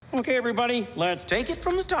Okay, everybody, let's take it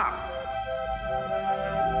from the top.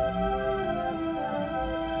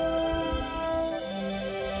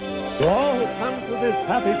 To all who come to this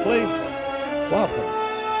happy place, welcome.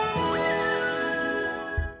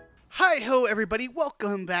 Hi-ho, everybody.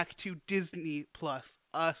 Welcome back to Disney Plus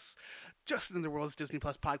Us, Just Another World's Disney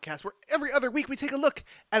Plus podcast, where every other week we take a look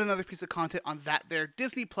at another piece of content on that there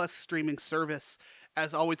Disney Plus streaming service.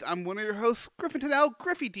 As always, I'm one of your hosts, Griffin Tennell,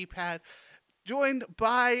 Griffey D-Pad, joined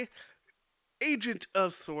by Agent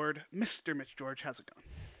of Sword, Mr. Mitch George. How's it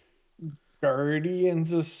going?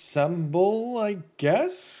 Guardians Assemble, I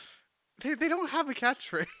guess? They don't have a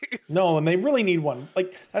catchphrase. No, and they really need one.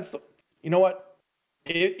 Like, that's the... You know what?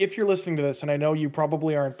 If you're listening to this, and I know you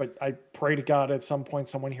probably aren't, but I pray to God at some point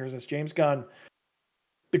someone hears this, James Gunn,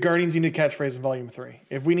 the Guardians need a catchphrase in Volume 3.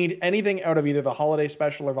 If we need anything out of either the Holiday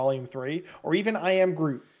Special or Volume 3, or even I Am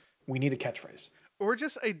Groot, we need a catchphrase. Or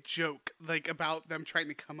just a joke, like, about them trying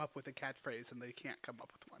to come up with a catchphrase and they can't come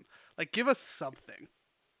up with one. Like, give us something.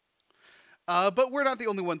 But we're not the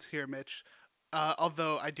only ones here, Mitch.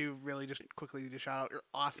 Although I do really just quickly need to shout out your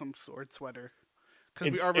awesome sword sweater.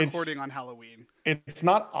 Because we are recording on Halloween. It's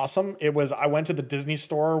not awesome. I went to the Disney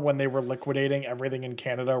store when they were liquidating everything in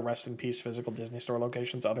Canada. Rest in peace, physical Disney store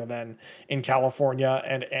locations other than in California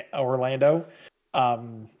and Orlando.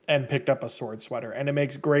 And picked up a sword sweater. And it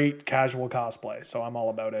makes great casual cosplay. So I'm all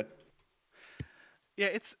about it. Yeah,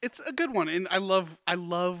 it's a good one. And I love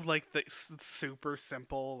like the super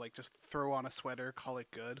simple, like just throw on a sweater, call it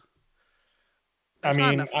good. There's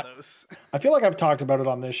not enough of those. I feel like I've talked about it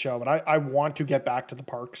on this show, but I want to get back to the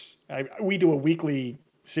parks. We do a weekly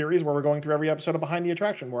series where we're going through every episode of Behind the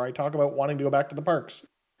Attraction, where I talk about wanting to go back to the parks.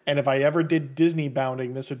 And if I ever did Disney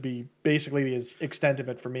bounding, this would be basically the extent of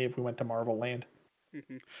it for me if we went to Marvel Land.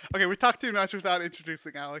 Mm-hmm. Okay, we talked too much without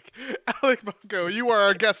introducing Alec. Alec Bongo, you are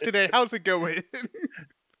our guest today. How's it going?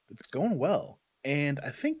 It's going well. And I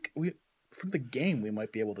think from the game, we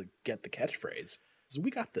might be able to get the catchphrase. So we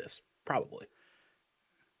got this, probably.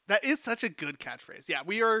 That is such a good catchphrase. Yeah,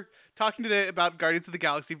 we are talking today about Guardians of the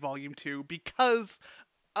Galaxy Volume 2 because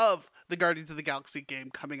of the Guardians of the Galaxy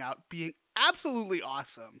game coming out being absolutely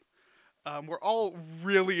awesome. We're all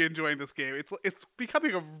really enjoying this game. It's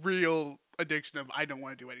becoming a real addiction of I don't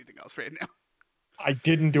want to do anything else right now. I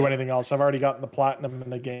didn't do anything else. I've already gotten the platinum in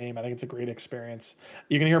the game. I think it's a great experience.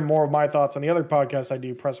 You can hear more of my thoughts on the other podcast I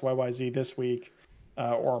do, Press YYZ, this week,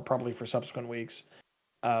 or probably for subsequent weeks.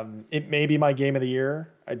 It may be my game of the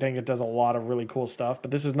year. I think it does a lot of really cool stuff, but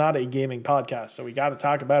this is not a gaming podcast, so we got to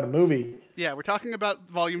talk about a movie. Yeah, we're talking about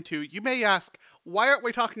Volume 2. You may ask, why aren't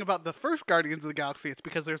we talking about the first Guardians of the Galaxy? It's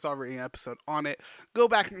because there's already an episode on it. Go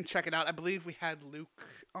back and check it out. I believe we had Luke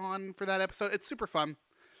on for that episode. It's super fun.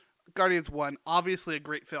 Guardians 1, obviously a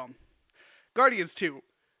great film. Guardians 2,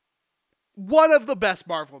 one of the best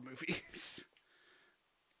Marvel movies.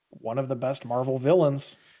 One of the best Marvel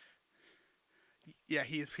villains. Yeah,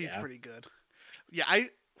 he's pretty good. Yeah, I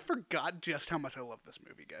forgot just how much I love this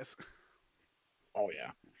movie, guys. Oh,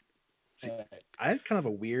 yeah. See, I had kind of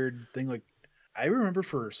a weird thing. Like, I remember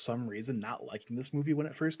for some reason not liking this movie when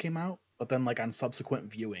it first came out, but then like on subsequent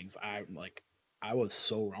viewings, I was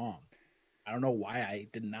so wrong. I don't know why I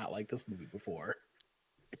did not like this movie before.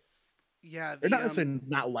 Yeah, or not necessarily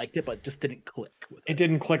not liked it, but just didn't click with it. It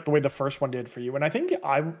didn't click the way the first one did for you, and I think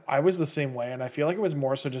I was the same way, and I feel like it was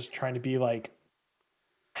more so just trying to be like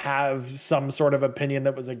have some sort of opinion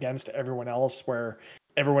that was against everyone else, where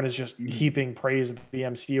everyone is just heaping praise at the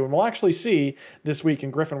MCU. And we'll actually see this week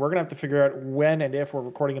in Griffin, we're going to have to figure out when and if we're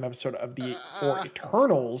recording an episode of the For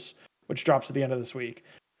Eternals, which drops at the end of this week.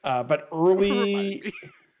 But early,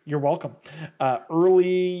 you're welcome.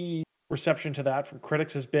 Early reception to that from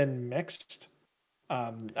critics has been mixed.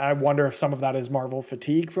 I wonder if some of that is Marvel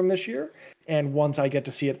fatigue from this year. And once I get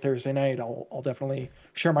to see it Thursday night, I'll definitely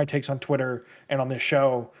share my takes on Twitter and on this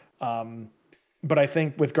show. But I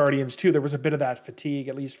think with Guardians 2, there was a bit of that fatigue,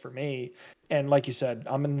 at least for me. And like you said,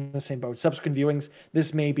 I'm in the same boat. Subsequent viewings,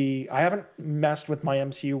 this may be... I haven't messed with my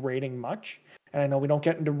MCU rating much. And I know we don't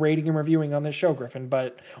get into rating and reviewing on this show, Griffin,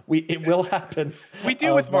 but it will happen. We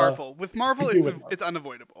do with Marvel. With Marvel, it's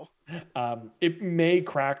unavoidable. It may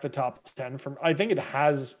crack the top 10. I think it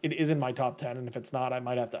is in my top 10. And if it's not, I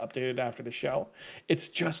might have to update it after the show. It's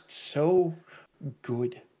just so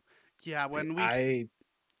good. Yeah,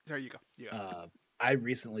 there you go. Yeah. I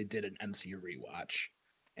recently did an MCU rewatch,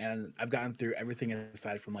 and I've gotten through everything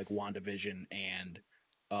aside from like WandaVision and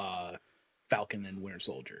Falcon and Winter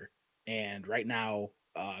Soldier. And right now,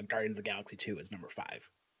 Guardians of the Galaxy 2 is number 5.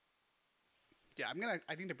 Yeah,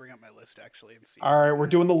 I need to bring up my list actually and see. All right, we're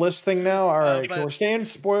doing the list thing now. All right, so but- we're staying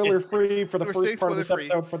spoiler free for the We're first staying part of this spoiler-free.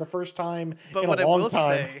 episode for the first time But in what a I long will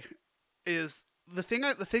time. say is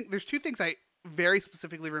there's two things I very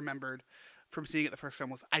specifically remembered from seeing it the first time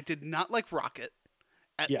was I did not like Rocket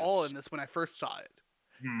at all Yes. in this when I first saw it.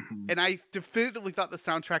 Mhm. And I definitively thought the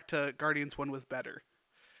soundtrack to Guardians 1 was better.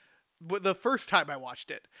 But the first time I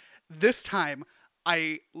watched it. This time,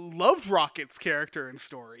 I loved Rocket's character and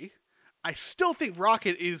story. I still think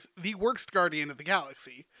Rocket is the worst Guardian of the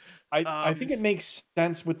Galaxy. I think it makes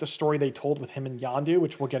sense with the story they told with him and Yondu,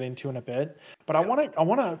 which we'll get into in a bit. But I want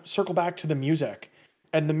to circle back to the music.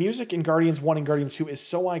 And the music in Guardians 1 and Guardians 2 is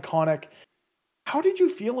so iconic. How did you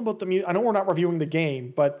feel about the music? I know we're not reviewing the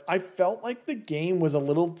game, but I felt like the game was a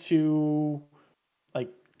little too like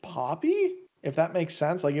poppy, if that makes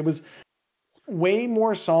sense. Like it was way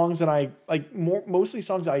more songs than mostly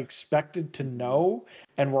songs I expected to know,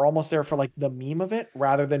 and we're almost there for like the meme of it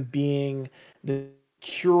rather than being the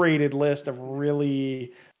curated list of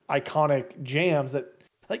really iconic jams that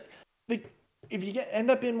like if you end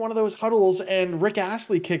up in one of those huddles and Rick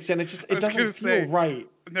Astley kicks in, it doesn't feel right.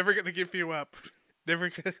 Never gonna give you up. Never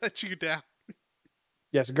gonna let you down.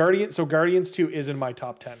 Yes, Guardians 2 is in my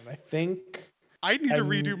top 10. I think I need to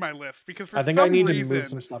redo my list because for I think some I need reason, to move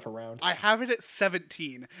some stuff around. I have it at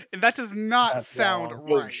 17, and that does not That's sound wrong.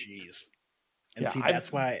 Oh, right. jeez. And Yeah, see,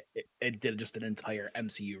 that's why it did just an entire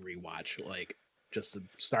MCU rewatch, like just to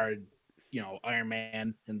start, Iron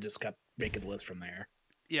Man, and just kept making the list from there.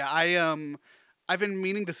 Yeah, I've been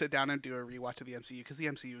meaning to sit down and do a rewatch of the MCU because the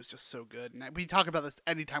MCU is just so good. And we talk about this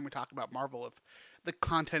anytime we talk about Marvel. If the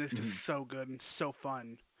content is just so good and so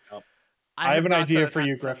fun. Yep. I have an not idea set for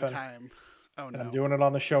you, set the Griffin. time. Oh And no! I'm doing it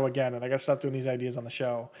on the show again, and I gotta stop doing these ideas on the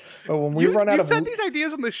show. But when we You run out of said these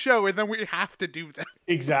ideas on the show, and then we have to do them.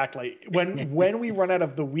 exactly when we run out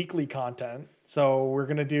of the weekly content, so we're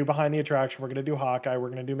gonna do Behind the Attraction, we're gonna do Hawkeye, we're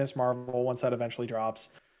gonna do Miss Marvel once that eventually drops.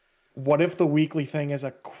 What if the weekly thing is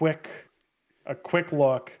a quick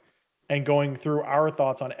look and going through our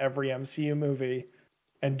thoughts on every MCU movie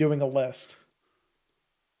and doing a list,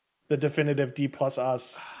 the definitive D plus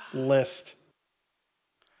us list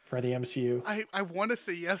for the MCU? I want to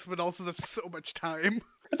say yes, but also that's so much time.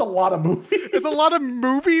 It's a lot of movies. It's a lot of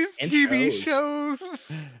movies, And TV shows.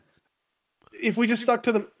 If we just stuck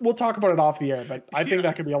to them, we'll talk about it off the air. But I think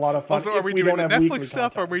that could be a lot of fun. Also, are if we we doing don't the have Netflix weekly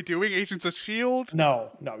stuff? Are content. we doing Agents of S.H.I.E.L.D.?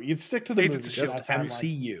 No, you stick to the Agents movies. of Just That's That's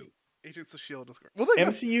MCU. Agents of S.H.I.E.L.D. is great. Well, like,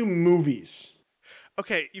 MCU movies.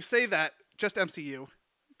 okay, you say that, just MCU.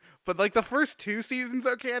 But, like, the first 2 seasons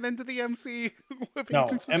are canon to the MCU. of No,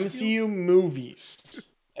 Agents of S.H.I.E.L.D.? MCU movies.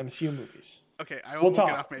 MCU movies. Okay, I We'll will get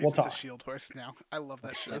talk, off my we'll Agents of talk. S.H.I.E.L.D. horse now. I love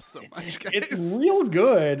that show so much, guys. It's real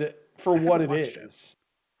good for what it watched it. is.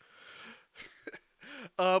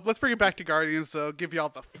 Let's bring it back to Guardians, though. Give y'all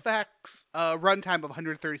the facts. Runtime of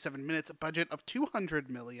 137 minutes, a budget of $200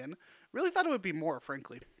 million. Really thought it would be more,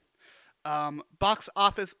 frankly. Box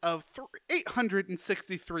office of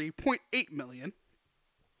 $863.8 million.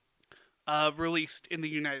 Released in the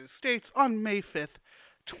United States on May 5th,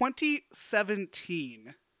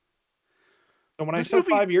 2017. And when I This said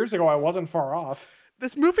movie- 5 years ago, I wasn't far off.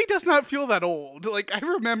 This movie does not feel that old. Like, I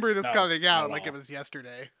remember this No, coming not out at like it all. was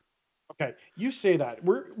yesterday. Okay, you say that.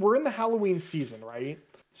 We're in the Halloween season, right?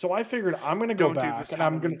 So I figured I'm gonna go Don't do back this and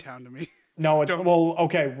I'm Halloween gonna Town to me. no. don't.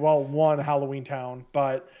 One Halloween Town,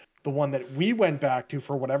 but the one that we went back to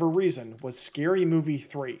for whatever reason was Scary Movie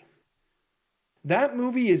 3. That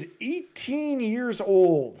movie is 18 years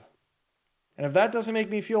old, and if that doesn't make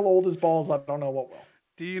me feel old as balls, I don't know what will.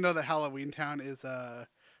 Do you know that Halloween Town is, I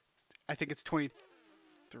think it's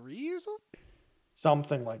 23 years old?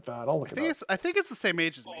 Something like that. I'll look it up. I think it's the same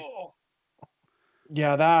age as me.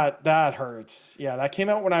 Yeah, that hurts. Yeah, that came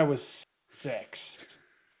out when I was 6.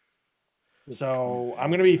 So I'm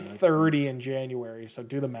gonna be 30 in January. So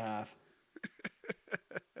do the math.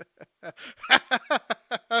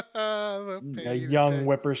 A young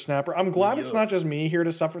whippersnapper. I'm glad it's not just me here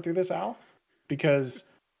to suffer through this, Al, because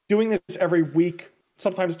doing this every week,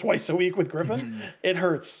 sometimes twice a week with Griffin, it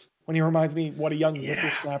hurts when he reminds me what a young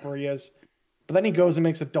whippersnapper he is. But then he goes and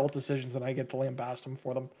makes adult decisions, and I get to lambast him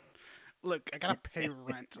for them. Look, I gotta pay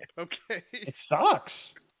rent, okay? It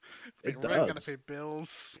sucks. Pay It rent, gotta does. pay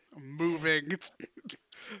bills. I'm moving.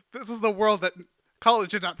 This is the world that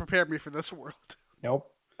college did not prepare me for this world. Nope.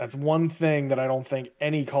 That's one thing that I don't think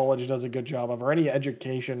any college does a good job of, or any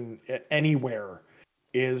education anywhere,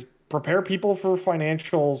 is prepare people for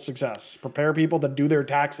financial success. Prepare people to do their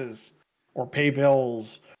taxes or pay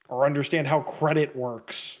bills or understand how credit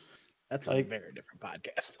works. That's a Like- very different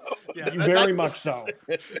podcast, though. Yeah, Very much so.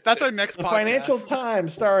 That's our next The podcast. Financial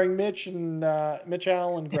Times, starring Mitch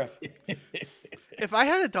Allen and Griff. If I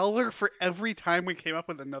had $1 for every time we came up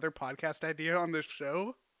with another podcast idea on this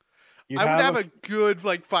show, I would have a good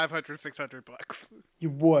like 500, 600 bucks. You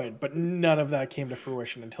would, but none of that came to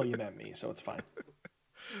fruition until you met me, so it's fine.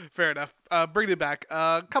 Fair enough. Bringing it back,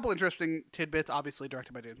 a couple interesting tidbits. Obviously,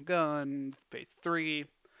 directed by Dan Gunn, Phase 3.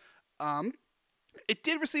 It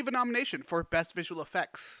did receive a nomination for Best Visual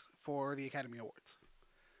Effects for the Academy Awards.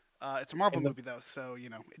 It's a Marvel movie, though, so,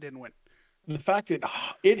 it didn't win. The fact that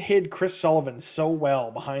it hid Chris Sullivan so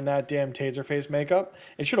well behind that damn Taserface makeup,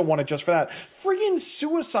 it should have won it just for that. Friggin'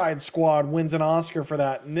 Suicide Squad wins an Oscar for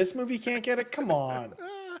that, and this movie can't get it? Come on.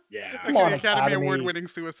 Yeah. Come on, The Academy Academy. Award-winning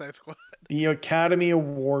Suicide Squad. The Academy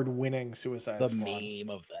Award-winning Suicide The Squad. meme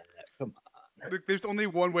of that. Come on. There's only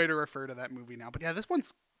one way to refer to that movie now, but yeah, this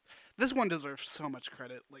one deserves so much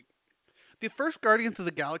credit. Like, the first Guardians of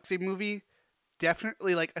the Galaxy movie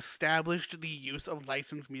definitely like established the use of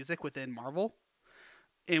licensed music within Marvel,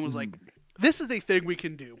 and was like, this is a thing we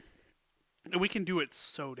can do, and we can do it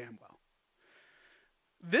so damn well.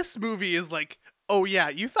 This movie is like, oh yeah,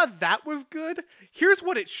 you thought that was good? Here's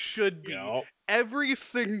what it should be every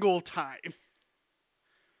single time.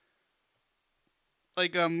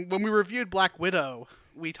 Like, when we reviewed Black Widow,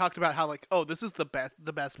 we talked about how, like, oh, this is the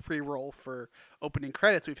best pre-roll for opening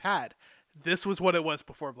credits we've had. This was what it was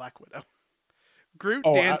before Black Widow. Groot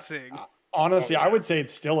dancing. Honestly, I would say it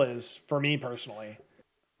still is, for me personally.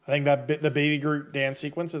 I think that the Baby Groot dance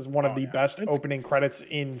sequence is one of the best opening credits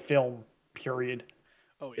in film, period.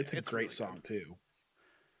 Oh, yeah, It's a great really song, too.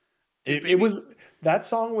 It was, that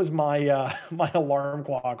song was my my alarm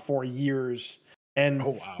clock for years.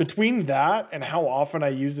 And between that and how often I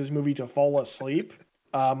use this movie to fall asleep,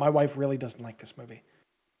 my wife really doesn't like this movie.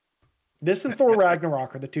 This and Thor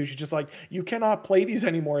Ragnarok are the two. She's just like, you cannot play these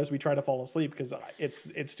anymore as we try to fall asleep because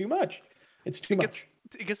it's too much. It's too much.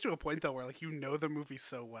 It gets to a point though where like the movie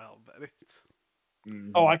so well that it's.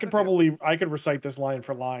 Oh, I could recite this line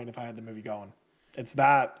for line if I had the movie going. It's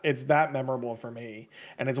that memorable for me,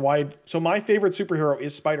 and it's why. So my favorite superhero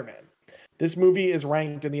is Spider-Man. This movie is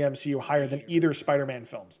ranked in the MCU higher than either Spider-Man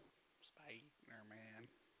films. Spider-Man.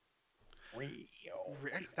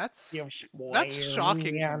 That's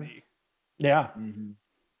shocking to me. Yeah.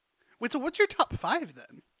 Wait, so what's your top 5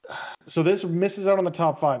 then? So this misses out on the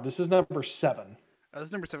top 5. This is number 7.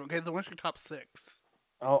 That's number 7. Okay, then what's your top 6?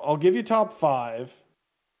 I'll give you top 5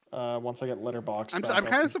 once I get Letterboxd. I'm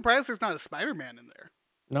kind of surprised there's not a Spider-Man in there.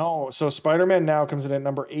 No, so Spider-Man now comes in at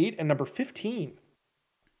number 8 and number 15.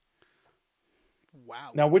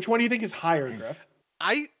 Wow. Now, which one do you think is higher, Griff?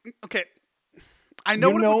 I know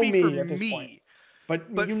what it would be for me, point.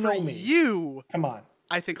 But you for know me. you, Come on.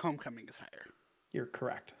 I think Homecoming is higher. You're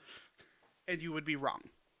correct. And you would be wrong.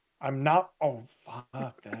 I'm not. Oh,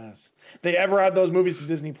 fuck this. They ever add those movies to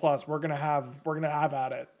Disney Plus, we're gonna have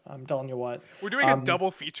at it. I'm telling you what. We're doing a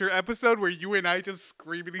double feature episode where you and I just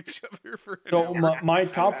scream at each other for an So hour. my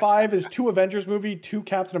top 5 is 2 Avengers movie, 2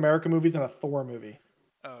 Captain America movies, and a Thor movie.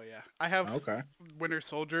 Oh yeah, I have Winter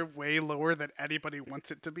Soldier way lower than anybody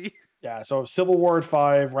wants it to be. Yeah, so Civil War at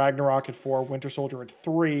 5, Ragnarok at 4, Winter Soldier at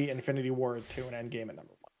 3, Infinity War at 2, and Endgame at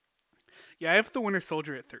number 1. Yeah, I have the Winter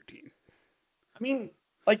Soldier at 13. I mean,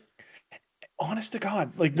 like, honest to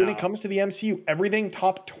God, like when it comes to the MCU, everything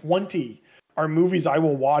top 20 are movies I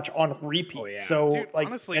will watch on repeat. Oh, yeah. So Dude, like,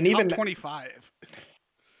 honestly, and top even 25.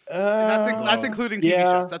 That's including TV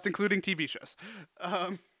shows. That's including TV shows.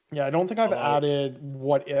 Yeah, I don't think I've added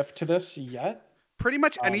What If to this yet. Pretty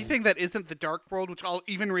much anything that isn't the Dark World, which I'll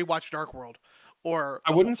even rewatch Dark World. Or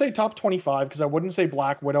I wouldn't say top 25 because I wouldn't say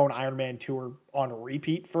Black Widow and Iron Man 2 are on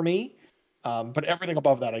repeat for me. But everything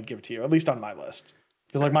above that I'd give to you, at least on my list.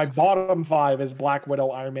 Because like my bottom 5 is Black Widow,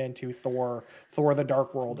 Iron Man 2, Thor, the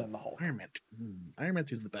Dark World, and the Hulk. Iron Man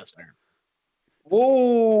 2 is the best Iron Man.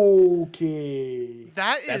 Okay.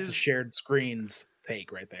 That's a shared screens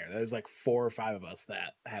take right there. There's like 4 or 5 of us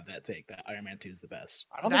that have that take that Iron Man 2 is the best.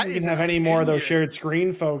 I don't think we can have any more of those shared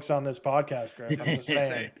screen folks on this podcast, Griff. I'm just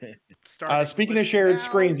saying. Speaking of shared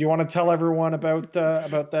screens, you want to tell everyone about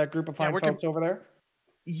that group of fine folks over there?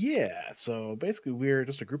 Yeah, so basically we're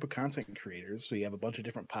just a group of content creators. We have a bunch of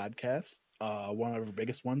different podcasts. One of our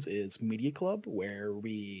biggest ones is Media Club, where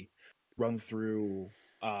we run through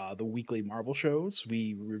the weekly Marvel shows.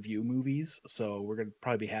 We review movies, so we're gonna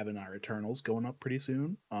probably be having our Eternals going up pretty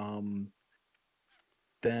soon.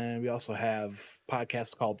 Then we also have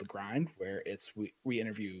podcasts called The Grind, where we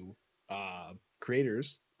interview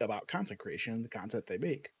creators about content creation, the content they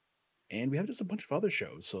make. And we have just a bunch of other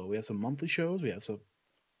shows. So we have some monthly shows, we have some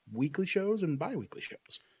weekly shows, and bi-weekly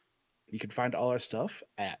shows. You can find all our stuff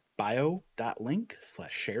at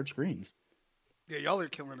bio.link/shared screens. Yeah, y'all are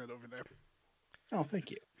killing it over there. Oh,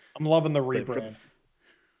 thank you. I'm loving the But for- rebrand.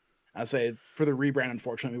 I say for the rebrand,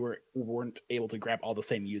 unfortunately, we weren't able to grab all the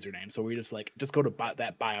same username, so we just go to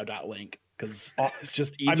that bio.link because it's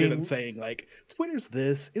just easier than mean- saying like Twitter's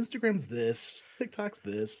this, Instagram's this, TikTok's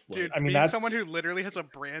this. Like, Dude, I mean, being that's- someone who literally has a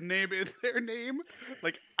brand name in their name,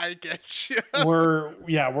 like, I get you. we're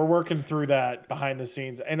working through that behind the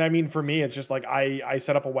scenes. And I mean, for me, it's just like I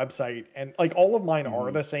set up a website and like all of mine are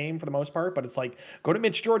the same for the most part, but it's like go to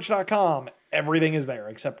mitchgeorge.com. Everything is there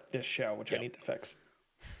except this show, which I need to fix.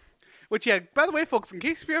 Which, yeah, by the way, folks, in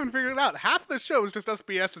case you haven't figured it out, half the show is just us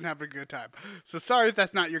BS and having a good time. So sorry if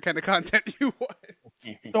that's not your kind of content you want.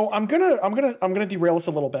 So I'm gonna derail us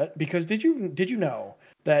a little bit because did you know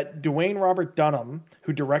that Dwayne Robert Dunham,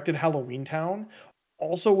 who directed Halloween Town,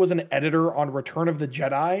 also was an editor on Return of the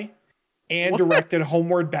Jedi and What? directed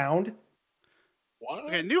Homeward Bound? what?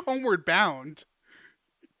 Okay, new Homeward Bound.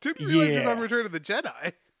 Didn't realize it was on Yeah. Return of the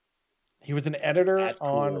Jedi. He was an editor That's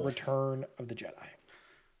on cool. Return of the Jedi.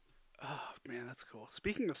 Oh, man, that's cool.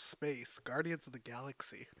 Speaking of space, Guardians of the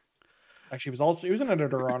Galaxy. Actually, he was an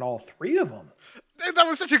editor on all three of them. That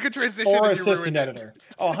was such a good transition. Or and you assistant ruined it. editor.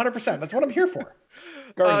 Oh, 100%. That's what I'm here for.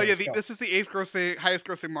 Oh, Guardians, yeah, go. this is the highest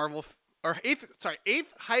grossing Marvel,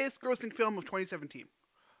 eighth highest grossing film of 2017.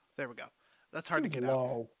 There we go. That's hard Seems to get out.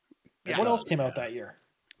 low. Yeah. What else came out that year?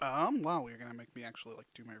 Wow, you're gonna make me actually like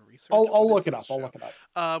do my research. I'll What look is it this up. I'll show? look it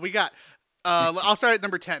up. We got. I'll start at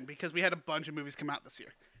number 10 because we had a bunch of movies come out this year.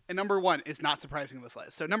 And number 1 is not surprising in this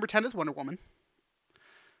list. So number 10 is Wonder Woman.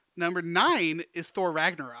 Number 9 is Thor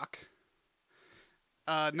Ragnarok.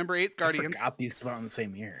 Number 8 is Guardians. I forgot these came out in the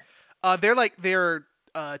same year. They're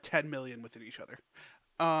 10 million within each other.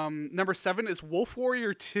 Number 7 is Wolf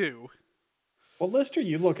Warrior 2. What list are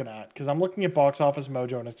you looking at? Because I'm looking at Box Office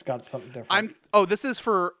Mojo and it's got something different. This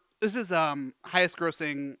is highest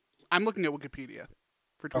grossing. I'm looking at Wikipedia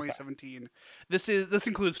for 2017. This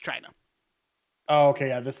includes China. Oh, okay.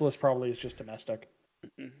 Yeah, this list probably is just domestic.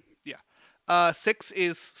 Yeah. 6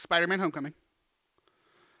 is Spider-Man: Homecoming.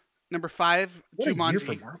 Number 5, What a year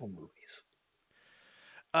for Jumanji. Marvel movies.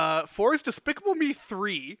 4 is Despicable Me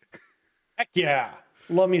 3. Heck yeah.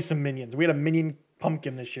 Love me some Minions. We had a Minion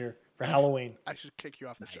pumpkin this year for Halloween. I should kick you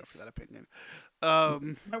off the show Nice. for that opinion.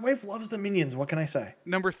 My wife loves the Minions. What can I say?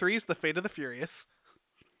 Number 3 is The Fate of the Furious.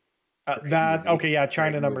 That movie. okay? Yeah,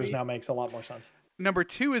 China Great numbers movie. now makes a lot more sense. Number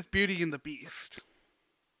 2 is Beauty and the Beast.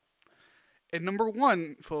 And number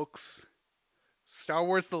 1, folks, Star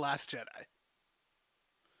Wars: The Last Jedi.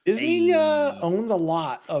 Disney Hey. owns a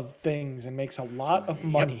lot of things and makes a lot of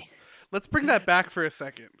money. Let's bring that back for a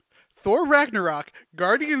second. Thor Ragnarok,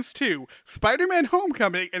 Guardians 2, Spider-Man: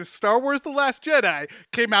 Homecoming, and Star Wars: The Last Jedi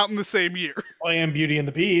came out in the same year. And Beauty and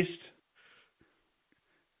the Beast.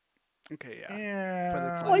 Okay, yeah. Yeah.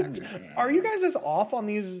 But it's Like, are you guys as off on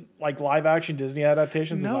these like live action Disney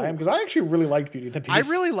adaptations as No. I am? Because I actually really liked Beauty and the Beast. I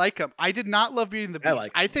really like them. I did not love Beauty and the Beast. I,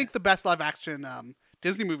 like 'em, think the best live action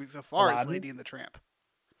Disney movie so far is Aladdin? Lady and the Tramp.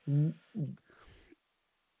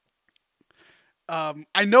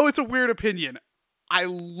 I know it's a weird opinion. I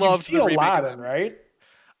You've love seen the remake of Aladdin, that. right?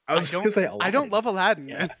 I was going to say I don't love Aladdin,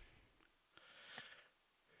 man.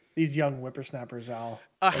 These young whippersnappers, Al.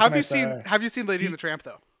 Have can I you seen say? Have you seen Lady and the Tramp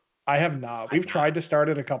though? I have not. We've tried to start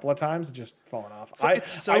it a couple of times and just fallen off. So I,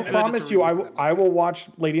 it's so I good, it's promise a you, remake of that I will watch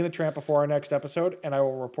Lady and the Tramp before our next episode, and I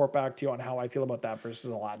will report back to you on how I feel about that versus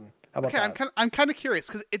Aladdin. How about Okay, that? I'm kind of curious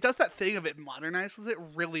because it does that thing of it modernizes it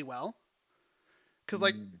really well. Because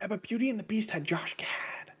like, Yeah, but Beauty and the Beast had Josh Gad.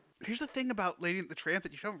 here's the thing about Lady and the Tramp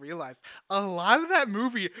that you don't realize: a lot of that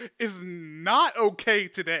movie is not okay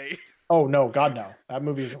today. Oh no, God no! That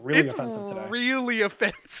movie is really it's offensive today. really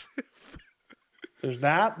offensive. There's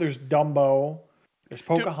that. There's Dumbo. There's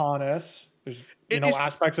Pocahontas. There's It is-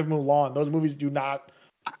 aspects of Mulan. Those movies do not.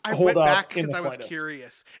 I Hold went up back in because the I was slightest.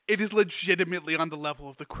 curious. It is legitimately on the level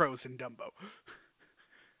of the crows in Dumbo.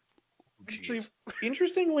 Actually, Jeez.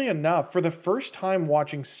 interestingly enough, for the first time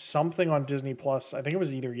watching something on Disney Plus, I think it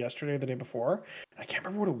was either yesterday or the day before. I can't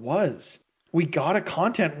remember what it was. We got a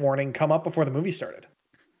content warning come up before the movie started.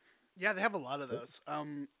 Yeah, they have a lot of those.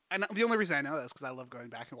 And the only reason I know that is because I love going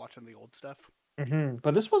back and watching the old stuff.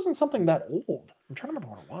 But this wasn't something that old. I'm trying to remember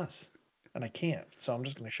what it was, and I can't. So I'm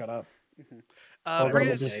just going to shut up. I'll go to the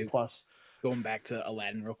Prius- Disney Plus. Going back to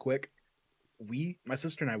Aladdin real quick. My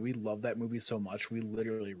sister and I, we love that movie so much. We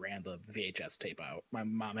literally ran the VHS tape out. My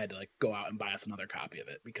mom had to like go out and buy us another copy of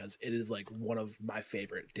it because it is like one of my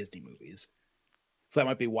favorite Disney movies. So that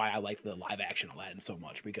might be why I like the live action Aladdin so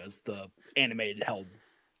much, because the animated held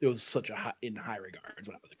it was such in high regards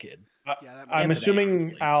when I was a kid. Yeah, that I'm And today, assuming,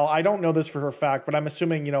 honestly. Al, I don't know this for a fact, but I'm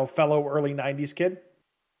assuming, fellow early 90s kid.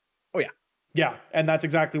 Oh, yeah. Yeah, and that's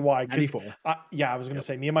exactly why. 94. Yeah, I was going to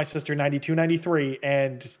say, me and my sister, 92, 93,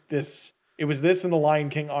 and it was this and The Lion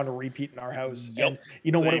King on repeat in our house. Yep, And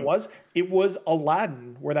you know what it same. was? It was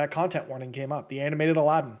Aladdin where that content warning came up. The animated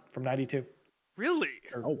Aladdin from 92. Really?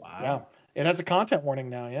 Oh, wow. Yeah, it has a content warning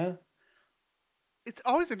now, yeah. It's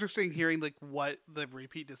always interesting hearing like what the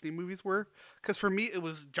repeat Disney movies were, because for me it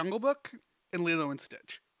was Jungle Book and Lilo and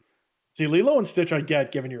Stitch. See, Lilo and Stitch I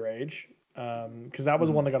get, given your age, because that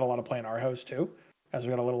was one that got a lot of play in our house too, as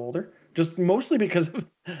we got a little older. Just mostly because of,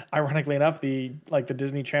 ironically enough, the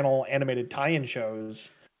Disney Channel animated tie-in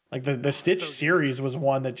shows, like the Stitch so good. series was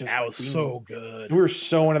one that just That like, was so good. we were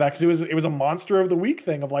so into that because it was a monster of the week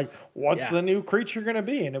thing of like, what's Yeah. the new creature gonna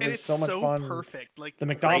be, and it And was it's so much fun. perfect. Like The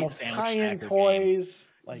McDonald's sandwich tie-in stacker toys,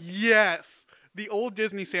 like yes, the old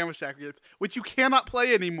Disney sandwich stacker games, which you cannot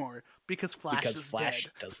play anymore because Flash Because is Flash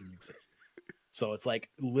dead. doesn't exist. So it's like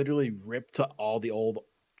literally ripped to all the old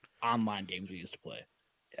online games we used to play.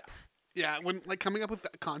 Yeah, when like coming up with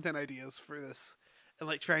content ideas for this and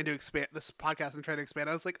like trying to expand this podcast and trying to expand,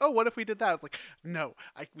 I was like, oh, what if we did that? I was like, no,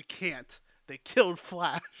 we can't. They killed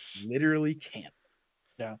Flash. Literally can't.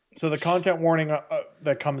 yeah. So the content warning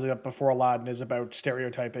that comes up before Aladdin is about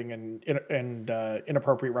stereotyping and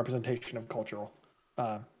inappropriate representation of cultural.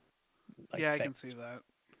 Like Yeah, I can things. see that.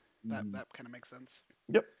 Mm. That kind of makes sense.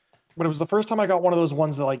 Yep. But it was the first time I got one of those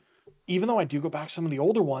ones that, like, even though I do go back to some of the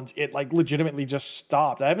older ones, it like legitimately just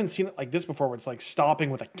stopped. I haven't seen it like this before, where it's like stopping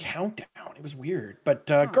with a countdown. It was weird. But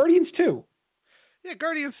Guardians 2. Yeah,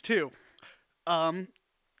 Guardians 2. Yeah,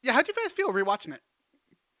 how'd you guys feel rewatching it?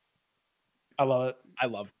 I love it. I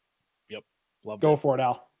loved Go it. for it,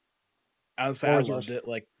 Al. Honestly, I Floor is loved yours. it.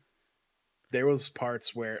 Like there was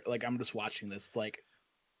parts where like I'm just watching this, it's like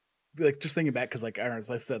just thinking back because like I don't know, as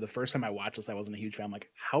I said, the first time I watched this, I wasn't a huge fan. I'm like,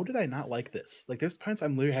 how did I not like this? Like there's times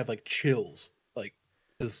I'm literally have like chills, like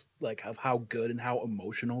just like of how good and how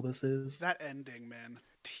emotional this is. That ending, man.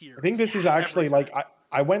 Tears. I think this is actually everywhere. like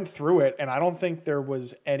I went through it, and I don't think there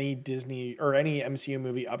was any Disney or any MCU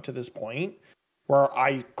movie up to this point where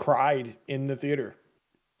I cried in the theater.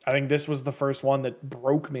 I think this was the first one that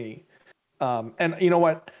broke me. And you know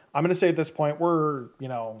what? I'm going to say at this point, we're,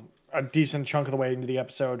 a decent chunk of the way into the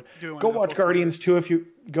episode. Doing Go the watch full Guardians 2 if you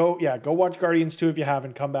go watch Guardians 2 if you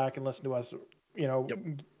haven't. Come back and listen to us,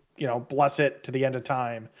 bless it to the end of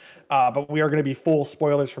time. But we are going to be full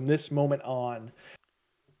spoilers from this moment on.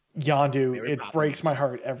 Yondu, Mary it breaks Poppins. my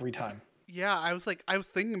heart every time. Yeah, I was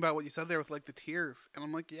thinking about what you said there with like the tears, and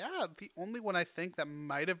I'm like, yeah, the only one I think that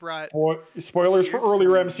might have brought Spoilers for Tears earlier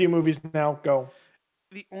for me. MCU movies now. Go.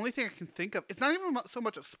 the only thing I can think of. It's not even so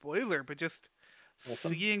much a spoiler, but just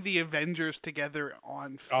Wilson? seeing the Avengers together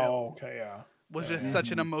on film Oh, okay, yeah. was just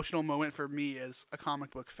such an emotional moment for me as a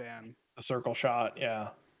comic book fan, The circle shot, yeah.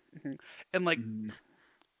 and like Mhm.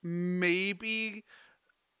 maybe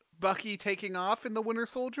Bucky taking off in the Winter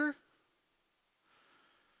Soldier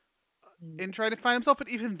and trying to find himself, but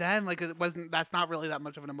even then, like that's not really that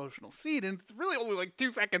much of an emotional scene, and it's really only like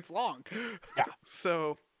 2 seconds long. Yeah.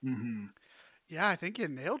 So Mhm. yeah, I think you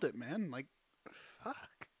nailed it, man. Like,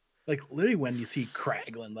 fuck. Like literally when you see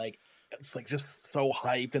Kraglin, like it's like just so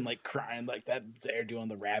hype and like crying like that they're doing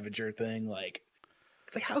the Ravager thing, like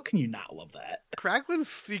it's like how can you not love that? Craglin's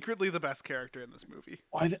secretly the best character in this movie.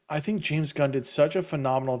 I think James Gunn did such a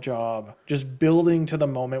phenomenal job just building to the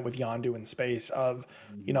moment with Yondu in space of,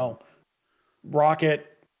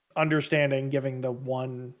 Rocket understanding, giving the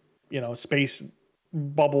one, space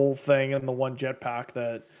bubble thing and the one jetpack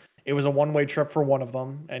that it was a one-way trip for one of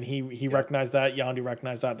them. And he recognized that, Yondu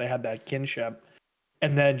recognized that, they had that kinship.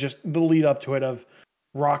 And then just the lead up to it of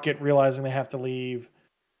Rocket realizing they have to leave,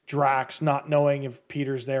 Drax not knowing if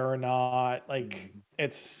Peter's there or not. Like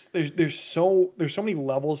there's so many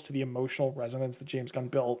levels to the emotional resonance that James Gunn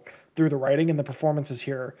built through the writing and the performances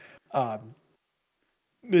here.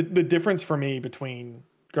 The difference for me between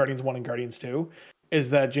Guardians 1 and Guardians 2 is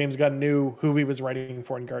that James Gunn knew who he was writing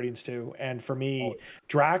for in Guardians 2. And for me,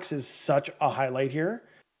 Drax is such a highlight here.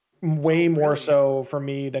 Way more really? so for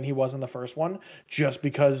me than he was in the first one, just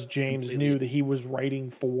because James Completely. knew that he was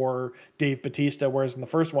writing for Dave Bautista, whereas in the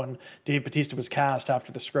first one, Dave Bautista was cast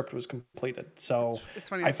after the script was completed. So It's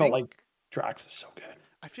funny. I felt like Drax is so good.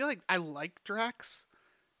 I feel like I like Drax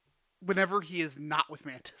whenever he is not with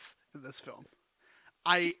Mantis in this film.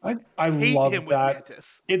 I I hate love him that. with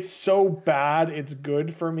Mantis. It's so bad, it's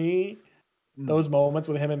good for me. Mm. Those moments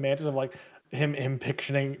with him and Mantis of like him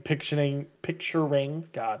picturing.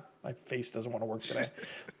 God, my face doesn't want to work today.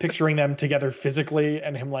 Picturing them together physically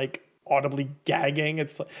and him like audibly gagging.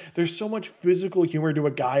 It's like there's so much physical humor to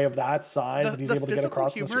a guy of that size that he's The able to get physical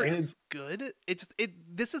across the humor screen. is good.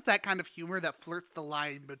 This is that kind of humor that flirts the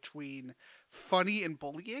line between funny and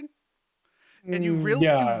bullying. And you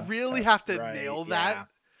really have to right, nail yeah. that.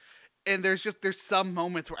 And there's some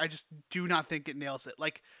moments where I just do not think it nails it.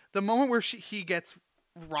 Like the moment where he gets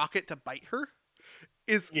Rocket to bite her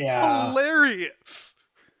is hilarious.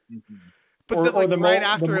 Mhm. But Or- then, or like the right mo-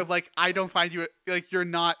 after the mo- of like I don't find you like you're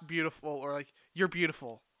not beautiful, or like you're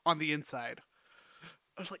beautiful on the inside.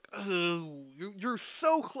 I was like, oh, you're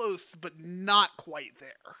so close, but not quite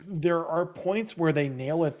there. There are points where they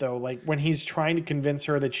nail it though, like when he's trying to convince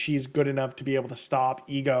her that she's good enough to be able to stop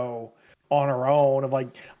Ego on her own, of like,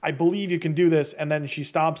 I believe you can do this, and then she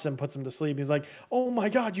stops him, puts him to sleep. He's like, oh my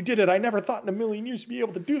god, you did it. I never thought in a million years you'd be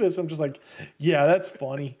able to do this. I'm just like, yeah, that's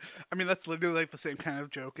funny. I mean, that's literally like the same kind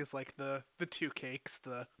of joke as like the two cakes.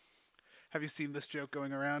 Have you seen this joke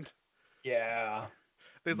going around? Yeah.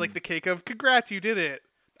 There's like the cake of congrats, you did it.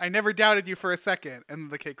 I never doubted you for a second, and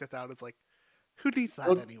the cake that's out is like, who needs that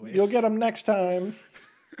anyways? You'll get him next time.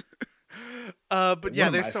 But yeah, One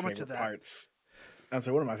of there's my so much of favorite that. Parts. I'd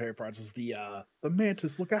say one of my favorite parts is the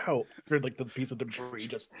mantis. Look out! Or like the piece of debris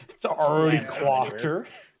just It's already slams down clocked everywhere. her.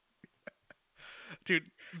 Dude,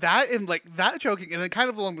 that and like that joking, and then kind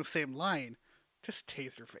of along the same line, just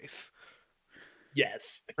Taserface.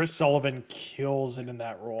 Yes. Chris Sullivan kills it in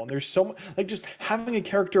that role. And there's so much, like, just having a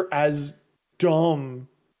character as dumb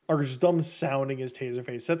or as dumb sounding as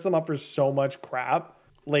Taserface sets them up for so much crap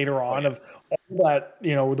later on of all that,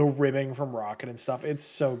 you know, the ribbing from Rocket and stuff. It's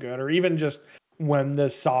so good. Or even just when the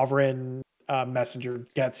Sovereign messenger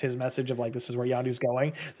gets his message of like, this is where Yondu's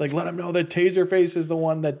going. It's like, let him know that Taserface is the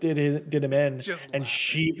one that did him in. Just And laughing.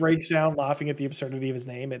 she breaks down laughing at the absurdity of his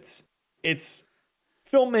name. It's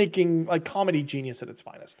filmmaking, like comedy genius at its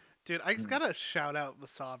finest. Dude, I gotta shout out the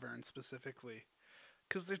Sovereign specifically,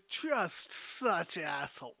 because they're just such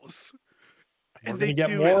assholes. We're And gonna they get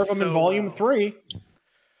do more it of them in so Volume well. 3.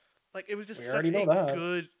 Like it was just We such already know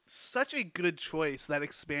that. such a good choice that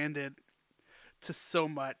expanded to so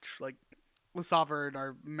much. Like the Sovereign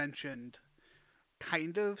are mentioned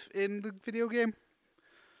kind of in the video game.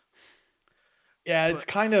 Yeah, it's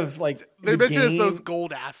kind of like They the mentioned as game, those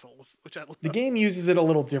gold assholes, which I love. the game uses it a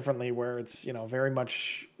little differently, where it's, you know, very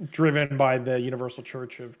much driven by the Universal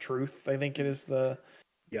Church of Truth. I think it is the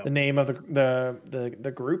name of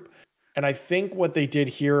the group. And I think what they did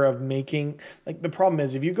here of making, like, the problem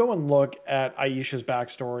is if you go and look at Aisha's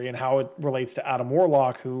backstory and how it relates to Adam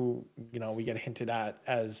Warlock, who, you know, we get hinted at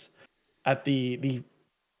as at the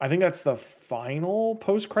I think that's the final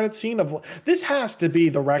post-credit scene of this has to be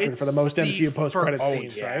the record for the It's most the MCU post-credit first-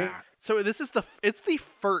 scenes, right? So this is the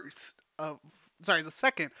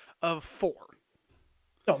second of 4.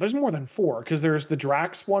 No, there's more than 4 because there's the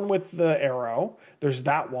Drax one with the arrow. There's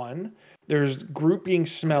that one. There's Groot being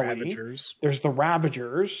smelly. Ravagers. There's the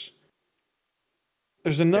Ravagers.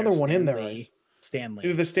 There's another There's one in there.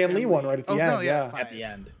 Stanley. The Stan Lee one right at the end. Oh, no, yeah, yeah. fine. At the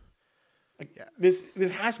end. Like, Yeah. This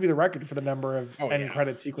has to be the record for the number of Oh, end yeah,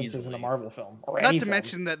 credit sequences in a easily. Marvel film. Or Not any to film.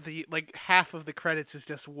 mention that the like half of the credits is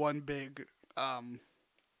just one big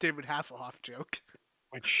David Hasselhoff joke.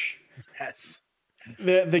 Which Yes.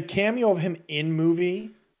 the cameo of him in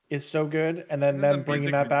movie is so good, and then And then them the bringing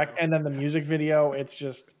music that back, video. and then the music video,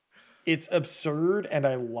 it's absurd, and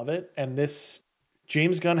I love it. And this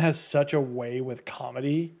James Gunn has such a way with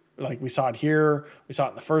comedy. Like we saw it here, we saw it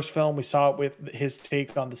in the first film, we saw it with his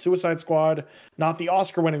take on the Suicide Squad, not the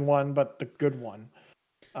Oscar-winning one, but the good one.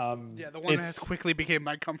 Yeah, the one that has quickly became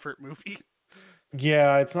my comfort movie.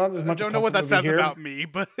 Yeah, it's not as I much. don't a know what that comfort says movie here. about me,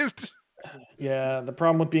 but Yeah, the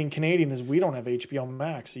problem with being Canadian is we don't have HBO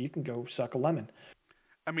Max, so you can go suck a lemon.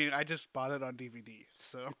 I mean, I just bought it on DVD,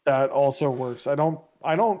 so That also works. I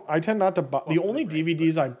tend not to buy. The Well, only Blu-ray,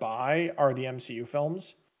 DVDs I buy are the MCU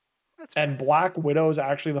films. that's And Black Widow is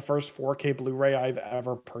actually the first 4K Blu-ray I've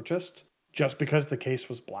ever purchased, just because the case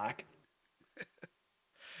was black.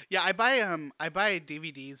 yeah. I buy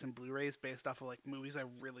DVDs and Blu-rays based off of like movies I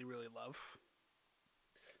really really love.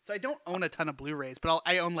 So I don't own a ton of Blu-rays, but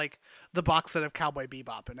I own like the box set of Cowboy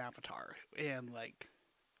Bebop and Avatar, and like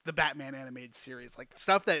the Batman animated series, like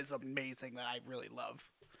stuff that is amazing that I really love.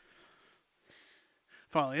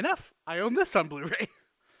 Funnily enough, I own this on Blu-ray.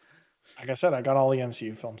 Like I said, I got all the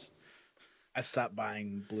MCU films. I stopped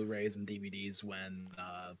buying Blu-rays and DVDs when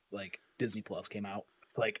like Disney Plus came out.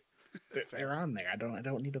 Like they're on there. I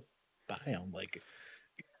don't need to buy them. Like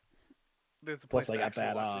There's a Plus, place I to got actually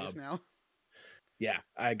that, watch these now. yeah,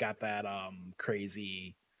 I got that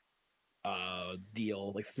crazy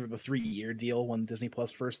deal like through the 3-year deal when Disney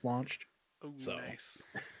Plus first launched. Oh, So- nice.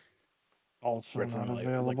 Also Where it's not not like-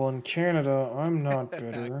 available in Canada. I'm not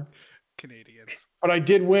bitter. Canadians. But I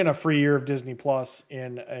did win a free year of Disney Plus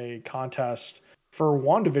in a contest for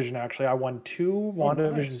WandaVision. Actually, I won 2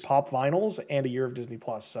 WandaVision nice. pop vinyls and a year of Disney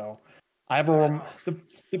Plus. So I have That's a awesome.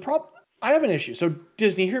 the prop. I have an issue. So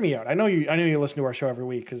Disney, hear me out. I know you listen to our show every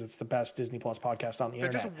week because it's the best Disney Plus podcast on the They're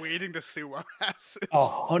internet. just waiting to sue our asses.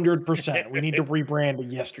 100%. We need to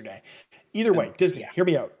rebrand yesterday. Either way, Disney, hear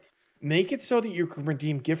me out. Make it so that you can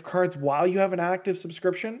redeem gift cards while you have an active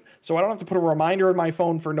subscription. So I don't have to put a reminder in my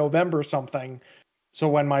phone for November or something. So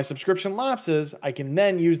when my subscription lapses, I can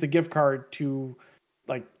then use the gift card to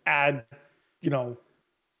like add,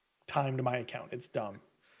 time to my account. It's dumb.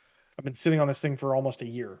 I've been sitting on this thing for almost a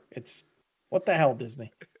year. It's what the hell,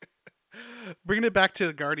 Disney? Bringing it back to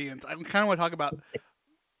the Guardians, I kind of want to talk about.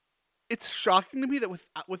 It's shocking to me that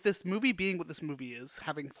with this movie being what this movie is,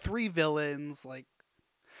 having 3 villains, like,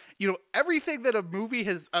 everything that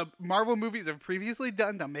Marvel movies have previously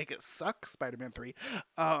done to make it suck. Spider-Man 3.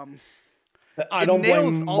 I don't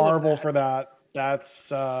blame Marvel for that.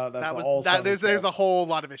 That's all. There's a whole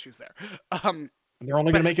lot of issues there. They're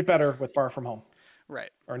only going to make it better with Far From Home. Right.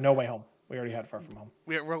 Or No Way Home. We already had Far From Home.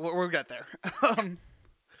 We'll get there.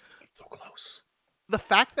 So close. The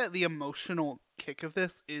fact that the emotional kick of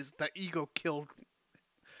this is that Ego killed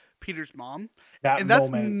Peter's mom, That and that's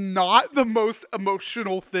moment. not the most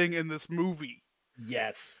emotional thing in this movie.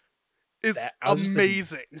 Yes. It's I was just thinking-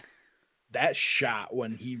 amazing. That shot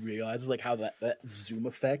when he realizes like how that zoom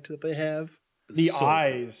effect that they have. is The so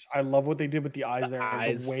eyes. I love what they did with the eyes The there.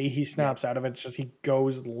 eyes. The way he snaps out of it, it's just he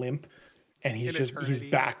goes limp and he's Eternity.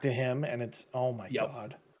 back to him, and it's oh my Yep.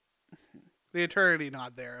 god. The Eternity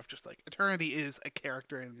nod there of just like Eternity is a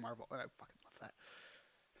character in Marvel, and I fucking love that.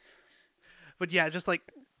 But yeah, just like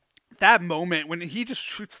that moment when he just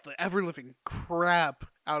shoots the ever living crap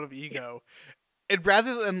out of Ego, and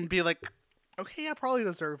rather than be like, okay, I probably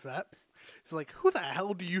deserve that, he's like, who the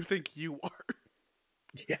hell do you think you are?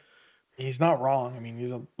 Yeah. He's not wrong. I mean,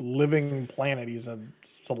 he's a living planet. He's a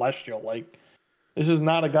celestial. Like, this is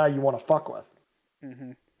not a guy you want to fuck with.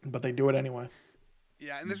 Mm-hmm. But they do it anyway.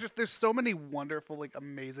 Yeah, and there's so many wonderful, like,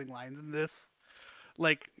 amazing lines in this,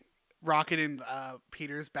 like Rocket and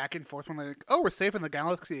Peter's back and forth when they're like, "Oh, we're saving the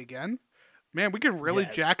galaxy again, man. We can really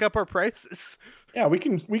Yes. jack up our prices." Yeah, we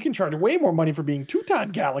can charge way more money for being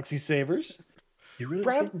 2-time galaxy savers. You really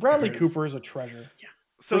Bradley because- Cooper is a treasure.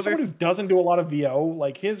 So For someone who doesn't do a lot of VO,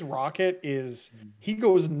 like his Rocket he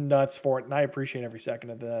goes nuts for it, and I appreciate every second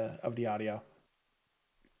of the audio.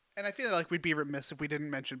 and I feel like we'd be remiss if we didn't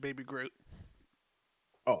mention Baby Groot,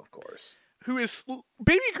 Oh, of course. who is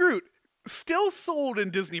Baby Groot still sold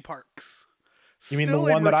in Disney parks. You mean the Still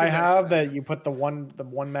in one that I merchandise. have that you put the one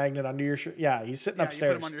magnet under your shirt? Yeah, he's sitting Yeah, you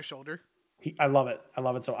upstairs. put him on your shoulder. I love it. I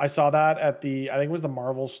love it. So I saw that at I think it was the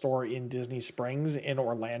Marvel store in Disney Springs in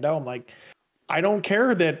Orlando. I'm like, I don't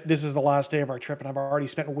care that this is the last day of our trip and I've already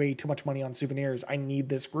spent way too much money on souvenirs. I need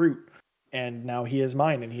this Groot. And now he is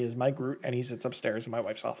mine and he is my Groot and he sits upstairs in my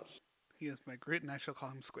wife's office. He is my Groot, and I shall call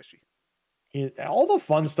him Squishy. All the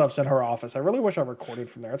fun stuff's in her office. I really wish I recorded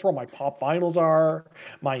from there. That's where my pop vinyls are,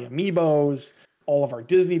 my amiibos, all of our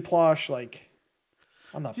Disney plush. Like,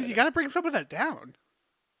 I'm not. Dude, you bitter. got to bring some of that down.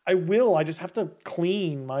 I will. I just have to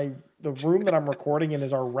clean the room that I'm recording in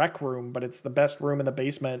is our rec room, but it's the best room in the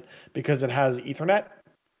basement because it has Ethernet.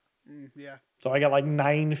 Yeah. So I got like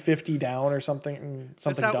 950 down or something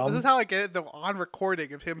dumb. This is how I get it though on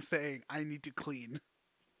recording of him saying, "I need to clean."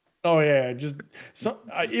 Oh yeah, just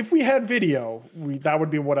if we had video, that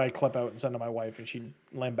would be what I clip out and send to my wife, and she'd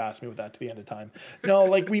lambast me with that to the end of time. No,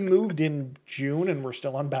 like we moved in June and we're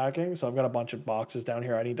still unpacking, so I've got a bunch of boxes down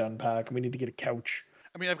here I need to unpack, and we need to get a couch.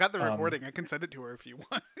 I mean, I've got the recording. I can send it to her if you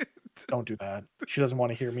want. Don't do that. She doesn't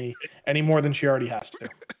want to hear me any more than she already has to.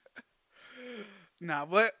 Nah,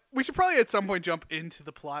 but we should probably at some point jump into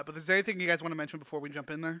the plot. But is there anything you guys want to mention before we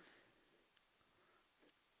jump in there?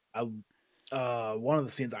 One of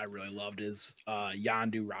the scenes I really loved is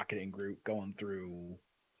Yondu, Rocket, and Groot going through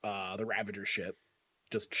the Ravager ship.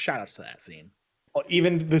 Just shout out to that scene. Well,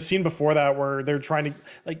 even the scene before that where they're trying to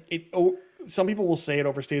like it. Oh, some people will say it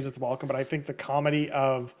overstays its welcome, but I think the comedy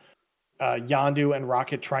of Yondu and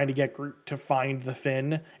Rocket trying to get Groot to find the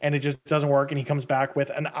fin, and it just doesn't work, and he comes back with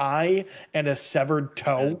an eye and a severed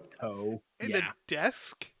toe. And a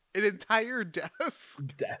desk? An entire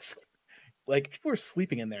desk? Like people are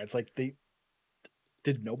sleeping in there. It's like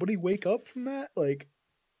did nobody wake up from that? Like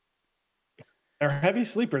They're heavy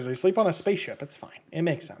sleepers. They sleep on a spaceship. It's fine. It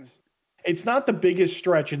makes sense. It's not the biggest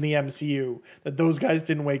stretch in the MCU that those guys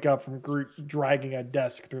didn't wake up from Groot dragging a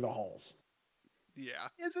desk through the halls. Yeah.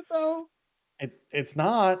 is it though? It's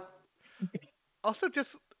not. Also,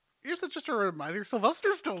 just here's just a reminder: Sylvester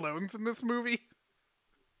Stallone's in this movie.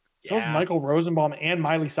 So is Michael Rosenbaum and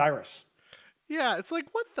Miley Cyrus. Yeah, it's like,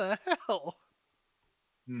 what the hell?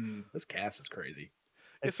 This cast is crazy.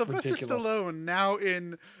 It's Sylvester Stallone now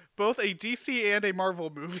in both a DC and a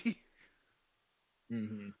Marvel movie.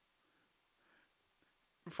 Mm-hmm.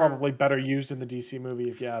 Probably better used in the DC movie,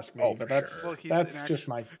 if you ask me. But that's Well, that's just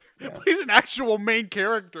my. Yeah. He's an actual main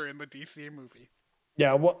character in the DC movie.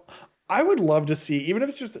 Yeah, well, I would love to see, even if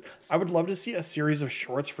it's just, I would love to see a series of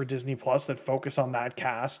shorts for Disney Plus that focus on that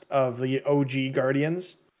cast of the OG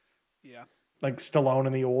Guardians. Yeah, like Stallone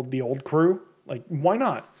and the old crew. Like, why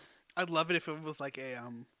not? I'd love it if it was like a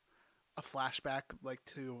flashback, like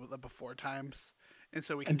to the before times, and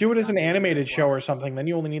so we can do it as an animated show or something. Then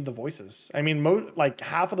you only need the voices. I mean, like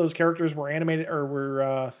half of those characters were animated or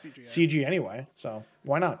were CG anyway. So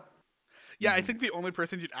why not? Yeah, I think the only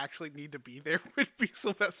person you'd actually need to be there would be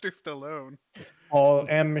Sylvester Stallone. Oh,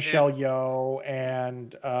 and Michelle Yeoh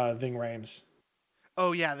and Ving Rhames.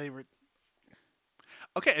 Oh yeah, they were.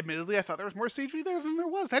 Okay, admittedly, I thought there was more CG there than there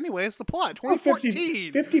was. Anyway, it's the plot.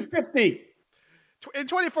 2014. 50-50. In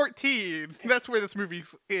 2014, that's where this movie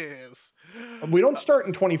is. We don't start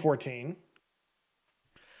in 2014.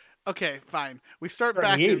 Okay, fine. We start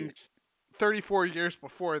back in 34 years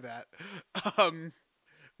before that,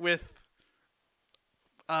 with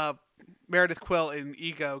Meredith Quill and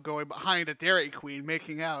Ego going behind a Dairy Queen,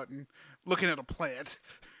 making out and looking at a plant.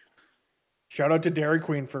 Shout out to Dairy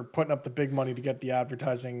Queen for putting up the big money to get the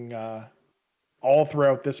advertising all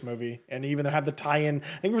throughout this movie. And even had the tie-in,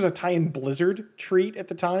 I think it was a tie-in Blizzard treat at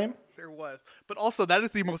the time. There was. But also, that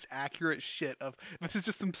is the most accurate shit of, this is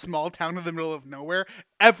just some small town in the middle of nowhere.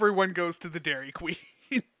 Everyone goes to the Dairy Queen.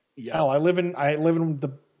 Yeah. Hell, I live in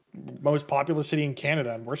the most populous city in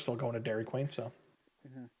Canada, and we're still going to Dairy Queen, so.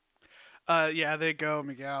 Mm-hmm. Yeah, they go,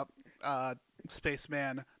 Miguel.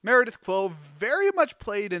 Spaceman Meredith Quill very much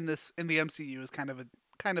played in the MCU as kind of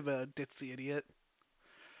a ditzy idiot.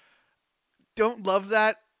 Don't love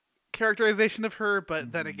that characterization of her,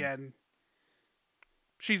 but then again,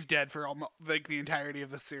 she's dead for almost like the entirety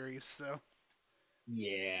of the series. So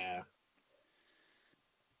yeah.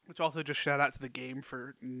 Which also just shout out to the game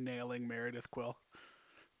for nailing Meredith Quill.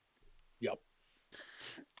 Yep.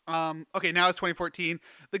 Okay, now it's 2014.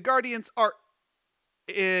 The Guardians are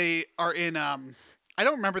in I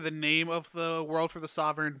don't remember the name of the world for the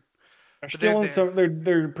Sovereign. They're stealing some.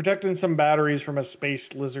 They're protecting some batteries from a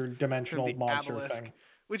space lizard dimensional monster thing.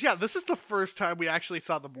 Which, yeah, this is the first time we actually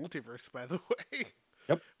saw the multiverse. By the way,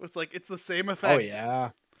 yep. It's the same effect. Oh yeah,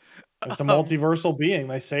 it's a multiversal being.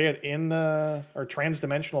 They say it in the or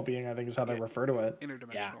transdimensional being. I think is how they refer to it.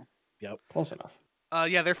 Interdimensional. Yeah. Yep. Close enough.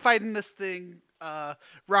 Yeah, they're fighting this thing.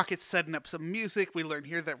 Rocket's setting up some music. We learn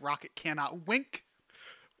here that Rocket cannot wink.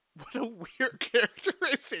 What a weird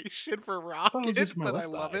characterization for Rocket, but I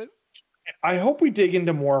love it. I hope we dig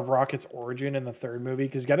into more of Rocket's origin in the third movie,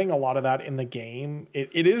 because getting a lot of that in the game,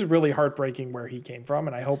 it is really heartbreaking where he came from,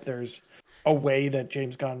 and I hope there's a way that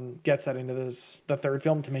James Gunn gets that into the third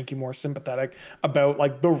film to make you more sympathetic about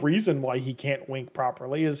like the reason why he can't wink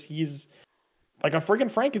properly is he's like a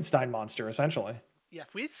friggin' Frankenstein monster, essentially. Yeah,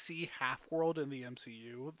 if we see Half-World in the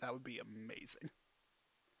MCU, that would be amazing.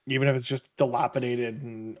 Even if it's just dilapidated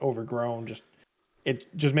and overgrown, just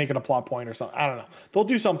make it a plot point or something. I don't know. They'll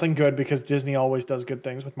do something good because Disney always does good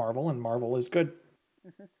things with Marvel, and Marvel is good.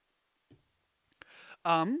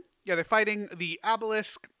 Yeah, they're fighting the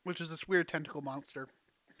Obelisk, which is this weird tentacle monster.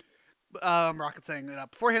 Rocket setting it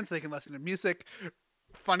up beforehand so they can listen to music.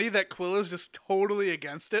 Funny that Quill is just totally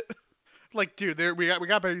against it. Like, dude, we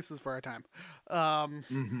got better uses for our time.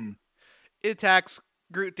 It attacks.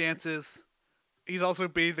 Groot dances. He's also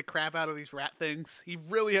beating the crap out of these rat things. He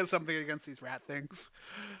really has something against these rat things.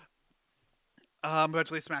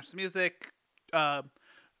 Eventually smash the music.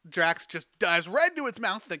 Drax just dives right into its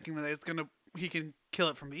mouth, thinking that he can kill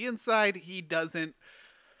it from the inside. He doesn't.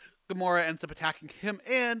 Gamora ends up attacking him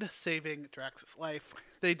and saving Drax's life.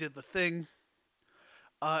 They did the thing.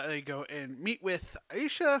 They go and meet with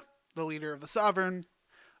Aisha, the leader of the Sovereign.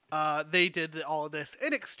 They did all of this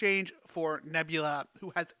in exchange for Nebula,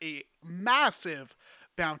 who has a massive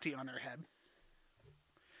bounty on her head.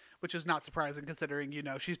 Which is not surprising considering,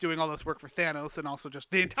 she's doing all this work for Thanos and also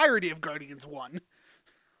just the entirety of Guardians 1.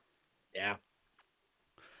 Yeah.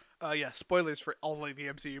 Yeah, spoilers for all of the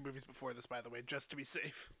MCU movies before this, by the way, just to be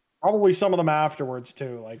safe. Probably some of them afterwards,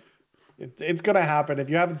 too. Like, it's going to happen. If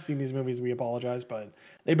you haven't seen these movies, we apologize, but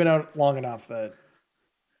they've been out long enough that...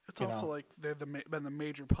 It's also like they're been the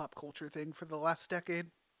major pop culture thing for the last decade.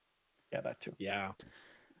 Yeah, that too. Yeah.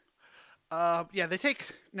 Yeah, they take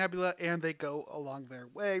Nebula and they go along their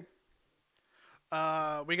way.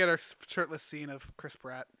 We get our shirtless scene of Chris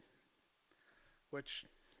Pratt, which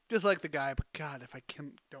dislike the guy, but God, if I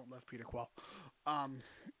don't love Peter Quill.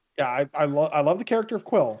 Yeah, I love the character of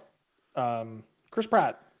Quill. Chris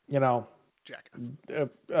Pratt, Jackass.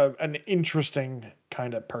 An interesting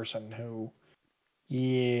kind of person who,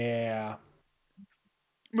 yeah.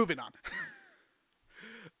 Moving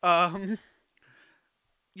on.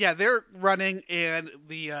 Yeah, they're running, and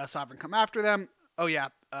the Sovereign come after them. Oh yeah,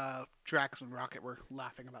 Drax and Rocket were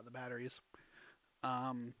laughing about the batteries.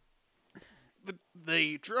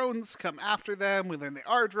 The drones come after them. We learn they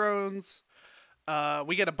are drones.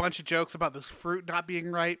 We get a bunch of jokes about this fruit not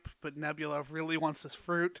being ripe, but Nebula really wants this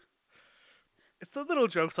fruit. It's the little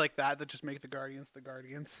jokes like that that just make the Guardians the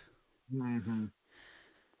Guardians. Mm-hmm.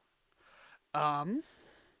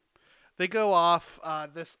 They go off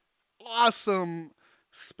this awesome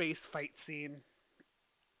space fight scene.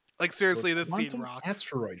 Like, seriously, this scene rocks.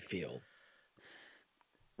 Asteroid field.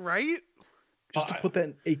 Right? Just to put that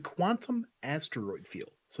in a quantum asteroid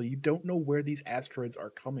field. So you don't know where these asteroids are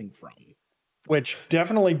coming from. Which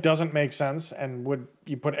definitely doesn't make sense. And would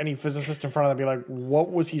you put any physicist in front of them and be like,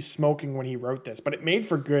 what was he smoking when he wrote this? But it made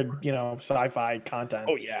for good, sci-fi content.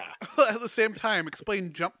 Oh, yeah. At the same time,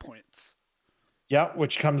 explain jump points. Yeah,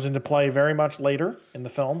 which comes into play very much later in the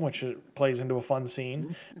film, which plays into a fun scene.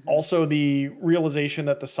 Mm-hmm. Also, the realization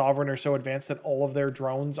that the Sovereign are so advanced that all of their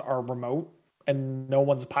drones are remote and no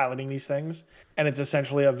one's piloting these things. And it's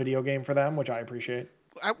essentially a video game for them, which I appreciate.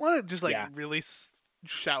 I want to just really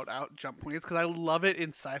shout out jump points because I love it in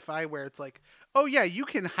sci-fi where it's like, oh yeah, you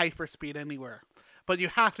can hyperspeed anywhere, but you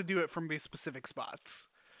have to do it from these specific spots.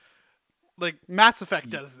 Like Mass Effect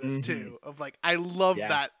does this too. Of like, I love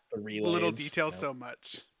that little detail so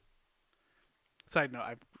much. Side note: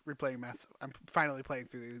 I'm finally playing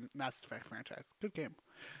through the Mass Effect franchise. Good game.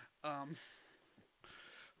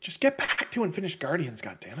 Just get back to and finish Guardians,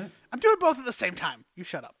 goddammit. I'm doing both at the same time. You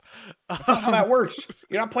shut up. That's not how that works.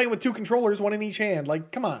 You're not playing with two controllers, one in each hand.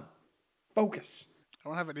 Like, come on. Focus. I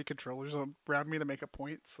don't have any controllers around me to make a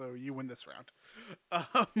point, so you win this round.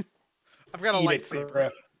 I've got a lightsaber.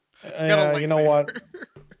 You know what?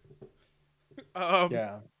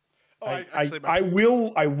 Yeah. Oh, I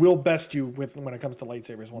will best you when it comes to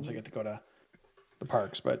lightsabers once I get to go to the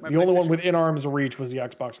parks. But the only one within arm's reach was the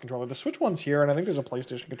Xbox controller. The Switch one's here, and I think there's a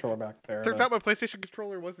PlayStation controller back there. Turns out my PlayStation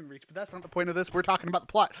controller was in reach, but that's not the point of this. We're talking about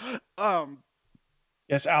the plot.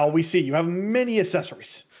 Yes, Al, we see you have many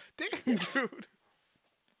accessories. Damn, dude.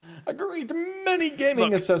 Agreed. Many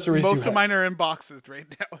gaming accessories. Most of mine are in boxes right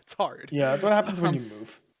now. It's hard. Yeah, that's what happens when you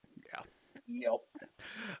move. Yeah.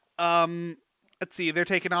 Yep. Let's see. They're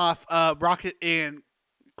taking off. Rocket and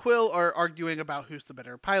Quill are arguing about who's the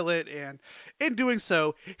better pilot, and in doing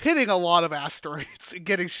so, hitting a lot of asteroids and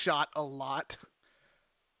getting shot a lot.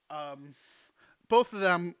 Both of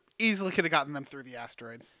them easily could have gotten them through the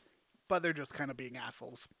asteroid, but they're just kind of being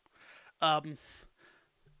assholes. And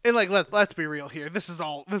like, let's be real here. This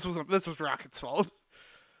was Rocket's fault.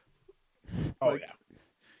 Oh yeah.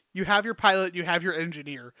 You have your pilot, you have your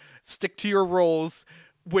engineer. Stick to your roles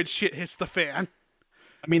when shit hits the fan.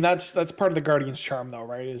 I mean, that's part of the Guardians' charm, though,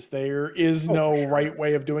 right? Is there is no right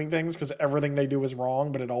way of doing things because everything they do is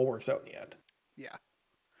wrong, but it all works out in the end. Yeah.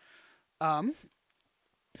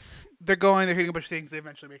 They're hitting a bunch of things. They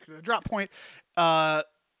eventually make it to the drop point.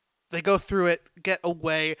 They go through it, get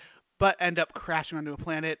away, but end up crashing onto a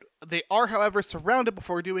planet. They are, however, surrounded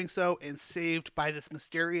before doing so and saved by this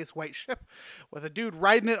mysterious white ship with a dude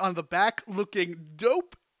riding it on the back looking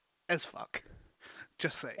dope as fuck.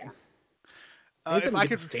 Just saying. If I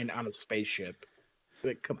could stand on a spaceship,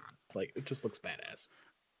 like, come on, like, it just looks badass.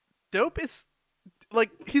 Dope is like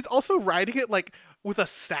he's also riding it like with a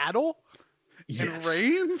saddle and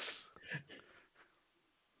reins.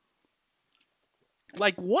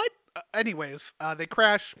 Like what? Anyways, they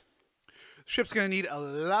crash. Ship's gonna need a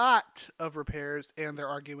lot of repairs, and they're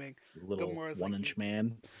arguing. Little one-inch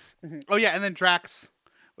man. Mm-hmm. Oh yeah, and then Drax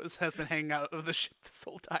has been hanging out of the ship this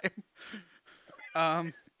whole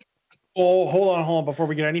time. Oh, hold on. Before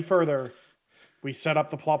we get any further, we set up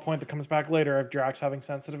the plot point that comes back later of Drax having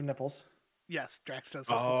sensitive nipples. Yes, Drax does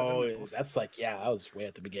have sensitive nipples. That's like, that was way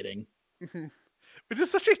at the beginning. Mm-hmm. Which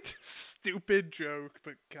is such a stupid joke,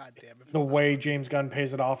 but goddamn it. The way James Gunn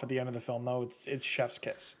pays it off at the end of the film, though, it's chef's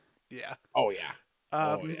kiss. Yeah. Oh, yeah.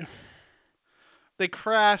 They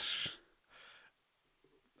crash.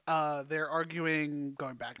 They're arguing,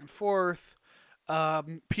 going back and forth.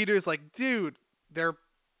 Peter's like, dude, they're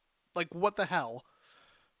like, what the hell?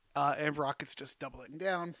 And Rocket's just doubling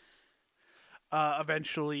down.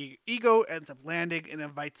 Eventually, Ego ends up landing and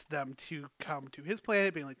invites them to come to his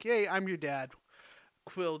planet, being like, "Yay, I'm your dad."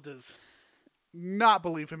 Quill does not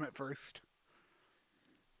believe him at first.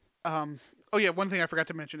 Oh yeah, one thing I forgot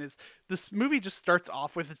to mention is this movie just starts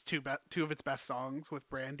off with its two of its best songs with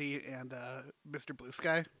Brandy and Mr. Blue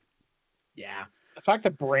Sky. Yeah. The fact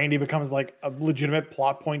that Brandy becomes like a legitimate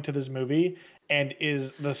plot point to this movie and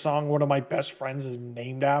is the song one of my best friends is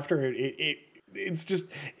named after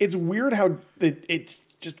it's weird how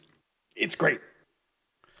it's great.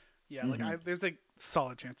 Yeah, like there's a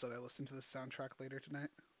solid chance that I listen to this soundtrack later tonight.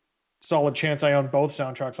 Solid chance I own both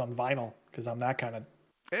soundtracks on vinyl because I'm that kind of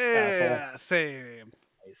Yeah, same.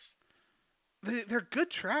 Nice. They're good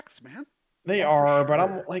tracks, man. They Oh, are, for but I'm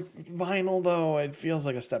sure. like vinyl though. It feels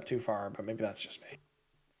like a step too far, but maybe that's just me.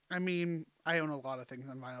 I mean, I own a lot of things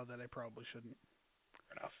on vinyl that I probably shouldn't.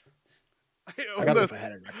 Fair enough. I got own, If I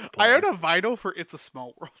had a record I own player. a vinyl for It's a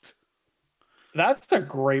Small World. That's a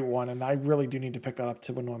great one, and I really do need to pick that up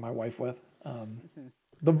to annoy my wife with.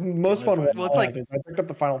 The most fun one Well, it's I like- have is I picked up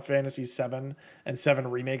the Final Fantasy 7 and 7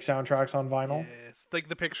 remake soundtracks on vinyl. Yes, like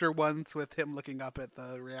the picture ones with him looking up at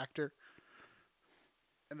the reactor,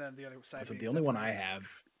 and then the other side. So being the only one Sephiroth. I have,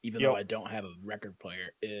 even Yep. though I don't have a record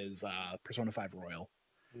player, is Persona 5 Royal.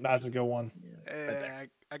 That's a good one.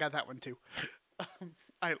 I got that one too.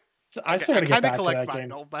 I So I still gotta get kinda back to collect that game.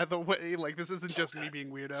 vinyl, by the way. Like this isn't So just good. me being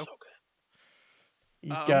weirdo. So good.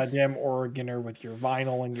 You Um, goddamn Oregoner with your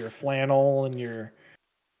vinyl and your flannel and your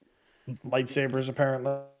lightsabers,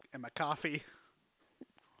 apparently. And my coffee.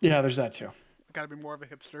 Yeah, there's that too. I gotta be more of a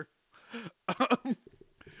hipster. You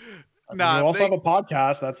Nah, also they- have a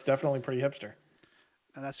podcast. That's definitely pretty hipster.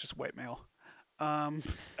 and that's just white male.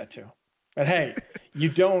 That too. But hey, you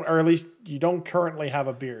don't, or at least you don't currently have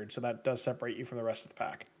a beard, so that does separate you from the rest of the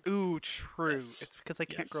pack. Ooh, true. Yes. It's because I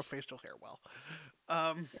can't grow Yes. facial hair well.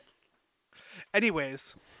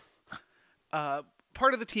 Anyways,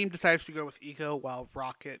 part of the team decides to go with Ego while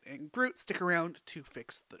Rocket and Groot stick around to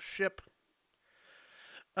fix the ship.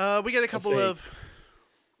 We get a couple say- of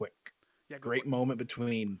Quick. yeah, go Great for it. moment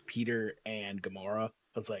between Peter and Gamora. I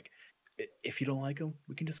was like, if you don't like him,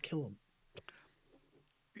 we can just kill him.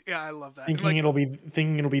 Yeah, I love that. Thinking Like,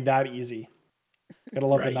 it'll be that easy. Gotta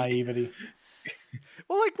love the Right. naivety.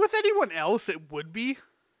 well, like with anyone else, it would be.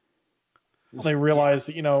 They realize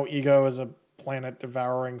that, Ego is a planet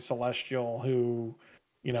devouring celestial who,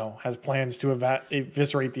 has plans to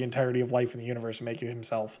eviscerate the entirety of life in the universe and make it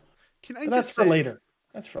himself. Can I But that's just for say, later.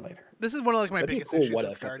 That's for later. This is one of like my That'd be a biggest cool issues what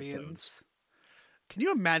with if Guardians. episodes. Can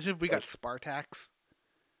you imagine if we got Spartax?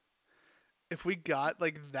 If we got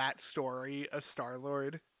like that story of Star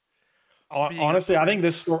Lord. Being a Honestly, I think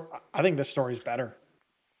this prince. story is better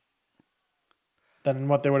than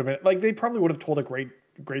what they would have been. Like they probably would have told a great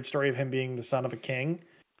story of him being the son of a king,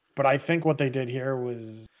 but I think what they did here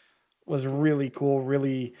was really cool,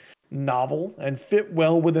 really novel, and fit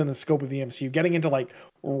well within the scope of the MCU. Getting into like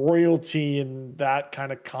royalty and that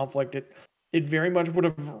kind of conflict, it very much would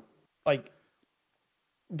have like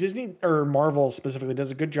Disney or Marvel specifically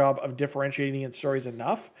does a good job of differentiating its stories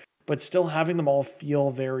enough, but still having them all feel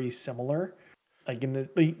very similar. Like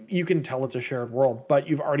you can tell it's a shared world, but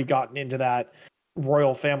you've already gotten into that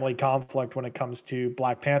royal family conflict when it comes to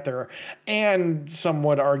Black Panther, and some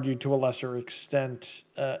would argue to a lesser extent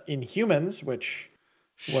Inhumans, which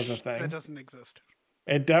was a thing. That doesn't exist.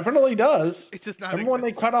 It definitely does. It does not Remember when they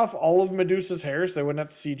exist. cut off all of Medusa's hair so they wouldn't have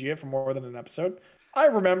to CG it for more than an episode? I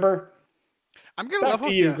remember. I'm gonna Back level to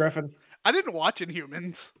with you, ya. Griffin. I didn't watch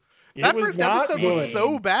Inhumans. It That was first not episode good. was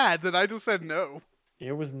so bad that I just said no.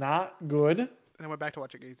 It was not good. And I went back to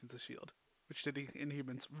watching Agents of S.H.I.E.L.D., which did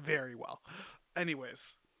Inhumans very well.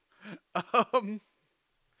 Anyways.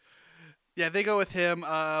 Yeah, they go with him.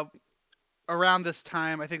 Around this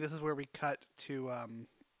time, I think this is where we cut to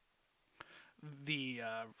the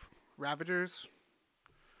Ravagers.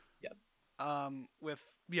 Yep. With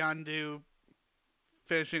Yondu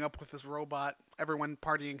finishing up with his robot. Everyone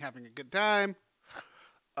partying, having a good time.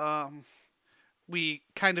 We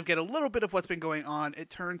kind of get a little bit of what's been going on. It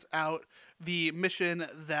turns out the mission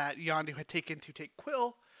that Yondu had taken to take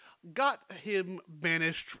Quill got him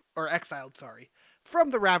banished, or exiled, sorry, from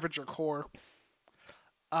the Ravager Corps.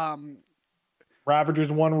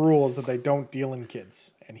 Ravagers' one rule is that they don't deal in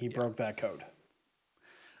kids, and he broke that code.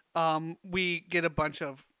 We get a bunch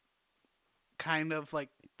of kind of like,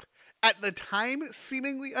 at the time,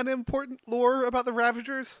 seemingly unimportant lore about the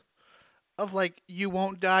Ravagers. Of like, you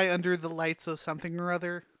won't die under the lights of something or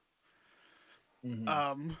other.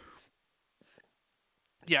 Mhm.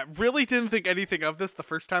 Yeah, really didn't think anything of this the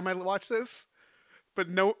first time I watched this. But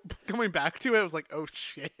no, coming back to it, I was like, oh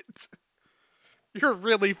shit. You're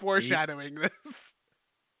really foreshadowing this.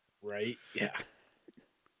 Right? Yeah.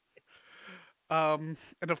 And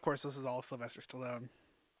of course, this is all Sylvester Stallone.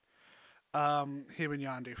 Him and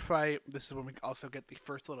Yondu fight. This is when we also get the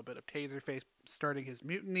first little bit of Taserface starting his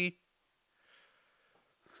mutiny.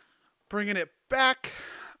 Bringing it back,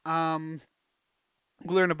 we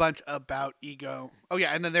learn a bunch about Ego. Oh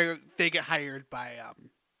yeah, and then they get hired by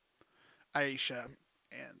Aisha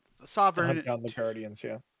and the Sovereign. Hunt down the Guardians,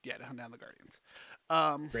 yeah. Yeah, to hunt down the Guardians.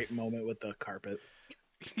 Great moment with the carpet.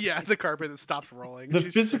 Yeah, the carpet stops rolling. The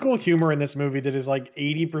physical humor in this movie that is like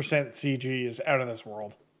 80% CG is out of this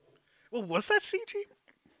world. Well, was that CG?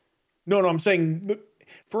 No, I'm saying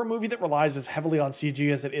for a movie that relies as heavily on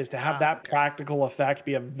CG as it is, to have that practical effect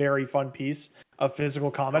be a very fun piece of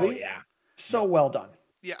physical comedy. Oh yeah, so well done.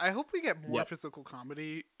 Yeah, I hope we get more physical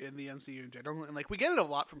comedy in the MCU in general, and like we get it a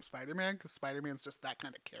lot from Spider-Man because Spider-Man's just that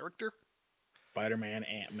kind of character. Spider-Man,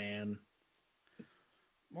 Ant-Man.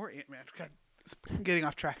 More Ant-Man. God, I'm getting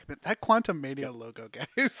off track a bit. That Quantum Mania logo,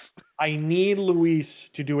 guys. I need Luis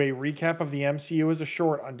to do a recap of the MCU as a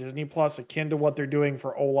short on Disney Plus, akin to what they're doing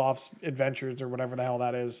for Olaf's Adventures or whatever the hell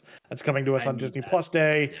that is. That's coming to us on Disney Plus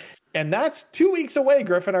Day. Yes. And that's 2 weeks away,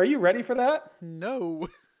 Griffin. Are you ready for that? No.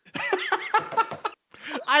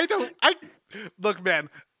 Look, man,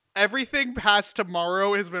 everything past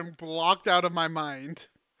tomorrow has been blocked out of my mind.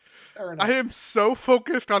 I am so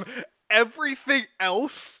focused on everything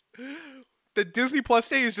else. The Disney Plus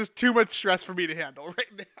Day is just too much stress for me to handle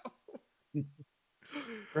right now.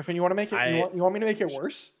 Griffin, you want to make it? You want me to make it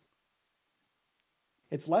worse?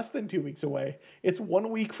 It's less than 2 weeks away. It's 1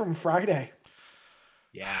 week from Friday.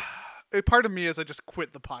 Yeah. Part of me is I just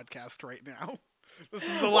quit the podcast right now. This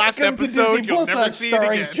is the last Welcome episode. To Disney You'll Plus, never see it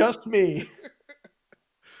starring again. just me.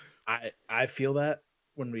 I feel that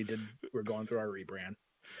when we're going through our rebrand.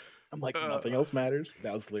 I'm like, nothing else matters.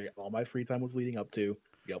 That was literally all my free time was leading up to.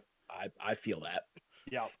 Yep. I feel that.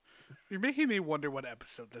 Yeah. You're making me wonder what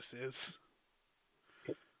episode this is.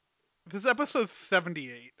 This is episode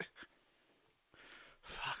 78.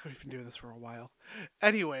 Fuck, we've been doing this for a while.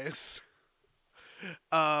 Anyways.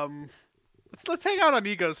 Let's hang out on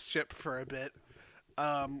Ego's ship for a bit.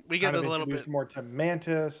 We get kind of a little bit more to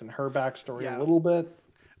Mantis and her backstory Yeah. a little bit.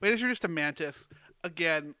 We introduced to Mantis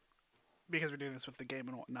again because we're doing this with the game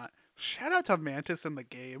and whatnot. Shout out to Mantis in the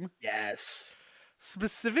game. Yes.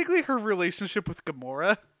 Specifically her relationship with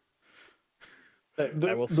Gamora.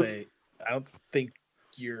 I will say, I don't think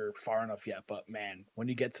you're far enough yet, but man, when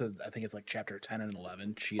you get to, I think it's like chapter 10 and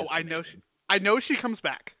 11, she is amazing. I know she comes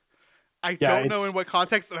back. I Yeah, don't know in what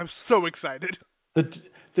context, and I'm so excited.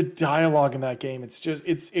 The dialogue in that game,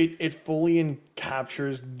 it fully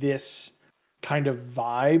captures this kind of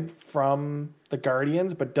vibe from the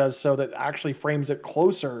Guardians, but does so that actually frames it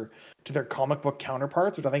closer to their comic book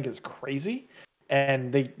counterparts, which I think is crazy.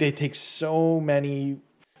 And they take so many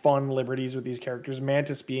fun liberties with these characters,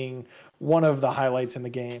 Mantis being one of the highlights in the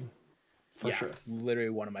game, for sure. Literally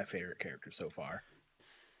one of my favorite characters so far.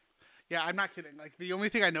 Yeah, I'm not kidding. Like, the only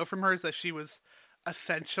thing I know from her is that she was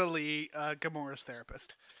essentially Gamora's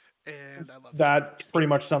therapist. And I love that. Pretty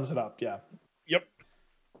much sums it up, yeah. Yep.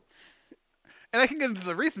 And I can get into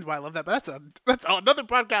the reasons why I love that, but that's another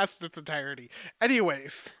podcast in its entirety.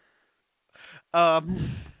 Anyways.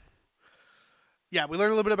 Yeah, we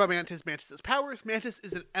learn a little bit about Mantis. Mantis's powers. Mantis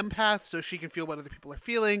is an empath, so she can feel what other people are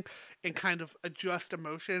feeling and kind of adjust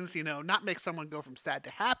emotions, not make someone go from sad to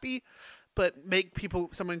happy, but make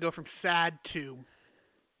someone go from sad to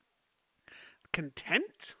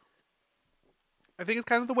content. I think it's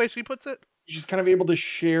kind of the way she puts it. She's kind of able to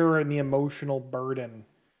share in the emotional burden.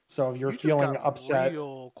 So if you're feeling upset,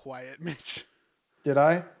 real quiet, Mitch. Did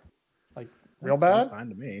I? Like real Sounds bad? fine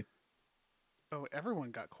to me. Oh,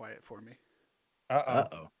 everyone got quiet for me.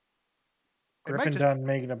 Uh-oh. Griffin done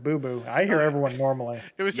making a boo-boo. I hear everyone normally.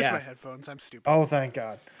 It was just my headphones. I'm stupid. Oh, thank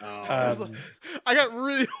God. I got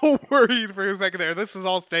really worried for a second there. This is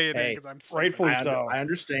all staying in because I'm stupid. Rightfully so. I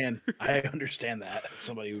understand. I understand that.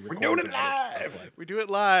 Somebody who We're doing it live. We do it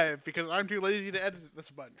live because I'm too lazy to edit this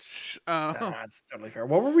bunch. That's totally fair.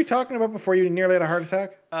 What were we talking about before you nearly had a heart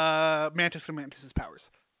attack? Mantis and Mantis's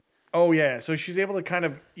powers. Oh, yeah. So she's able to kind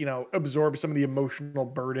of, absorb some of the emotional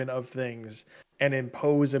burden of things and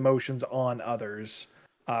impose emotions on others.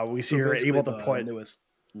 We see her able to put... newest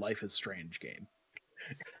Life is Strange game.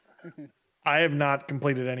 I have not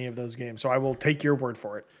completed any of those games, so I will take your word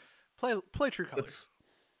for it. Play True Colors.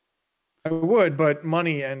 I would, but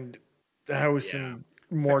money and house and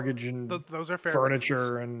mortgage and those are fair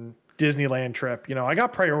furniture and Disneyland trip. I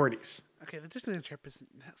got priorities. Okay, the Disneyland trip isn't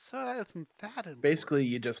that important. Basically,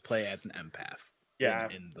 you just play as an empath. Yeah.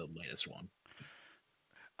 In the latest one.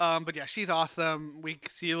 But yeah, she's awesome. We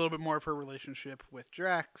see a little bit more of her relationship with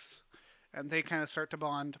Drax, and they kind of start to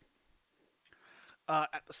bond.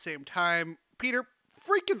 At the same time, Peter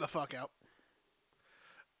freaking the fuck out.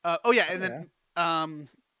 Oh yeah, and then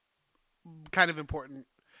kind of important,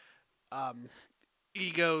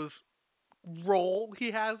 Ego's role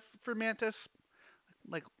he has for Mantis.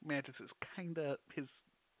 Like Mantis is kind of his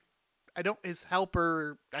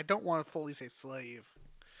helper. I don't want to fully say slave,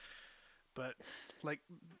 but like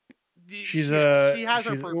she has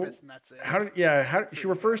her purpose, and that's it. She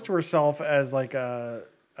refers to herself as like a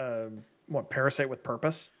parasite with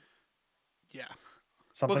purpose? Yeah,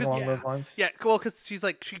 something along those lines. Yeah, well, because she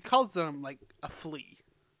calls them like a flea.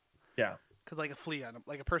 Yeah, because like a flea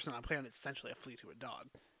like a person on a planet is essentially a flea to a dog.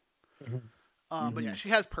 Mm-hmm. But yeah, she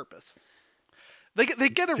has purpose. They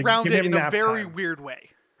get around it in a very weird way.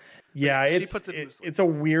 Yeah, it's a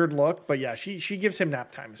weird look, but yeah, she gives him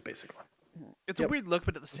nap times basically. It's a weird look,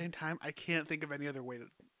 but at the same time, I can't think of any other way to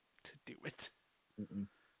do it.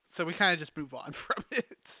 So we kind of just move on from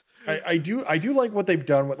it. I do like what they've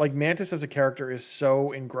done with like Mantis as a character is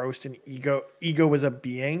so engrossed in ego as a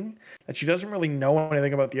being that she doesn't really know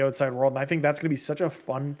anything about the outside world, and I think that's going to be such a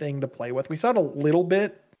fun thing to play with. We saw it a little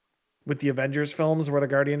bit with the Avengers films where the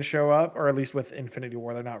Guardians show up, or at least with Infinity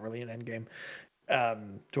War, they're not really an Endgame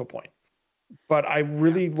to a point. But I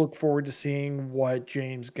really look forward to seeing what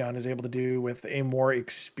James Gunn is able to do with a more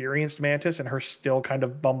experienced Mantis and her still kind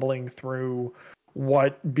of bumbling through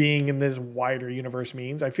what being in this wider universe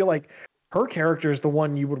means. I feel like her character is the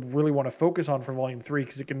one you would really want to focus on for Volume 3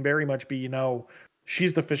 because it can very much be,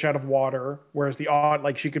 she's the fish out of water, whereas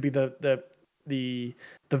she could be the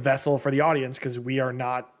vessel for the audience because we are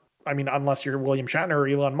not. I mean, unless you're William Shatner or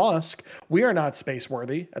Elon Musk, we are not space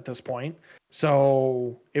worthy at this point.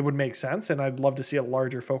 So it would make sense, and I'd love to see a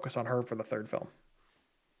larger focus on her for the third film.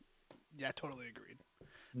 Yeah, totally agreed.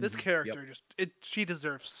 This character she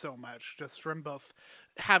deserves so much, just from both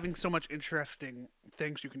having so much interesting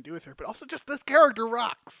things you can do with her, but also just this character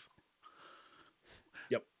rocks.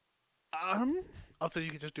 Yep. Also,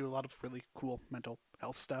 you can just do a lot of really cool mental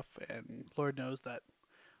health stuff, and Lord knows that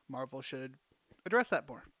Marvel should address that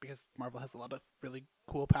more because Marvel has a lot of really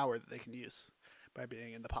cool power that they can use by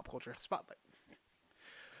being in the pop culture spotlight.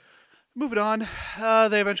 Moving on,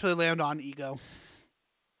 they eventually land on Ego.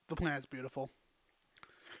 The planet's beautiful.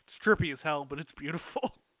 It's trippy as hell, but it's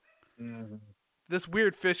beautiful. Mm-hmm. This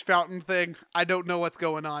weird fish fountain thing, I don't know what's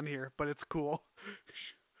going on here, but it's cool.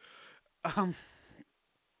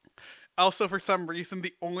 Also, for some reason,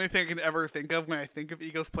 the only thing I can ever think of when I think of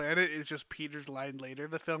Ego's planet is just Peter's line later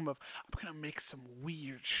in the film of, I'm going to make some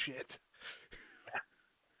weird shit.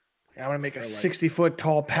 I'm going to make a 60-foot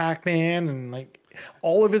tall Pac-Man, and like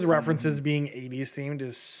all of his references being 80s themed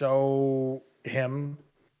is so him.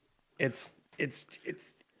 It's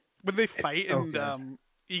when they fight so and good.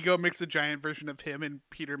 Ego makes a giant version of him and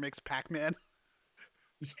Peter makes Pac-Man.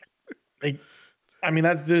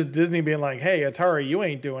 That's just Disney being like, hey, Atari, you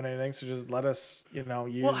ain't doing anything, so just let us,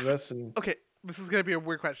 use this. And okay, this is going to be a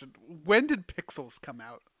weird question. When did Pixels come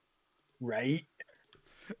out? Right?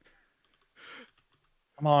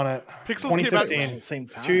 I'm on it. Pixels came out at the same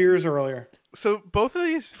time. 2 years earlier. So both of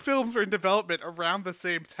these films are in development around the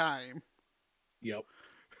same time. Yep.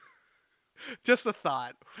 Just a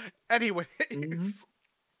thought. Anyways.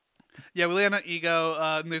 Yeah, we land on Ego,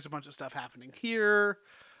 and there's a bunch of stuff happening here.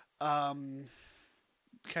 Kind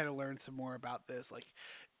of learn some more about this,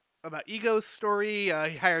 about Ego's story.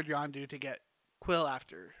 He hired Yondu to get Quill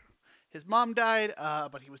after his mom died,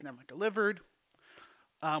 but he was never delivered.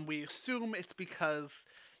 We assume it's because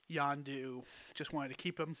Yondu just wanted to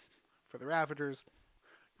keep him for the Ravagers.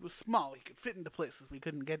 He was small. He could fit into places we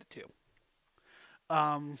couldn't get it to.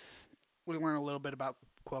 We learn a little bit about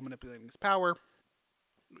Quill manipulating his power.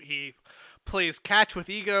 He plays catch with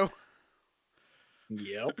Ego.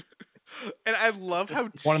 Yep. And I love how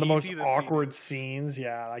one of the most cheesy awkward scenes.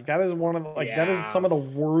 Yeah, that is one of the that is some of the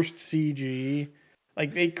worst CG.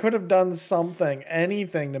 They could have done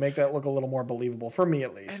anything to make that look a little more believable, for me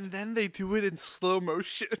at least. And then they do it in slow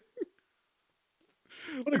motion.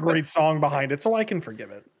 With a great song behind it, so I can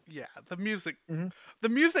forgive it. Yeah, the music. The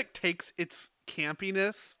music takes its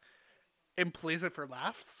campiness and plays it for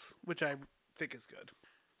laughs, which I think is good.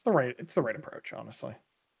 It's the right approach, honestly.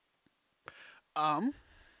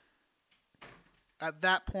 At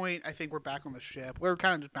that point, I think we're back on the ship. We're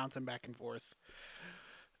kind of just bouncing back and forth.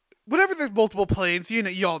 Whenever there's multiple planes,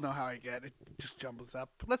 you all know how I get it. Just jumbles up.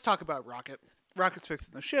 Let's talk about Rocket. Rocket's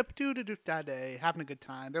fixing the ship, having a good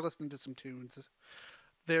time. They're listening to some tunes.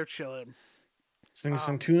 They're chilling. Sing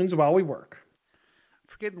some tunes while we work.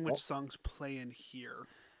 Forgetting which songs play in here.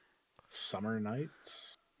 Summer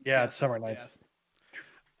Nights. Yeah, it's Summer Nights.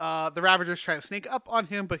 Yeah. The Ravagers try to sneak up on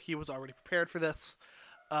him, but he was already prepared for this.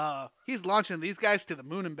 He's launching these guys to the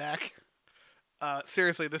moon and back.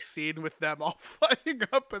 Seriously, the scene with them all flying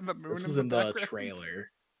up in the moon. This was in the background.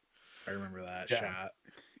 trailer. I remember that Yeah. shot.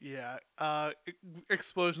 Yeah.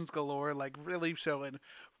 Explosions galore, like really showing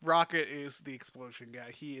Rocket is the explosion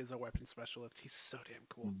guy. He is a weapon specialist. He's so damn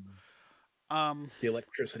cool. The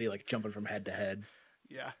electricity like jumping from head to head.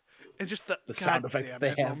 Yeah. And just the sound God effect damn they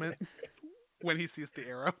it have. moment when he sees the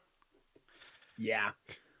arrow. Yeah.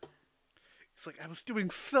 He's like, I was doing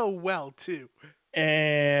so well too.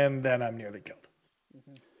 And then I'm nearly killed. We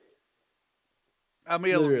get a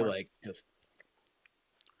little Literally more, like just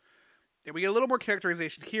we get a little more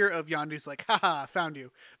characterization here of Yondu's like, haha, found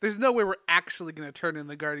you. There's no way we're actually going to turn in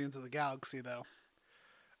the Guardians of the Galaxy though.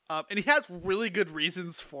 And he has really good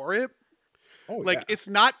reasons for it. Like it's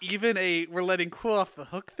not even a we're letting Quill off the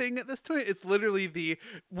hook thing at this point. It's literally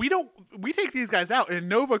we take these guys out and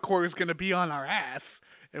Nova Corps is going to be on our ass,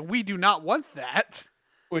 and we do not want that.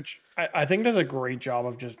 Which I think does a great job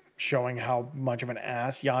of just showing how much of an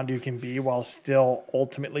ass Yondu can be while still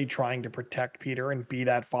ultimately trying to protect Peter and be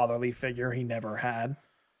that fatherly figure he never had.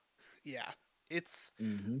 Yeah, it's.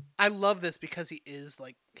 I love this because he is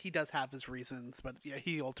like he does have his reasons, but yeah,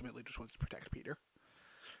 he ultimately just wants to protect Peter.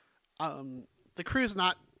 The crew's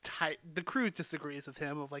not tight. The crew disagrees with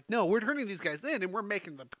him of like, no, we're turning these guys in and we're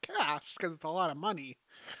making the cash because it's a lot of money.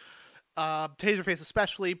 Taserface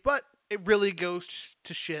especially, but it really goes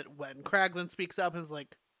to shit when Kraglin speaks up and is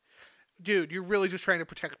like, dude, you're really just trying to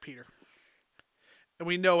protect Peter. And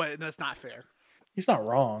we know it, and that's not fair. He's not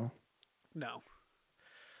wrong. No.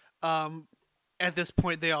 At this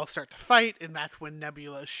point, they all start to fight, and that's when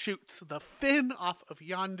Nebula shoots the fin off of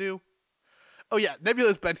Yondu. Oh yeah,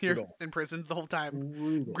 Nebula's been here in prison the whole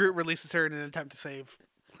time. Groot releases her in an attempt to save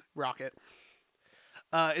Rocket.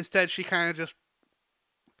 Instead, she kind of just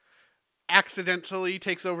accidentally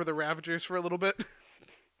takes over the Ravagers for a little bit.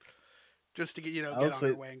 Just to get, get on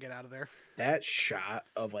her way and get out of there. That shot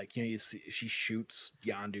of like, you see she shoots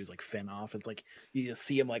Yondu's like fin off. It's like you just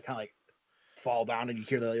see him like kind of like fall down and you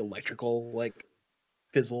hear the electrical like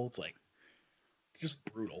fizzle. It's like just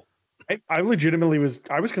brutal. I legitimately was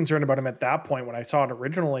concerned about him at that point when I saw it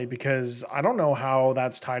originally, because I don't know how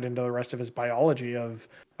that's tied into the rest of his biology of,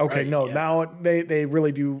 okay, now they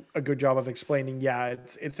really do a good job of explaining,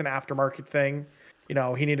 it's an aftermarket thing.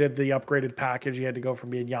 He needed the upgraded package. He had to go from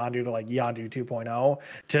being Yondu to like Yondu 2.0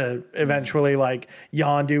 to eventually like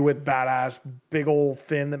Yondu with badass big old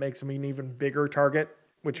fin that makes him an even bigger target,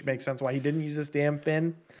 which makes sense why he didn't use this damn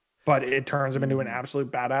fin. But it turns him into an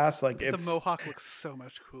absolute badass. Like the Mohawk looks so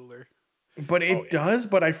much cooler. But it does.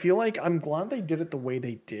 But I feel like I'm glad they did it the way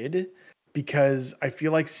they did, because I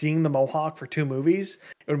feel like seeing the Mohawk for 2 movies,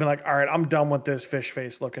 it would have been like, all right, I'm done with this fish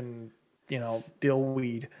face looking, dill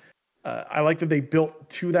weed. I like that they built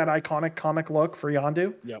to that iconic comic look for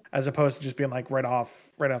Yondu, as opposed to just being like right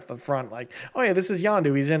off the front, like, oh yeah, this is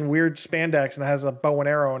Yondu. He's in weird spandex and has a bow and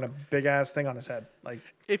arrow and a big ass thing on his head. Like,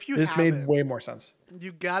 if you this made way more sense.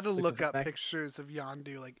 You got to look up pictures of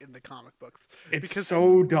Yondu like in the comic books. It's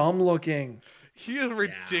so dumb looking. He is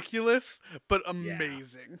ridiculous, but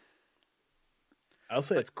amazing. I'll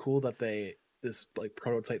say it's cool that this like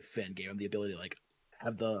prototype fin gave him the ability to like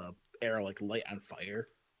have the arrow like light on fire.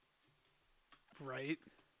 Right.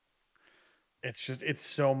 It's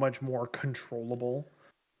so much more controllable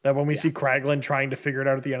that when we see Kraglin trying to figure it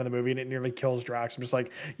out at the end of the movie and it nearly kills Drax, I'm just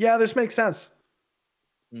like, yeah, this makes sense.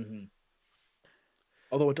 Mm-hmm.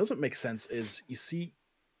 Although what doesn't make sense is you see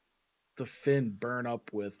the fin burn up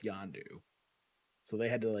with Yondu. So they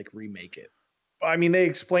had to like remake it. I mean, they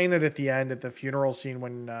explain it at the end at the funeral scene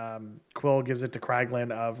when Quill gives it to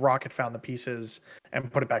Kraglin of Rocket found the pieces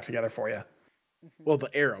and put it back together for you. Well, the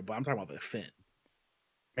arrow, but I'm talking about the fin.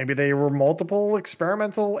 Maybe they were multiple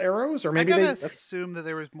experimental arrows, or maybe I gotta assume that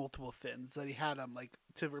there was multiple fins that he had them like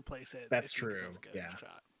to replace it. That's true. Yeah.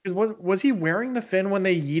 Was he wearing the fin when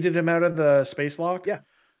they yeeted him out of the space lock? Yeah.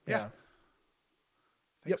 I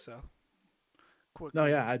think so.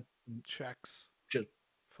 Quickly I checks just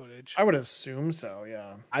footage. I would assume so.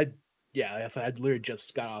 Yeah. Like I said, I literally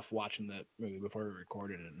just got off watching that movie before we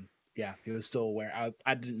recorded it, and he was still wearing.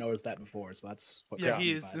 I didn't notice that before, so that's what. Yeah,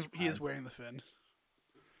 he is wearing the fin.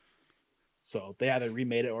 So they either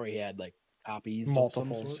remade it or he had like copies.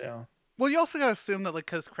 Multiples, yeah. Well, you also gotta assume that like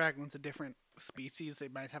because Kraglin's a different species, they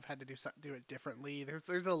might have had to do it differently.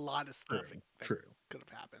 There's a lot of stuff that could have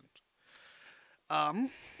happened.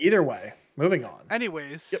 Either way, moving on.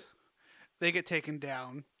 Anyways, they get taken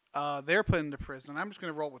down. They're put into prison. I'm just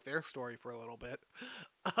gonna roll with their story for a little bit.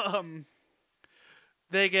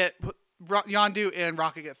 They get Yondu and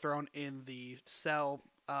Rocket get thrown in the cell.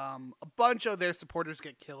 A bunch of their supporters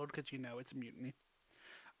get killed because it's a mutiny.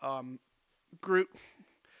 Groot,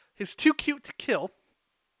 He's too cute to kill.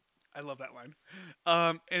 I love that line.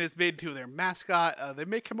 And is made into their mascot. They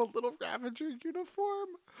make him a little Ravager uniform,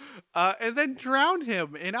 and then drown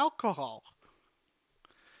him in alcohol.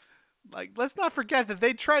 Like, let's not forget that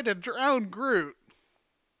they tried to drown Groot,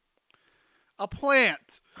 a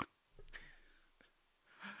plant.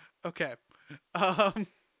 Okay. I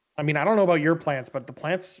mean, I don't know about your plants, but the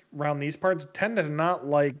plants around these parts tend to not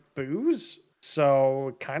like booze, so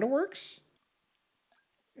it kind of works.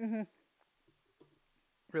 Mm-hmm.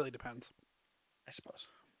 Really depends. I suppose.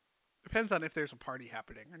 Depends on if there's a party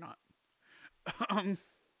happening or not.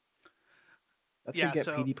 That's Yeah, how you get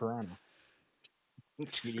so- PD Piranha.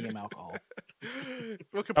 Feeding him alcohol.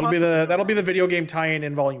 What could That'll be possibly go that'll be the wrong? video game tie-in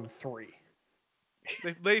in Volume 3.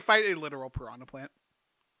 They fight a literal piranha plant.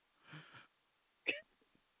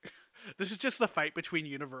 This is just the fight between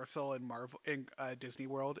Universal and Marvel and Disney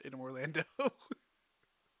World in Orlando.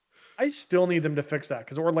 I still need them to fix that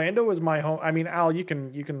because Orlando is my home. I mean, Al, you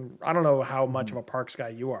can. I don't know how much of a parks guy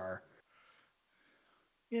you are.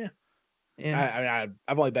 Yeah. Yeah.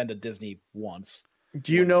 I've only been to Disney once.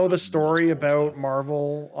 Do you One know time the in story middle school, about so-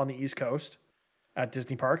 Marvel on the East Coast at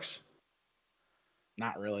Disney parks?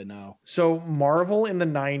 Not really, no. So Marvel in the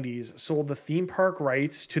 90s sold the theme park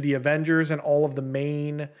rights to the Avengers and all of the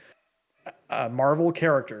main Marvel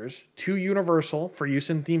characters to Universal for use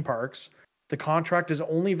in theme parks. The contract is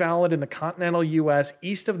only valid in the continental US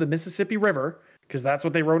east of the Mississippi River because that's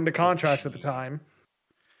what they wrote into contracts at the jeez. time.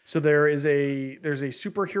 So there's a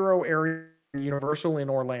superhero area in Universal in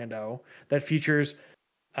Orlando that features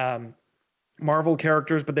Marvel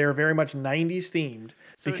characters, but they are very much 90s themed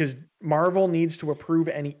So because Marvel needs to approve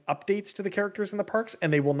any updates to the characters in the parks,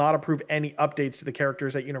 and they will not approve any updates to the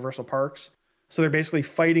characters at Universal Parks. So they're basically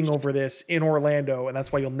fighting over this in Orlando, and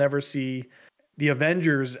that's why you'll never see the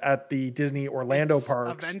Avengers at the Disney Orlando It's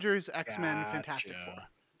parks Avengers, X-Men, Fantastic Four, Gotcha.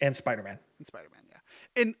 and Spider-Man. and Spider-Man.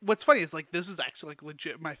 Yeah. And what's funny is like this is actually like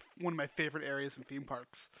legit one of my favorite areas in theme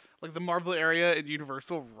parks. Like the Marvel area in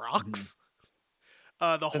Universal rocks.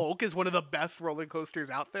 The Hulk is one of the best roller coasters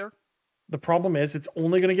out there. The problem is it's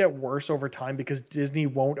only going to get worse over time because Disney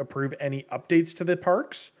won't approve any updates to the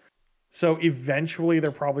parks. So eventually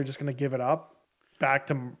they're probably just going to give it up back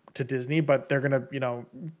to Disney, but they're going to,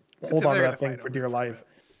 hold on to they're gonna that thing fight for over dear it for a life.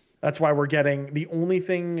 That's why we're getting the only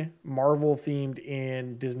thing Marvel themed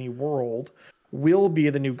in Disney World will be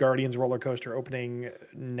the new Guardians roller coaster opening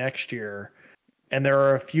next year. And there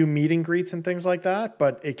are a few meet and greets and things like that,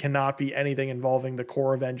 but it cannot be anything involving the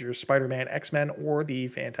core Avengers, Spider-Man, X-Men, or the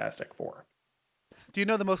Fantastic Four. Do you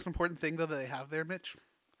know the most important thing though that they have there, Mitch?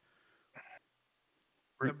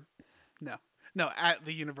 No, at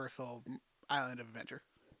the Universal Island of Adventure.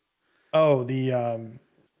 Oh, the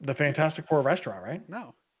Fantastic Four restaurant, right?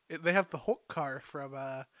 No, they have the Hulk car from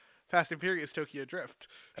Fast and Furious Tokyo Drift.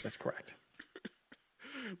 That is correct.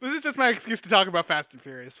 This is just my excuse to talk about Fast and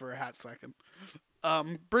Furious for a hot second.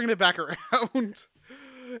 Bringing it back around.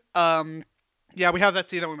 Yeah, we have that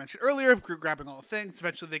scene that we mentioned earlier of Groot grabbing all the things.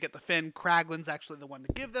 Eventually they get the fin. Kraglin's actually the one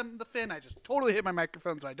to give them the fin. I just totally hit my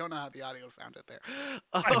microphone, so I don't know how the audio sounded there.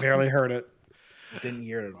 I barely heard it. Didn't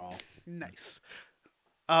hear it at all. Nice.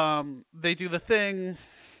 They do the thing.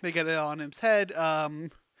 They get it on his head.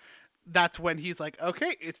 That's when he's like,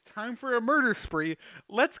 okay, it's time for a murder spree.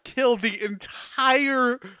 Let's kill the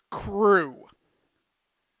entire crew.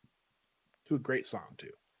 To a great song, too.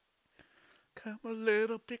 Come a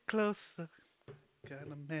little bit closer.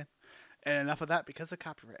 Got a man. And enough of that because of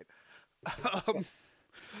copyright.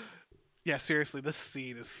 Yeah, seriously, this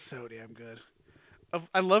scene is so damn good.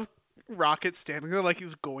 I love Rocket standing there like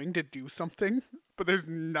he's going to do something, but there's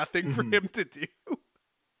nothing for him to do.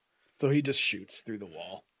 So he just shoots through the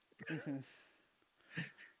wall.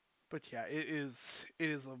 But yeah, it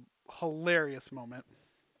is a hilarious moment.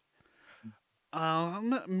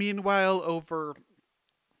 Meanwhile, over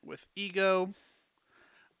with Ego,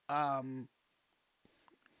 I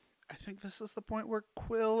think this is the point where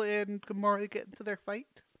Quill and Gamora get into their fight.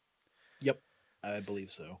 Yep, I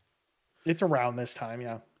believe so. It's around this time,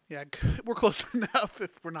 yeah. Yeah, we're close enough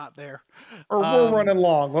if we're not there. Or we're running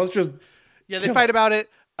long. Let's just Yeah, they kill fight it. about it.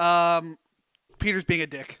 Peter's being a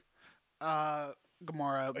dick.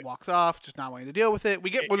 Gamora walks off, just not wanting to deal with it.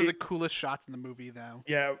 We get one of the coolest shots in the movie, though.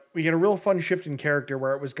 Yeah, we get a real fun shift in character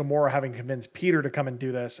where it was Gamora having convinced Peter to come and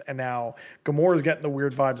do this, and now Gamora's getting the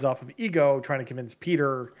weird vibes off of Ego trying to convince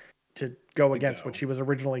Peter to go against what she was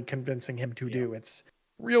originally convincing him to do. It's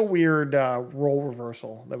real weird role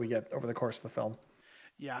reversal that we get over the course of the film.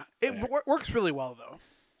 Yeah, it works really well, though.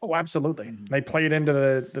 Oh, absolutely. They play it into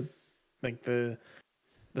the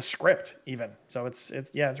script even, so it's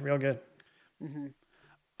real good.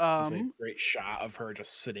 It's a great shot of her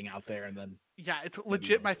just sitting out there, and then Yeah, it's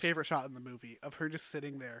legit my just- favorite shot in the movie of her just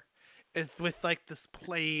sitting there. It's with like this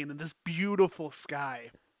plane and this beautiful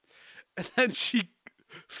sky. And then she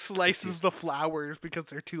slices the flowers because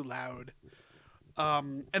they're too loud.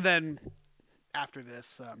 And then after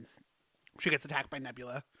this, she gets attacked by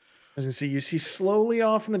Nebula. As you see, slowly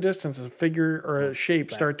off in the distance a figure or a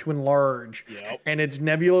shape start to enlarge. Yep. And it's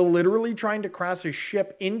Nebula literally trying to crash a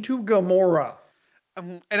ship into Gamora.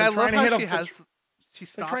 And They're I love trying to how hit she a- has. She They're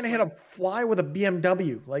stops. trying to hit a fly with a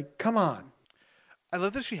BMW. Like, come on. I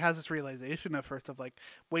love that she has this realization at first of like,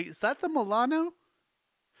 wait, is that the Milano?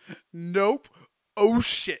 Nope. Oh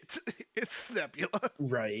shit! It's Nebula.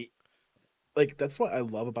 Right. Like, that's what I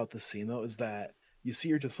love about this scene, though, is that you see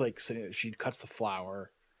her just like sitting. She cuts the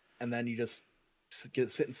flower, and then you just sit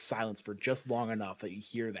in silence for just long enough that you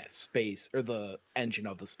hear that space or the engine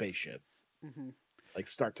of the spaceship like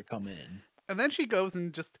start to come in. And then she goes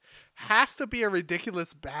and just has to be a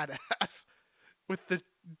ridiculous badass with the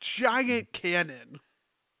giant cannon.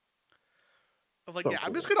 Of like, So yeah,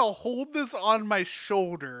 I'm just cool. gonna hold this on my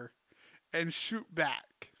shoulder and shoot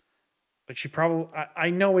back. Like she probably, I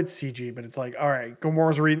know it's CG, but it's like, all right,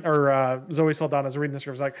 Gamora's reading, or Zoe Saldana's reading the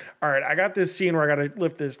script. It's like, all right, I got this scene where I got to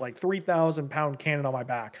lift this like 3,000-pound cannon on my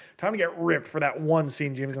back. Time to get ripped for that one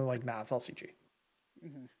scene. James is like, nah, it's all CG.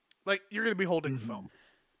 Like you're gonna be holding foam.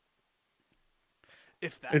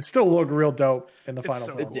 If that, It still looked real dope in the It's final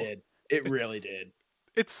so film. It did. It really It's- did.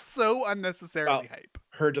 it's so unnecessarily hype.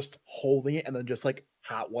 Her just holding it and then just like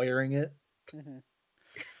hot wiring it.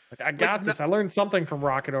 Like, I got this. I learned something from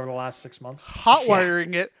Rocket over the last 6 months. Hot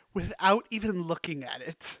wiring it without even looking at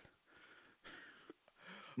it.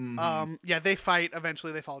 Yeah, they fight.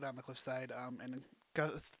 Eventually, they fall down the cliffside and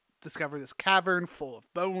discover this cavern full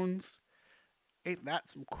of bones. Ain't that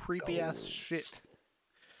some creepy ass shit?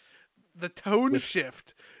 The tone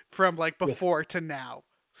shift from like before to now,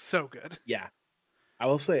 so good. Yeah. I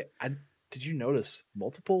will say, did you notice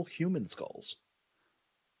multiple human skulls?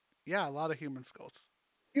 Yeah, a lot of human skulls.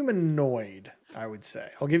 Humanoid, I would say.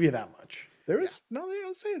 I'll give you that much. There is no, they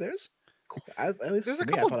don't say there's. At least There's a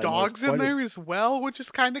for me, I couple thought I noticed dogs in quite a- there as well, which is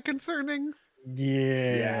kind of concerning.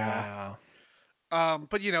 Yeah.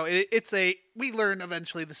 But you know, we learn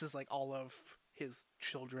eventually this is like all of his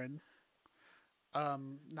children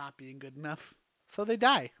not being good enough. So they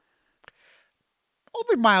die.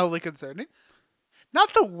 Only mildly concerning.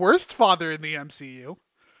 Not the worst father in the MCU.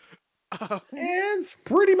 It's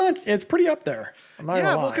pretty up there. I'm not Yeah,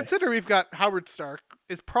 gonna well lie. consider we've got Howard Stark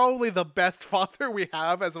is probably the best father we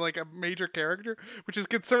have as like a major character, which is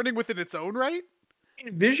concerning within its own right.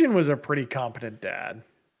 Vision was a pretty competent dad.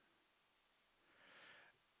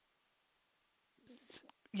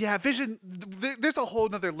 Yeah, Vision. There's a whole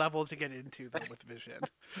nother level to get into though with Vision.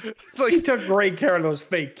 He like, took great care of those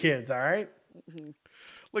fake kids, all right?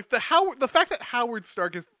 like the fact that Howard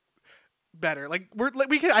Stark is better. Like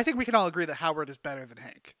I think we can all agree that Howard is better than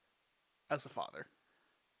Hank as a father.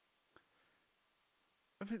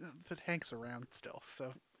 I mean, but Hank's around still,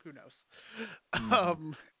 so who knows? I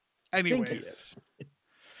think he Anyways, is.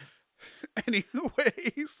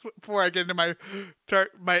 anyways, before I get into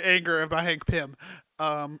my anger about Hank Pym,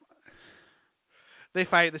 they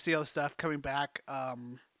fight. They see all the stuff coming back.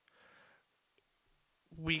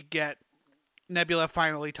 We get Nebula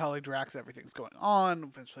finally telling Drax everything's going on.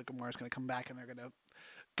 Eventually, Gamora's going to come back, and they're going to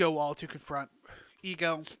go all to confront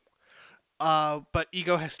Ego. But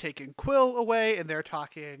Ego has taken Quill away, and they're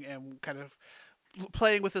talking and kind of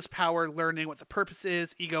playing with his power, learning what the purpose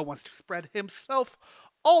is. Ego wants to spread himself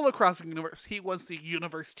all across the universe. He wants the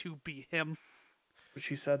universe to be him. What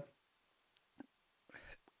she said.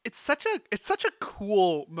 It's such a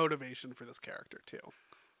cool motivation for this character too.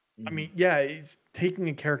 I mean, yeah, he's taking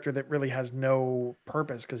a character that really has no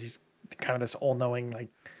purpose because he's kind of this all-knowing like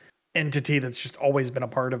entity that's just always been a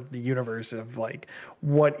part of the universe of like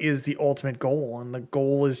what is the ultimate goal, and the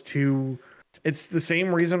goal is to. It's the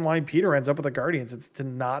same reason why Peter ends up with the Guardians. It's to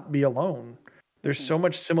not be alone. There's so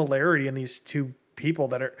much similarity in these two people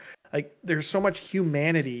that are like there's so much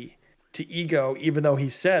humanity to Ego, even though he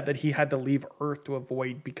said that he had to leave Earth to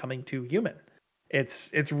avoid becoming too human.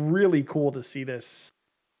 It's really cool to see this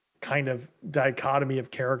kind of dichotomy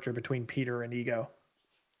of character between Peter and Ego.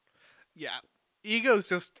 Yeah, Ego's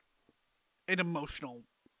just an emotional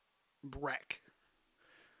wreck.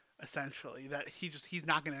 Essentially, that he's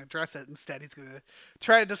not going to address it. Instead, he's going to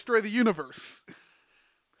try to destroy the universe.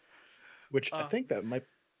 Which I think that might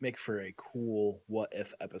make for a cool what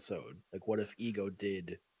if episode. Like, what if Ego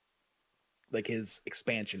did, like, his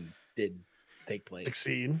expansion did take place?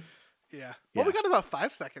 Succeed. Yeah. Well, we Yeah. got about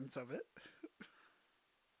 5 seconds of it.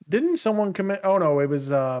 Didn't someone commit? Oh no, it was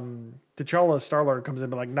T'Challa. Star-Lord comes in,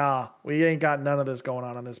 but like, nah, we ain't got none of this going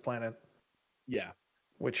on this planet. Yeah.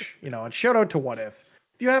 Which, and shout out to What If.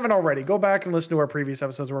 If you haven't already, go back and listen to our previous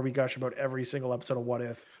episodes where we gush about every single episode of What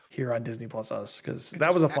If here on Disney Plus Us, because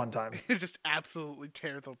that was a fun time. It just absolutely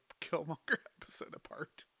tear the Killmonger episode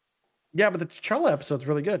apart. Yeah, but the T'Challa episode's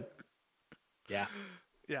really good. Yeah.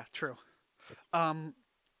 Yeah, true.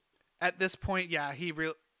 At this point, yeah,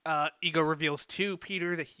 Ego reveals to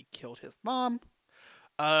Peter that he killed his mom.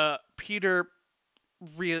 Peter,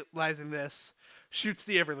 realizing this, shoots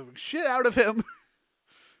the ever-living shit out of him.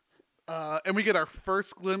 And we get our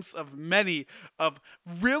first glimpse of many of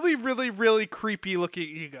really, really, really creepy looking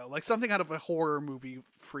Ego. Like something out of a horror movie,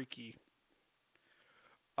 freaky.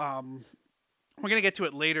 We're going to get to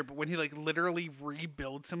it later, but when he like literally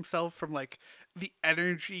rebuilds himself from like the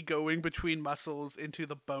energy going between muscles into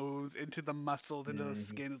the bones, into the muscles, into the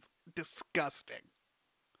skin is disgusting.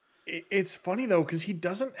 It's funny though, because he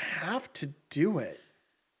doesn't have to do it,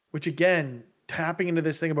 which again, tapping into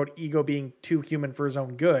this thing about Ego being too human for his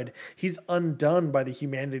own good, he's undone by the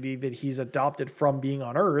humanity that he's adopted from being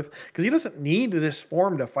on Earth, because he doesn't need this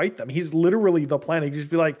form to fight them. He's literally the planet. He'd just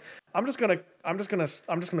be like, I'm just gonna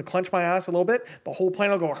clench my ass a little bit. The whole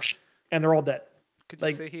planet will go, and they're all dead. Could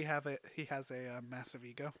you say he has a massive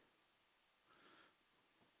ego?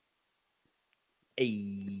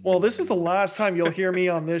 Well, this is the last time you'll hear me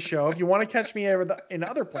on this show. If you want to catch me in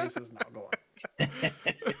other places, now go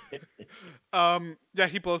on. Yeah,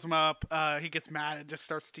 he blows him up. He gets mad and just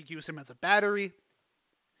starts to use him as a battery.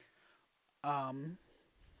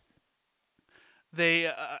 They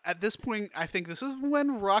at this point, I think this is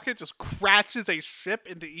when Rocket just crashes a ship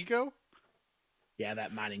into Ego. Yeah,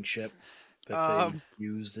 that mining ship that they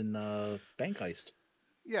used in Bank Heist.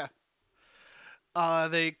 Yeah.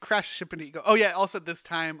 They crash the ship into Ego. Oh yeah, also this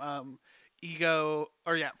time,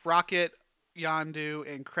 Rocket,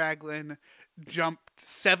 Yondu, and Kraglin jumped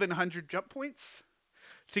 700 jump points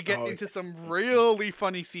to get into some really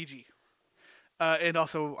funny CG. And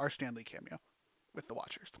also our Stan Lee cameo with the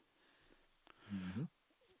Watchers.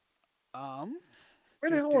 Where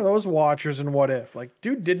the hell were those Watchers and What If? Like,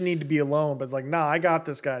 dude didn't need to be alone, but it's like, nah, I got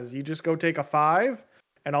this, guys. You just go take a 5,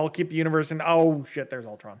 and I'll keep the universe in. Oh shit, there's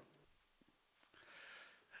Ultron.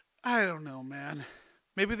 I don't know, man.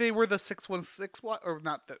 Maybe they were the 616 or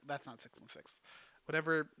not. That's not 616.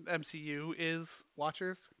 Whatever MCU is,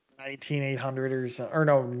 Watchers. 19800 or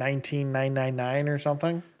no, 19999 or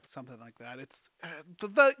something. Something like that. It's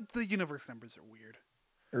the universe numbers are weird.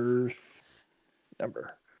 Earth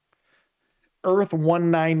number. Earth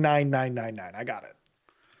 199999. I got it.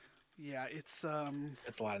 Yeah, it's a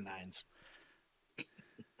lot of nines.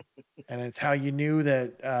 And it's how you knew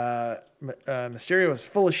that Mysterio was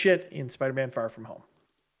full of shit in Spider-Man Far From Home.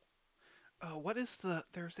 What is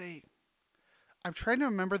I'm trying to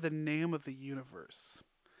remember the name of the universe.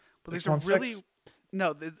 But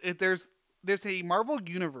there's there's a Marvel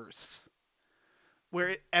universe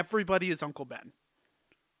where everybody is Uncle Ben.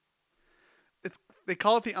 They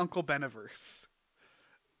call it the Uncle Beniverse.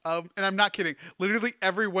 And I'm not kidding. Literally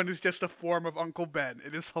everyone is just a form of Uncle Ben.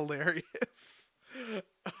 It is hilarious.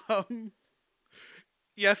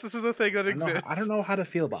 Yes, this is a thing that exists. I don't know how to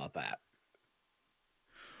feel about that.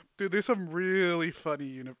 Dude, there's some really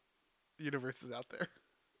funny universes out there.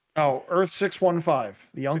 Oh, Earth 615,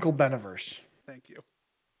 the Uncle Beniverse. Thank you.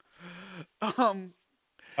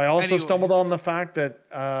 I also stumbled on the fact that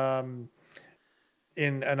on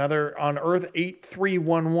Earth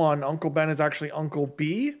 8311, Uncle Ben is actually Uncle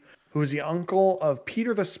B, who is the uncle of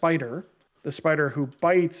Peter the Spider who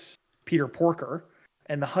bites Peter Porker,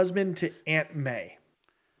 and the husband to Aunt May,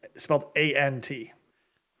 spelled A-N-T.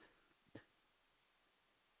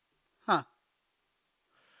 Huh.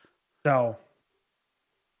 So,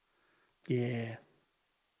 yeah.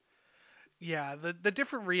 Yeah, the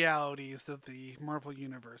different realities of the Marvel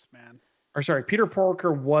Universe, man. Or sorry, Peter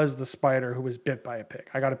Porker was the spider who was bit by a pig.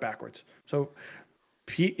 I got it backwards. So,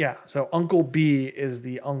 so Uncle B is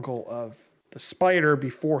the uncle of the spider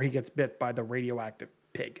before he gets bit by the radioactive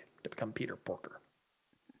pig to become Peter Porker.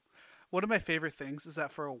 One of my favorite things is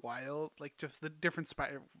that for a while, like just the different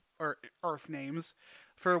spider or Earth names,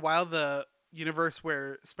 for a while the universe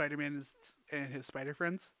where Spider-Man is and his spider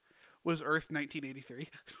friends was Earth 1983.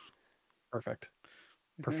 Perfect.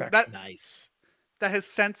 Perfect. Nice. That has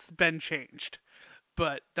since been changed,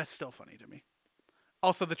 but that's still funny to me.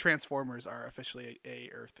 Also, the Transformers are officially a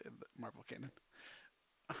Earth in the Marvel canon.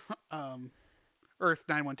 Earth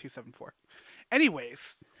 91274.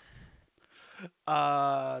 Anyways,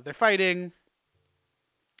 they're fighting.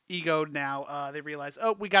 Ego now, they realize,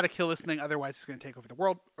 oh, we got to kill this thing, otherwise it's going to take over the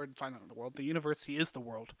world, or fine, not the world, the universe. He is the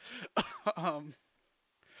world.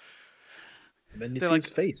 Then you they're see like- his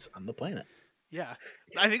face on the planet. Yeah,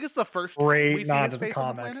 I think it's the first time we Great see nod his to the face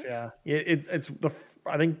on the comics. planet. Yeah,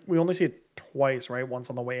 I think we only see it twice, right? Once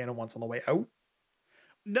on the way in and once on the way out.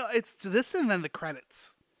 No, it's this and then the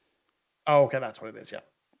credits. Oh, okay, that's what it is.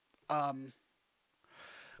 Yeah.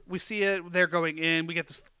 We see it. They're going in. We get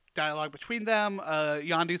this dialogue between them.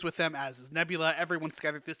 Yondu's with them, as is Nebula. Everyone's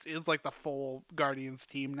together. This is like the full Guardians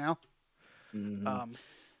team now. Mhm.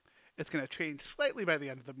 It's going to change slightly by the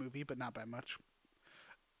end of the movie, but not by much.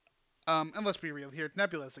 And let's be real here.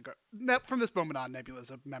 Nebula's from this moment on, Nebula's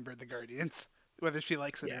a member of the Guardians, whether she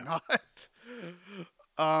likes it or not.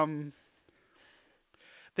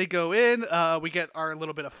 They go in. We get our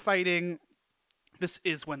little bit of fighting. This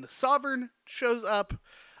is when the Sovereign shows up.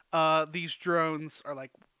 These drones are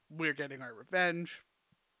like, we're getting our revenge.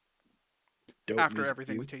 Dope After music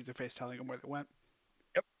everything cue. with Taserface telling them where they went.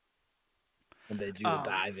 When they do the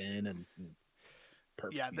dive in and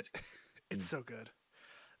perfect Yeah, music. it's so good.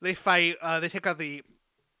 They fight. They take out the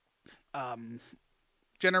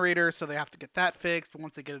generator, so they have to get that fixed. But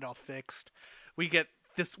once they get it all fixed, we get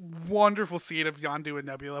this wonderful scene of Yondu and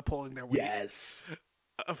Nebula pulling their weight. Yes.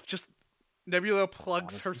 Of just Nebula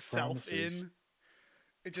plugs Promises, herself promises. in.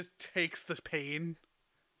 It just takes the pain.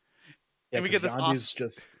 Yeah, And we get 'cause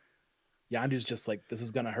this Yondu's just like, this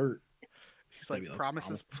is gonna hurt. He's like, Nebula,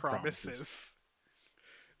 promises, promises, promises.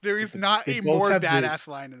 There is They- not they a both more have badass this-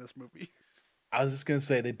 line in this movie. I was just gonna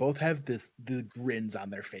say they both have the grins on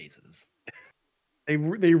their faces. They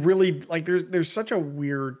really like. There's such a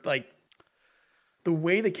weird like. The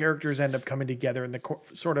way the characters end up coming together and the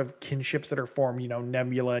sort of kinships that are formed,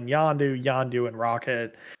 Nebula and Yondu and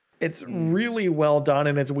Rocket, it's really well done,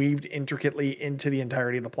 and it's weaved intricately into the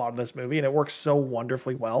entirety of the plot of this movie, and it works so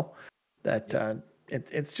wonderfully well that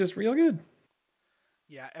it's just real good.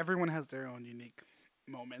 Yeah, everyone has their own unique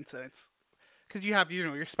moments, and it's because you have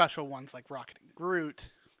your special ones like Rocket and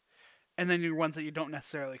Groot, and then your ones that you don't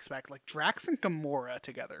necessarily expect, like Drax and Gamora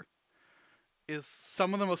together, is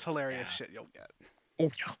some of the most hilarious shit you'll get. Oh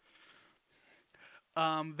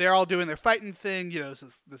yeah. They're all doing their fighting thing. This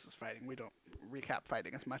is fighting. We don't recap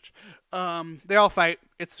fighting as much. They all fight.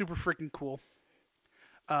 It's super freaking cool.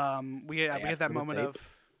 We get ask that for the moment tape. of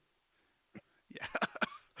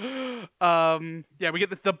we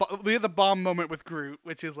get the bomb moment with Groot,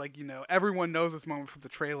 which is like everyone knows this moment from the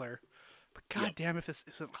trailer, but goddamn if this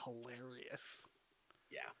isn't hilarious.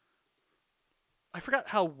 Yeah. I forgot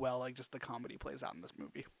how well like just the comedy plays out in this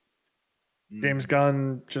movie. James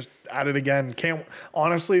Gunn just at it again. Can't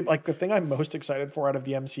honestly, like, the thing I'm most excited for out of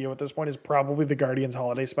the MCU at this point is probably the Guardians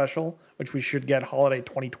holiday special, which we should get holiday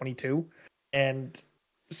 2022, and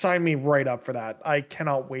sign me right up for that. I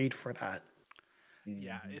cannot wait for that.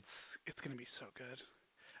 Yeah, it's gonna be so good.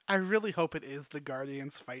 I really hope it is the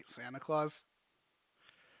Guardians fight Santa Claus.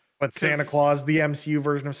 But Santa Claus, the MCU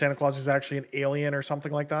version of Santa Claus, is actually an alien or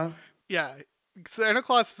something like that. Yeah, Santa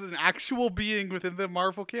Claus is an actual being within the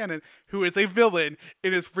Marvel canon who is a villain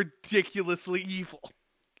and is ridiculously evil.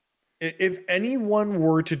 If anyone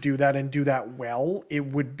were to do that and do that well, it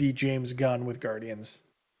would be James Gunn with Guardians.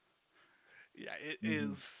 Yeah, it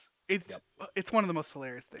is. It's one of the most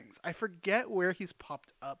hilarious things. I forget where he's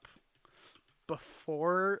popped up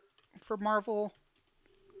before for Marvel.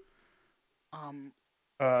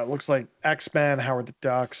 Looks like X-Men, Howard the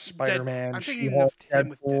Duck, Spider-Man, I'm thinking She-Hulk, of him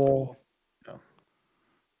with Deadpool. Yeah.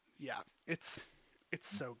 Yeah, it's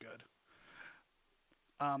so good.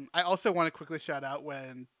 I also want to quickly shout out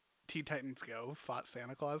when Teen Titans Go fought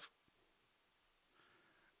Santa Claus.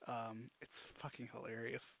 It's fucking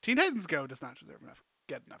hilarious. Teen Titans Go does not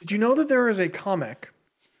get enough. Did you know that there is a comic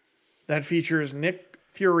that features Nick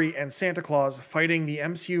Fury and Santa Claus fighting the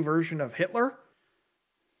MCU version of Hitler?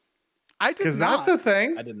 I did Because not. that's a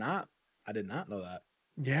thing. I did not know that.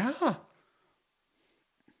 Yeah.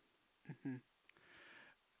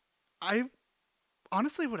 I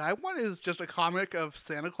honestly, what I want is just a comic of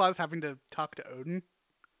Santa Claus having to talk to Odin.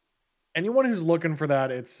 Anyone who's looking for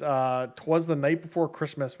that, it's 'Twas the Night Before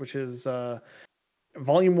Christmas, which is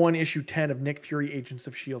Volume 1, Issue 10 of Nick Fury Agents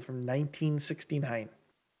of S.H.I.E.L.D. from 1969.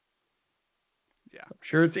 Yeah. I'm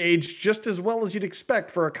sure it's aged just as well as you'd expect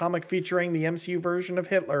for a comic featuring the MCU version of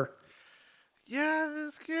Hitler. Yeah.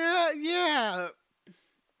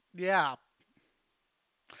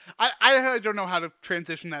 I don't know how to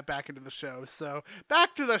transition that back into the show, so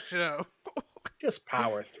back to the show. Just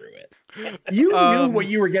power through it. You knew what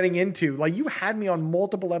you were getting into. Like, you had me on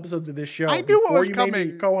multiple episodes of this show. I knew what before was you made me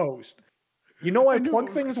coming. co-host. You know, I plug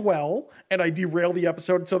things well and I derail the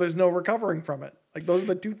episode so there's no recovering from it. Like, those are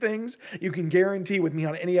the two things you can guarantee with me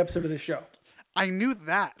on any episode of this show. I knew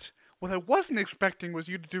that. What I wasn't expecting was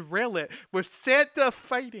you to derail it with Santa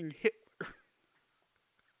fighting Hitler.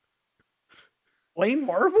 Blame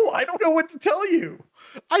Marvel? I don't know what to tell you.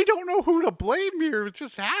 I don't know who to blame here. It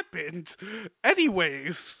just happened.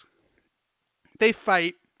 Anyways, they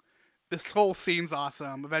fight. This whole scene's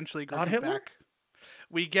awesome. Eventually, Not Groot's Hitler? back.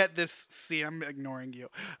 We get this. See, I'm ignoring you.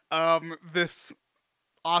 This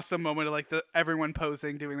awesome moment of like everyone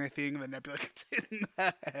posing, doing their thing, and then Nebula gets hit in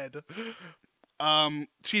the head.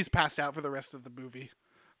 She's passed out for the rest of the movie.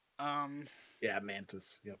 Yeah,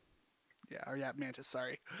 Mantis. Yep. Yeah, Mantis,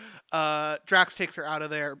 sorry. Drax takes her out of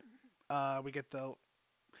there. We get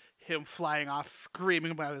him flying off,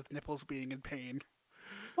 screaming about his nipples being in pain.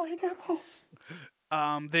 My nipples.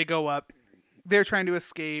 They go up. They're trying to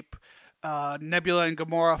escape. Nebula and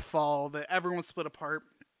Gamora fall. Everyone's split apart.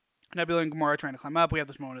 Nebula and Gamora trying to climb up. We have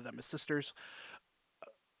this moment of them as sisters.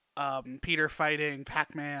 Peter fighting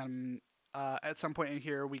Pac-Man. At some point in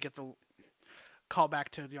here, we get the call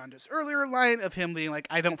back to Yondu's earlier line of him being like,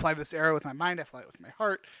 I don't fly this arrow with my mind, I fly it with my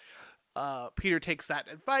heart. Peter takes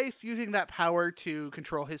that advice, using that power to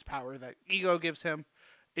control his power that Ego gives him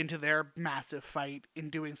into their massive fight. In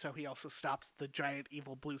doing so, he also stops the giant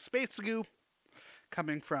evil blue space goo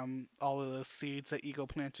coming from all of the seeds that Ego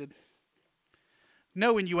planted.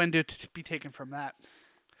 No innuendo to be taken from that,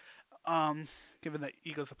 given that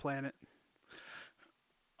Ego's a planet.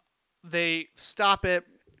 They stop it.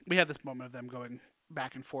 We have this moment of them going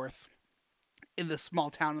back and forth in this small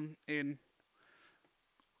town in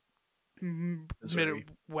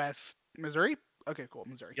Midwest Missouri. Okay, cool,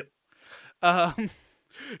 Missouri. Yep.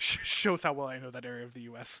 Shows how well I know that area of the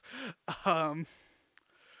U.S. They're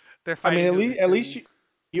I fighting. mean, at least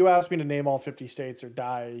you asked me to name all 50 states or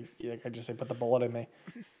die. Like, I just say, put the bullet in me.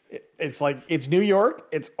 It's like, it's New York,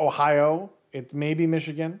 it's Ohio, it's maybe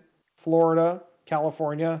Michigan, Florida,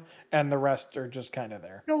 California, and the rest are just kind of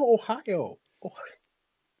there. No, Ohio.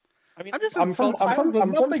 I mean, I'm from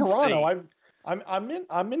Toronto.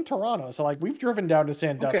 I'm in Toronto, so like we've driven down to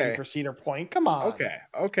Sandusky Okay. for Cedar Point. Come on.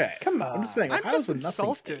 Okay. Come on. I'm just saying, I'm Ohio's just a nothing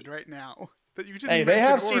insulted state. right now that you didn't. Hey, they mention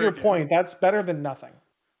have Cedar Oregon. Point. That's better than nothing.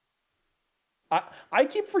 I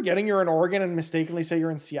keep forgetting you're in Oregon and mistakenly say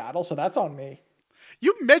you're in Seattle, so that's on me.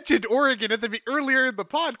 You mentioned Oregon earlier in the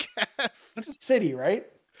podcast. That's a city, right?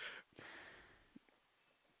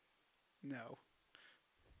 No,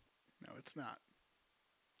 it's not.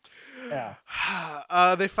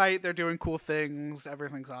 Yeah. They fight. They're doing cool things.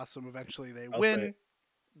 Everything's awesome. Eventually, they win. Say,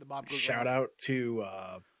 The bomb goes shout off. out to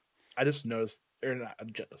I just noticed, or not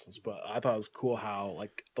Genesis, but I thought it was cool how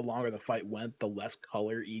like the longer the fight went, the less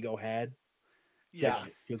color Ego had. Yeah.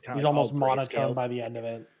 Like, he was kind He's of almost monotone by the end of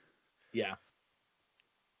it. Yeah.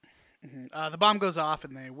 The bomb goes off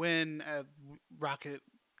and they win. Rocket.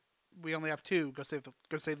 We only have two. Go save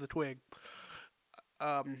the twig.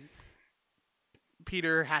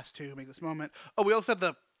 Peter has to make this moment. Oh, we also had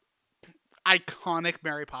the iconic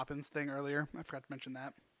Mary Poppins thing earlier. I forgot to mention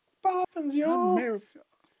that. Poppins, yo.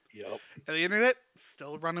 Yep. And the internet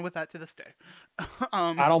still running with that to this day.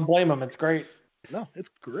 I don't blame him. It's great. No, it's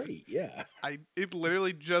great. Yeah. It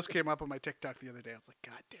literally just came up on my TikTok the other day. I was like,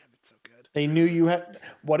 God damn, it's so good. They knew you had.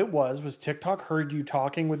 What it was TikTok heard you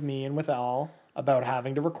talking with me and with Al about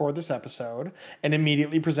having to record this episode and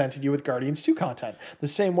immediately presented you with Guardians 2 content. The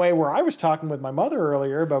same way where I was talking with my mother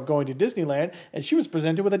earlier about going to Disneyland and she was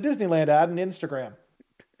presented with a Disneyland ad on Instagram.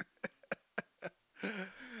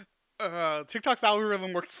 TikTok's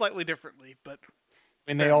algorithm works slightly differently, but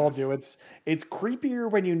I mean, they all do. It's creepier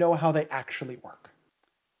when you know how they actually work.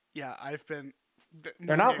 yeah, I've been.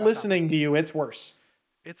 They're not listening to you. It's worse.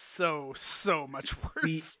 It's so much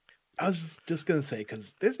worse. I was just gonna say,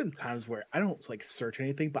 because there's been times where I don't like search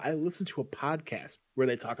anything, but I listen to a podcast where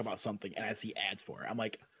they talk about something and I see ads for it. I'm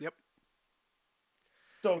like, Yep.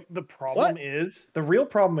 So the problem is, the real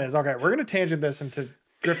problem is, okay, we're going to tangent this into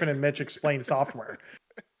Griffin and Mitch explain software.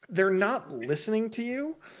 They're not listening to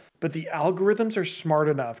you, but the algorithms are smart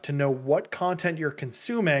enough to know what content you're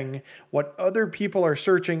consuming, what other people are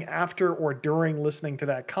searching after or during listening to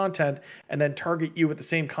that content, and then target you with the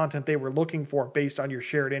same content they were looking for based on your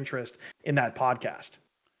shared interest in that podcast.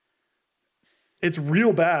 It's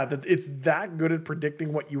real bad that it's that good at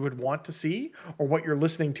predicting what you would want to see or what you're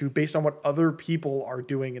listening to based on what other people are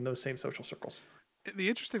doing in those same social circles. The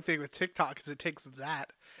interesting thing with TikTok is it takes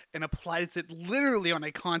that and applies it literally on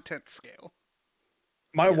a content scale.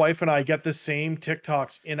 My wife and I get the same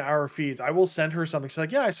TikToks in our feeds. I will send her something. She's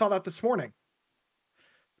like, yeah, I saw that this morning.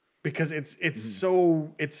 because it's Mhm.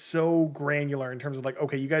 it's so granular in terms of like,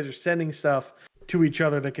 okay, you guys are sending stuff to each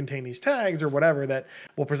other that contain these tags or whatever that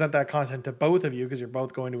will present that content to both of you because you're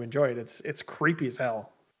both going to enjoy it. It's creepy as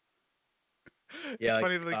hell. Yeah, It's like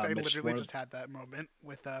funny, like I Mitch, literally one of just had that moment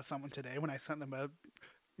with someone today when I sent them a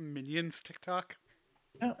Minions TikTok.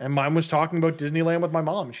 Yeah, and mine was talking about Disneyland with my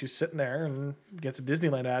mom. She's sitting there and gets a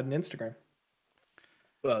Disneyland ad on Instagram.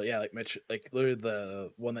 well, yeah, like Mitch, like literally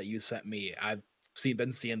the one that you sent me. I've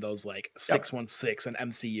been seeing those like Yep. 616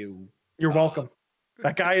 and MCU. You're welcome.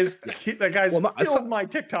 That guy is Yeah. that guy's Well, no, I filled saw- my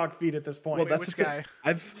TikTok feed at this point. Well, Wait, that's which the thing. guy?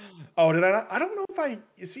 I've Oh, did I not? I don't know if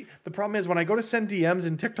you see, the problem is when I go to send DMs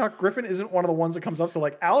in TikTok, Griffin isn't one of the ones that comes up. So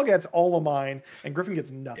like Al gets all of mine and Griffin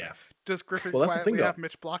gets nothing. Yeah. Does Griffin Well, that's the quietly thing, though. have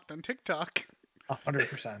Mitch blocked on TikTok?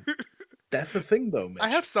 100%. that's the thing though, Mitch. I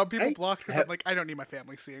have some people I blocked because have- I'm like, I don't need my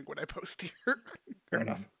family seeing what I post here. Fair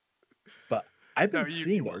enough. But I've been No, you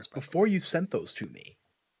seeing weren't, those by the way. before you sent those to me.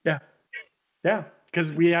 Yeah. Yeah. Because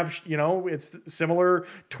we have, it's similar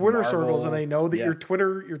Twitter circles, and Marvel, they know that yeah. your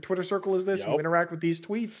Twitter circle is this. You Yup. interact with these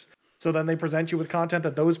tweets, so then they present you with content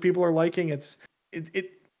that those people are liking.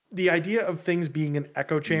 The idea of things being an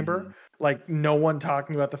echo chamber, Mhm. like no one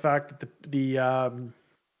talking about the fact that the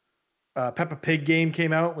Peppa Pig game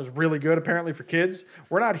came out, was really good apparently for kids.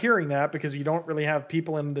 We're not hearing that because you don't really have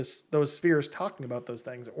people in those spheres talking about those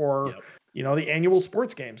things, or Yep. the annual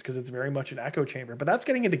sports games, because it's very much an echo chamber. But that's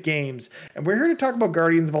getting into games, and we're here to talk about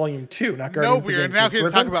Guardians Volume 2, not No, Guardians. we're now here to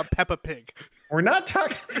talk about Peppa Pig. We're not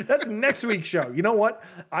talking. That's next week's show. You know what?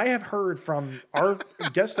 I have heard from our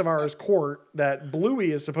guest of ours, Court, that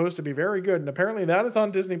Bluey is supposed to be very good, and apparently that is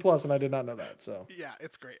on Disney Plus, and I did not know that. So Yeah,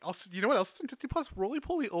 it's great. Also, you know what else is on Disney Plus? Roly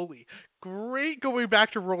Poly Oly. Great going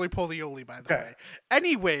back to Roly Poly Oly, by the Okay. way.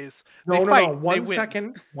 Anyways, no, they no, fight. no. They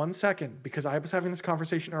win. One second, because I was having this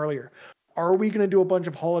conversation earlier. Are we going to do a bunch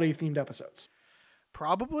of holiday themed episodes?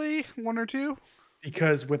 Probably one or two.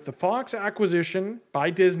 Because with the Fox acquisition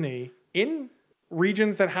by Disney in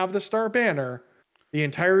regions that have the Star banner, the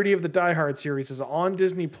entirety of the Die Hard series is on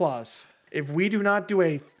Disney Plus. If we do not do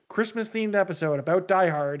a Christmas themed episode about Die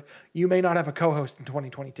Hard, you may not have a co-host in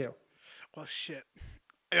 2022. Well, shit.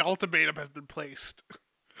 An ultimatum has been placed.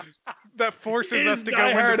 That forces us Is to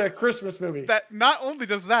Die go Hard into... a Christmas movie? That not only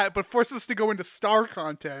does that, but forces us to go into Star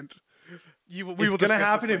content. We will It's going to discuss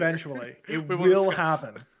happen this later. eventually. It We will discuss.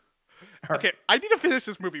 happen. All right. Okay, I need to finish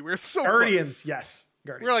this movie. We're so Guardians, close. yes.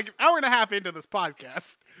 Guardians. We're like an hour and a half into this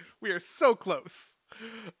podcast. We are so close.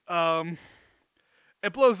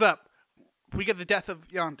 It blows up. We get the death of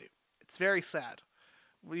Yondu. It's very sad.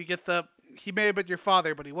 We get he may have been your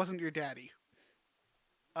father, but he wasn't your daddy.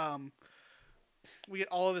 We get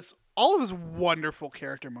all of this wonderful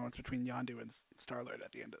character moments between Yondu and Star-Lord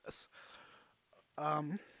at the end of this.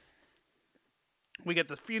 We get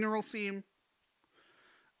the funeral scene.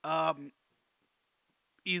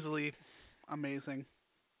 Easily amazing.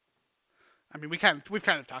 I mean, we've kind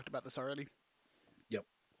of talked about this already. Yep.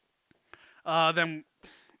 Then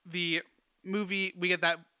the movie, we get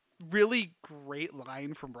that really great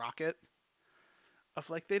line from Rocket of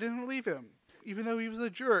like, they didn't leave him, even though he was a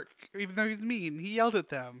jerk, even though he's mean. He yelled at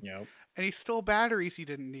them, Yep. and he stole batteries he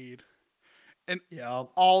didn't need, and Yeah.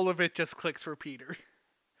 all of it just clicks for Peter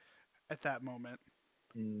at that moment.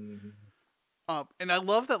 Mhm. And I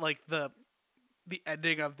love that, like the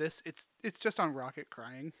ending of this, it's just on Rocket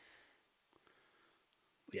crying.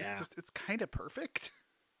 Yeah. It's kind of perfect.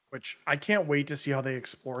 Which I can't wait to see how they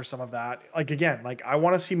explore some of that. Like again, like I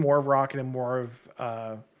want to see more of Rocket and more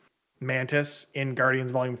of Mantis in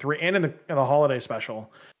Guardians Volume 3 and in the holiday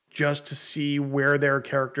special, just to see where their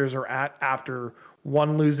characters are at after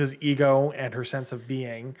one loses ego and her sense of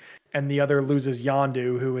being, and the other loses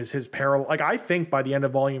Yondu, who is his parallel. Like I think by the end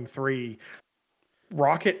of Volume 3,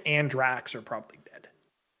 Rocket and Drax are probably dead.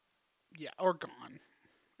 Yeah, or gone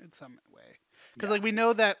in some way. Because like we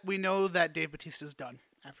know that Dave Bautista's done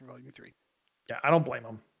after Volume 3. Yeah, I don't blame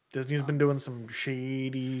them. Disney's been doing some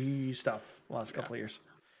shady stuff the last couple of years.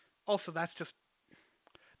 Also, that's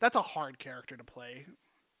a hard character to play.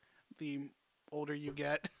 The older you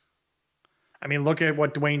get. I mean, look at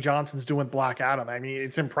what Dwayne Johnson's doing with Black Adam. I mean,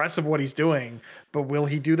 it's impressive what he's doing, but will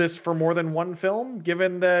he do this for more than one film,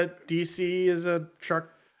 given that DC is a truck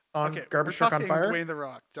on garbage truck on fire? Dwayne The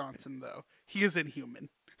Rock Johnson, though. He is inhuman.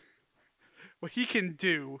 What he can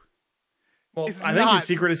do. Well, is I think not- his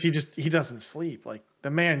secret is he doesn't sleep. Like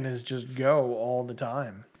the man is just go all the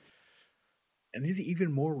time. And he's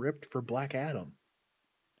even more ripped for Black Adam.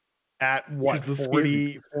 At what, He's the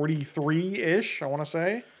 40, 43-ish, I want to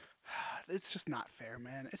say? It's just not fair,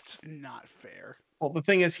 man. It's just not fair. Well, the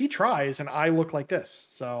thing is, he tries, and I look like this.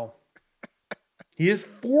 So he is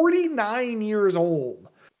 49 years old.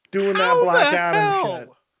 doing How that Black the Adam hell? shit.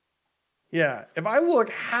 Yeah, if I look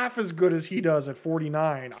half as good as he does at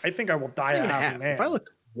 49, I think I will die Not a even happy half. man. If I look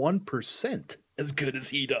 1% as good as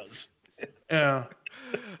he does, yeah,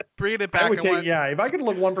 Bringing it back. I would I take. want- Yeah, if I could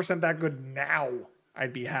look 1% that good now,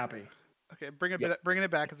 I'd be happy. Okay, bringing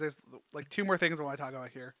it back because there's like two more things I want to talk about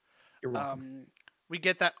here. You're welcome. We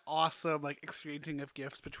get that awesome like exchanging of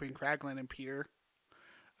gifts between Kraglin and Peter.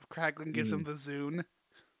 Kraglin gives him the Zune,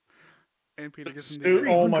 and Peter gives him the. Dude,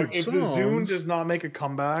 oh my! 300 If the Zune songs. does not make a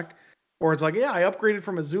comeback, or it's like, yeah, I upgraded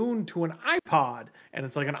from a Zune to an iPod, and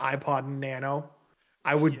it's like an iPod Nano,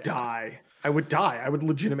 I would die. I would die. I would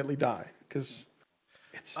legitimately die because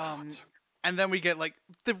it's. And then we get like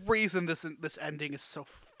the reason this ending is so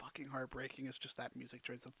fucking heartbreaking is just that music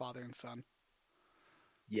choice of father and son.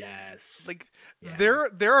 yes. Like Yeah.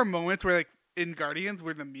 there are moments where like in Guardians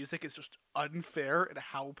where the music is just unfair and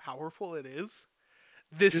how powerful it is.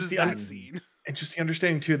 This Just is the that un- scene. And just the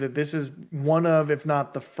understanding too that this is one of, if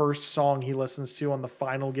not the first song he listens to on the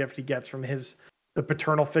final gift he gets from the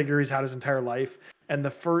paternal figure he's had his entire life, and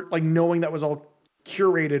the first, like, knowing that was all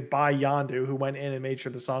curated by Yondu, who went in and made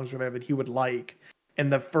sure the songs were there that he would like,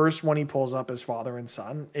 and the first one he pulls up is Father and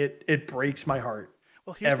Son. It breaks my heart.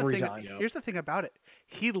 Well, here's every the thing. time. Here's the thing about it.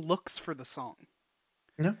 He looks for the song.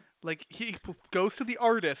 Yeah. Like he goes to the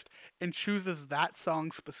artist and chooses that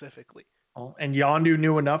song specifically. Well, and Yondu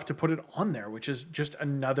knew enough to put it on there, which is just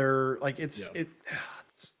another, like, it's It's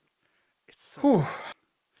so whew.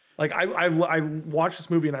 Like I watched this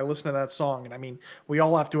movie and I listened to that song, and I mean, we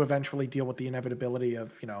all have to eventually deal with the inevitability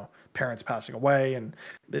of, you know, parents passing away, and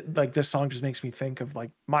like this song just makes me think of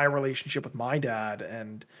like my relationship with my dad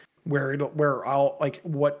and where I'll, like,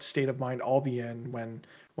 what state of mind I'll be in when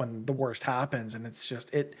the worst happens, and it's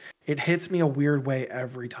just it hits me a weird way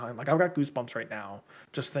every time. Like, I've got goosebumps right now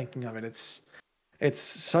just thinking of it. It's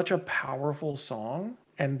such a powerful song,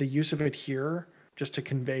 and the use of it here just to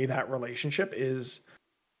convey that relationship is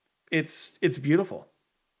it's beautiful.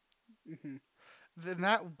 Mm-hmm. Then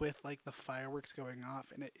that with like the fireworks going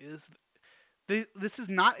off, and this is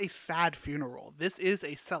not a sad funeral. This is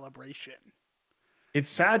a celebration. It's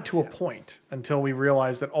sad to a point until we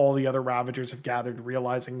realize that all the other Ravagers have gathered,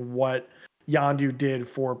 realizing what Yondu did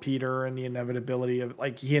for Peter and the inevitability of,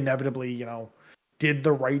 like, he inevitably, you know, did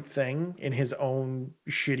the right thing in his own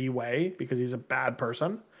shitty way because he's a bad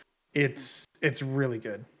person. It's really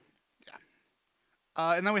good.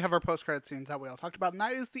 And then we have our post-credit scenes that we all talked about, and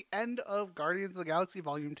that is the end of Guardians of the Galaxy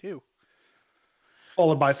Volume 2.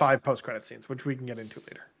 Followed by 5 post-credit scenes, which we can get into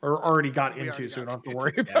later. Or already got We into, already so we got don't have to into.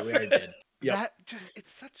 worry Yeah, about we already did. Yep.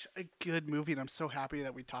 It's such a good movie, and I'm so happy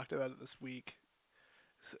that we talked about it this week.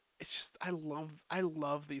 It's just, I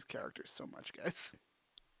love these characters so much, guys.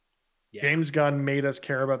 Yeah. James Gunn made us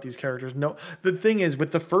care about these characters. No, the thing is,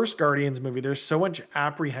 with the first Guardians movie, there's so much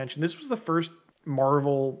apprehension. This was the first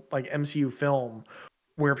Marvel, like, MCU film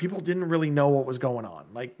where people didn't really know what was going on.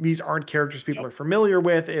 Like, these aren't characters people are familiar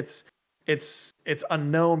with. It's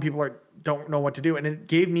unknown. People don't know what to do. And it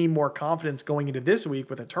gave me more confidence going into this week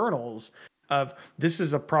with Eternals of, this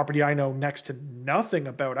is a property I know next to nothing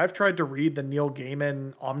about. I've tried to read the Neil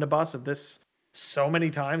Gaiman omnibus of this so many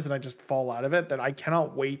times, and I just fall out of it, that I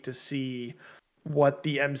cannot wait to see what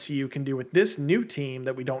the MCU can do with this new team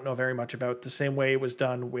that we don't know very much about, the same way it was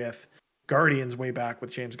done with Guardians way back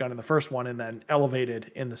with James Gunn in the first one and then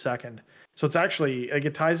elevated in the second. So it's actually, like,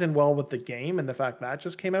 it ties in well with the game and the fact that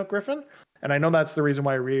just came out, Griffin. And I know that's the reason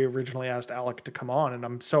why we originally asked Alec to come on, and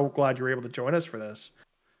I'm so glad you were able to join us for this.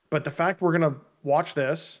 But the fact we're going to watch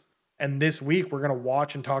this, and this week we're going to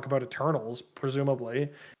watch and talk about Eternals, presumably,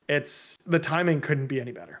 the timing couldn't be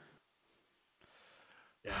any better.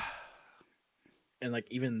 Yeah. And, like,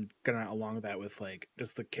 even kind of along with that with, like,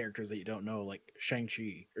 just the characters that you don't know, like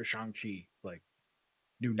Shang-Chi, like,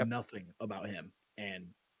 knew nothing about him. And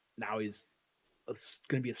now he's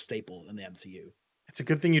going to be a staple in the MCU. It's a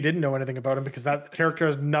good thing you didn't know anything about him, because that character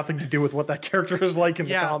has nothing to do with what that character is like in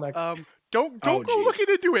the comics. Don't go looking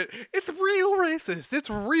into it. It's real racist. It's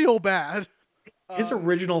real bad. His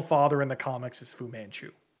original father in the comics is Fu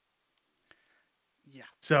Manchu. Yeah.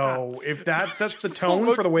 So if that sets the Just tone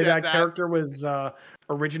look for the way at that character was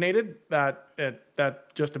originated,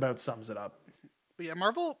 that just about sums it up. But yeah,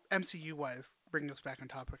 Marvel MCU wise, bringing us back on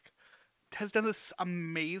topic, has done this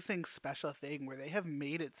amazing special thing where they have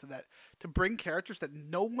made it so that to bring characters that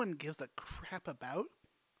no one gives a crap about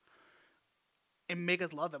and make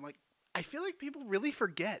us love them. Like, I feel like people really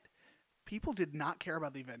forget. People did not care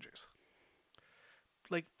about the Avengers.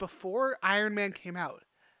 Like, before Iron Man came out,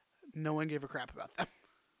 no one gave a crap about them.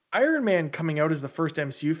 Iron Man coming out as the first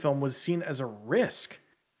MCU film was seen as a risk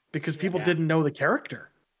because people didn't know the character.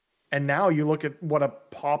 And now you look at what a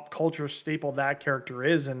pop culture staple that character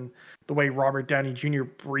is and the way Robert Downey Jr.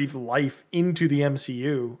 breathed life into the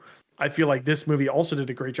MCU. I feel like this movie also did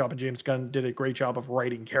a great job, and James Gunn did a great job of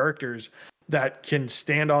writing characters that can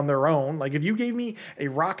stand on their own. Like, if you gave me a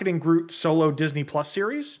Rocket and Groot solo Disney Plus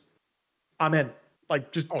series, I'm in.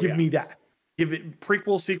 Like, just give me that. Give it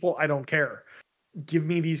prequel, sequel, I don't care. Give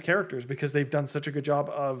me these characters because they've done such a good job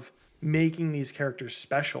of making these characters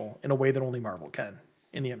special in a way that only Marvel can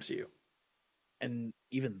in the MCU. And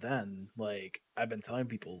even then, like, I've been telling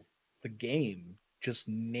people, the game just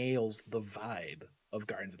nails the vibe of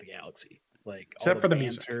Guardians of the Galaxy. Like, except all for the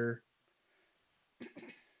banter. music.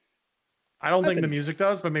 I don't think the music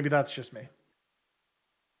does, but maybe that's just me.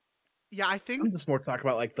 Yeah, I think I'm just more talking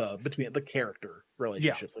about like between the character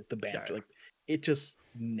relationships, like the banter. Yeah. Like, it just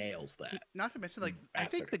nails that. not to mention, like, I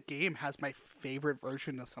think the game has my favorite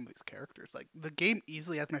version of some of these characters. Like, the game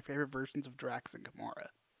easily has my favorite versions of Drax and Gamora.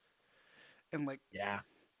 And like, Yeah.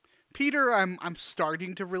 Peter, I'm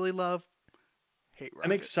starting to really love. Hate Rocket.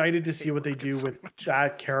 I'm excited to see what they Rocket do so with much.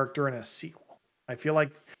 that character in a sequel. I feel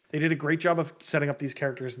like they did a great job of setting up these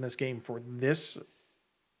characters in this game for this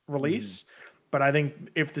release. But I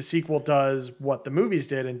think if the sequel does what the movies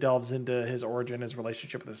did and delves into his origin, his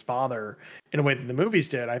relationship with his father in a way that the movies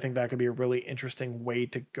did, I think that could be a really interesting way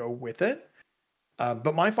to go with it.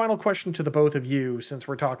 But my final question to the both of you, since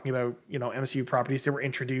we're talking about, MCU properties that were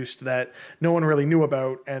introduced that no one really knew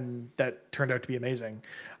about and that turned out to be amazing.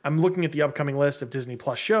 I'm looking at the upcoming list of Disney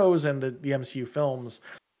Plus shows and the MCU films.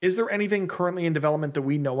 Is there anything currently in development that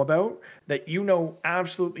we know about that you know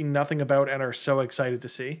absolutely nothing about and are so excited to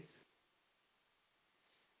see?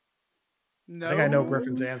 No, I think I know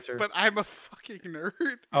Griffin's answer. but I'm a fucking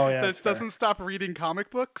nerd. Oh, yeah, that's that fair. doesn't stop reading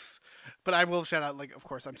comic books. But I will shout out, like, of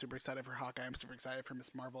course, I'm super excited for Hawkeye. I'm super excited for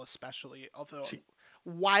Miss Marvel, especially. Although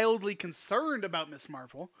wildly concerned about Miss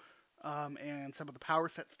Marvel, and some of the power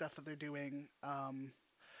set stuff that they're doing.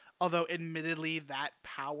 Although, admittedly,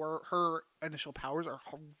 her initial powers are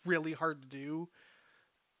really hard to do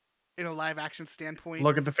in a live action standpoint.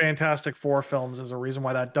 Look at the Fantastic Four films as a reason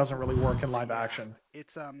why that doesn't really work in live action.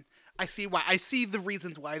 It's I see the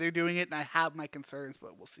reasons why they're doing it, and I have my concerns,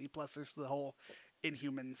 but we'll see. Plus, there's the whole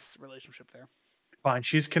Inhumans relationship there. Fine,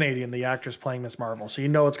 she's Canadian, the actress playing Miss Marvel, so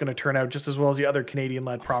it's going to turn out just as well as the other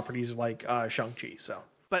Canadian-led properties like Shang-Chi. So,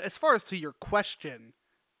 but as far as to your question,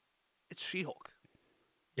 it's She-Hulk.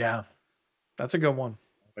 Yeah, that's a good one.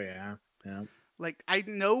 Oh, yeah. Yeah. Like, I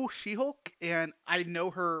know She-Hulk, and I know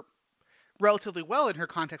her relatively well in her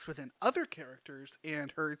context within other characters,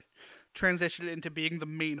 and her transition into being the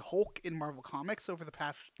main Hulk in Marvel Comics over the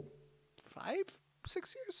past 5-6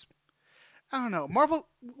 years. I don't know. Marvel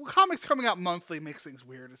Comics coming out monthly makes things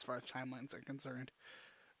weird as far as timelines are concerned.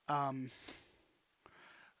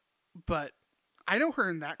 But I know her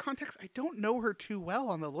in that context. I don't know her too well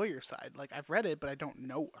on the lawyer side. Like, I've read it, but I don't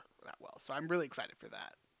know her that well. So I'm really excited for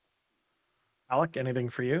that. Alec, anything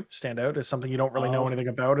for you stand out as something you don't really know anything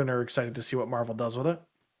about and are excited to see what Marvel does with it?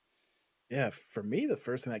 Yeah, for me, the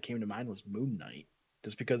first thing that came to mind was Moon Knight.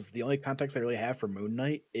 Just because the only context I really have for Moon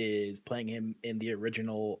Knight is playing him in the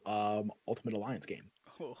original Ultimate Alliance game.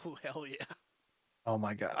 Oh, hell yeah. Oh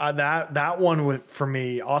my god, that one for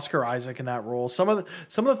me, Oscar Isaac in that role. Some of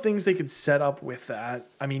the things they could set up with that.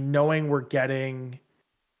 I mean, knowing we're going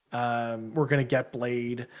to get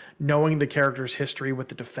Blade, knowing the character's history with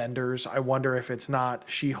the Defenders. I wonder if it's not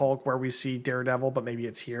She-Hulk where we see Daredevil, but maybe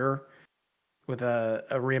it's here with a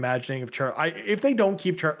reimagining of Charlie. If they don't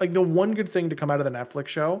keep like the one good thing to come out of the Netflix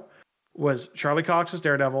show was Charlie Cox as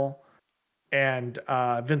Daredevil and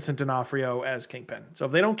Vincent D'Onofrio as Kingpin. So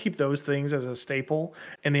if they don't keep those things as a staple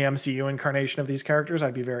in the MCU incarnation of these characters,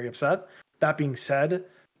 I'd be very upset. That being said,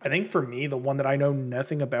 I think for me, the one that I know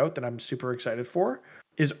nothing about that I'm super excited for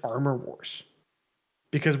is Armor Wars.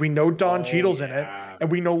 Because we know Don Cheadle's in it,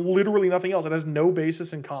 and we know literally nothing else. It has no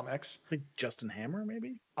basis in comics. I think Justin Hammer,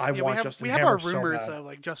 maybe? Justin we Hammer have our so rumors bad. of,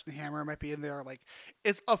 like, Justin Hammer might be in there. Like,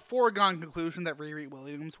 it's a foregone conclusion that Riri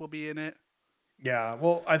Williams will be in it. Yeah,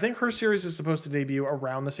 well, I think her series is supposed to debut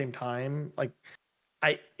around the same time. Like,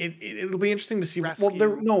 it'll be interesting to see. Rescue.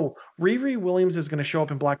 Well, Riri Williams is going to show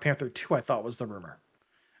up in Black Panther 2, I thought was the rumor.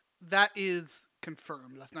 That is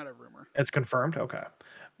confirmed. That's not a rumor. It's confirmed? Okay.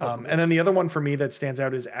 And then the other one for me that stands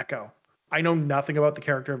out is Echo. I know nothing about the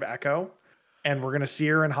character of Echo, and we're going to see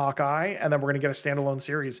her in Hawkeye, and then we're going to get a standalone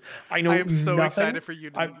series. I am so nothing. excited for you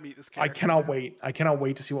to meet this character. I cannot wait. I cannot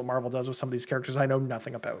wait to see what Marvel does with some of these characters I know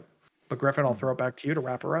nothing about. But Griffin, I'll throw it back to you to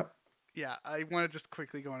wrap her up. Yeah, I want to just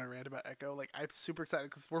quickly go on a rant about Echo. Like, I'm super excited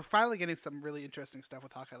because we're finally getting some really interesting stuff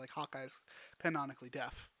with Hawkeye. Like, Hawkeye's canonically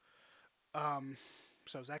deaf.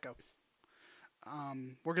 So is Echo.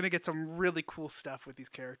 We're gonna get some really cool stuff with these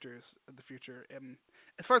characters in the future. And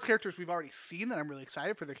as far as characters we've already seen that I'm really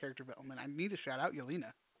excited for their character development, I need to shout out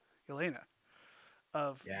Yelena.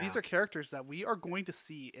 These are characters that we are going to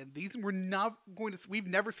see, and we've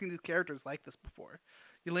never seen these characters like this before.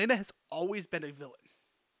 Yelena has always been a villain.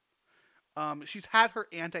 She's had her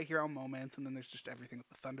anti-hero moments, and then there's just everything with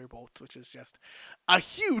the Thunderbolts, which is just a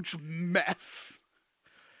huge mess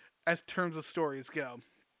as terms of stories go.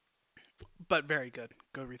 But very good.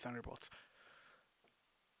 Go read Thunderbolts.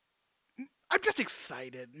 I'm just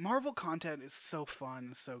excited. Marvel content is so fun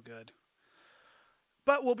and so good.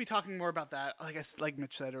 But we'll be talking more about that. Like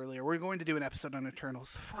Mitch said earlier, we're going to do an episode on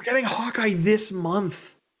Eternals. We're getting Hawkeye this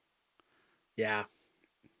month. Yeah.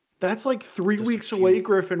 That's like 3 weeks away,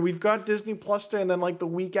 Griffin. We've got Disney Plus Day, and then like the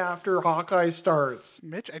week after Hawkeye starts.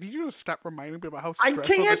 Mitch, I need you to stop reminding me about how stressful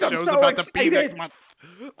the show's about to be next month.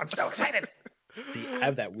 I'm so excited. See, I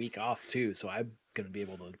have that week off too, so I'm gonna be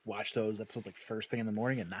able to watch those episodes like first thing in the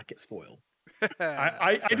morning and not get spoiled.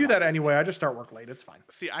 I do that anyway. I just start work late. It's fine.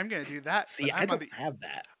 See, I'm gonna do that. See, I don't have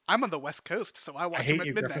that. I'm on the West Coast, so I watch them at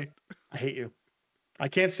midnight. Griffin. I hate you. I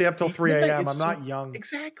can't stay up till 3 a.m. I'm not young.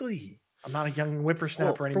 Exactly. I'm not a young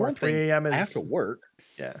whippersnapper anymore. 3 a.m. is. I have to work.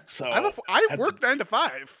 Yeah. So I work 9 to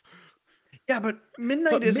 5. Yeah, but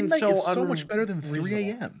midnight isn't so much better than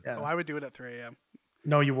 3 a.m. Yeah. Oh, I would do it at 3 a.m.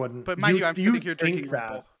 No, you wouldn't. But mind you, I'm sitting here drinking Red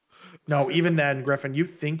Bull. No, even then, Griffin, you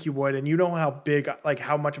think you would, and you know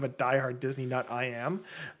how much of a diehard Disney nut I am.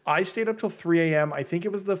 I stayed up till 3 a.m. I think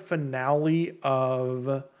it was the finale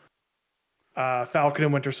of Falcon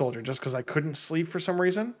and Winter Soldier, just because I couldn't sleep for some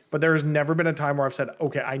reason. But there has never been a time where I've said,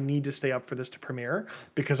 okay, I need to stay up for this to premiere,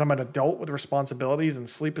 because I'm an adult with responsibilities and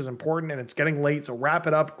sleep is important, and it's getting late, so wrap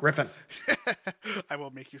it up, Griffin. I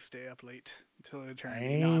will make you stay up late until I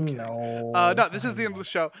eternity. know. No, this is the end of the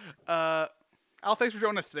show. Al, thanks for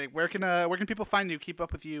joining us today. Where can people find you, keep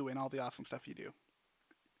up with you, and all the awesome stuff you do?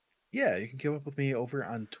 Yeah, you can keep up with me over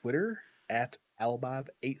on Twitter at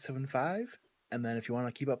albob875. And then if you want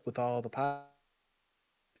to keep up with all the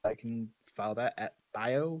I can follow that at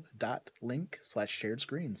bio.link/shared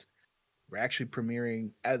screens. We're actually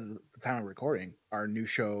premiering, at the time of recording, our new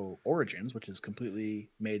show Origins, which is completely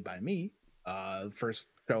made by me. The first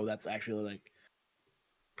show that's actually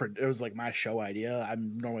it was like my show idea.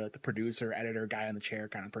 I'm normally like the producer, editor, guy in the chair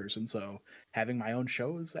kind of person. So having my own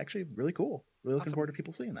show is actually really cool. Really looking forward to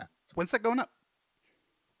people seeing that. So, when's that going up?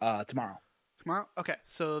 Tomorrow. Tomorrow? Okay.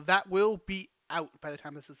 So that will be out by the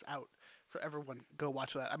time this is out. So everyone go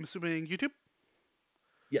watch that. I'm assuming YouTube?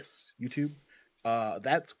 Yes, YouTube.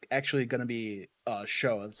 That's actually going to be a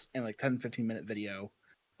show. It's in 10-15 minute video.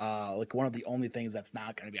 One of the only things that's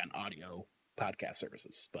not going to be on audio podcast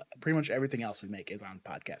services, but pretty much everything else we make is on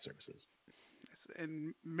podcast services.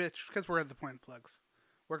 And Mitch, because we're at the point of plugs,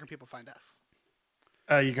 where can people find us?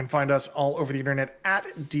 You can find us all over the internet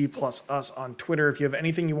at D+Us on Twitter. If you have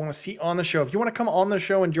anything you want to see on the show, if you want to come on the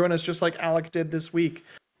show and join us just like Alec did this week,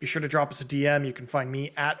 be sure to drop us a DM. You can find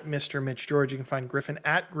me at Mr. Mitch George. You can find Griffin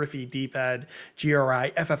at Griffy Dpad,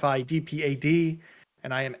 GRIFFIDPAD,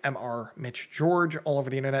 and I am MR Mitch George all over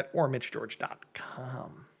the internet, or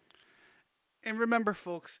MitchGeorge.com. And remember,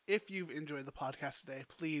 folks, if you've enjoyed the podcast today,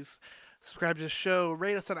 please subscribe to the show,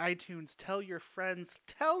 rate us on iTunes, tell your friends,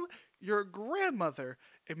 tell your grandmother,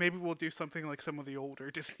 and maybe we'll do something like some of the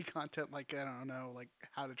older Disney content, like, I don't know, like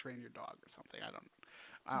How to Train Your Dog or something. I don't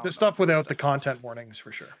the know. Stuff without the content warnings,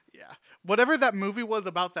 for sure. Yeah. Whatever that movie was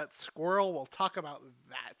about that squirrel, we'll talk about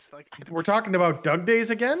that. We're talking about Doug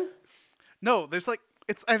Days again? No, there's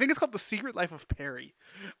I think it's called The Secret Life of Perry.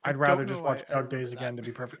 I'd rather just watch Doug Days again, to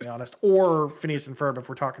be perfectly honest, or Phineas and Ferb if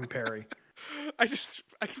we're talking Perry. I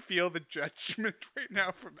can feel the judgment right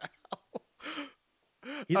now from Al.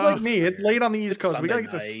 He's like me. It's late on the East Coast. Sunday We gotta get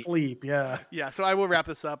to night. sleep. Yeah. Yeah. So I will wrap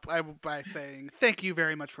this up by saying thank you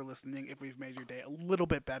very much for listening. If we've made your day a little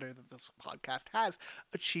bit better, that this podcast has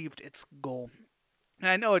achieved its goal. And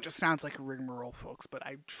I know it just sounds like a rigmarole, folks, but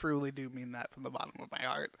I truly do mean that from the bottom of my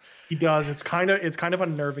heart. He does. It's kind of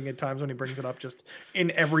unnerving at times when he brings it up, just in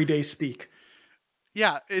everyday speak.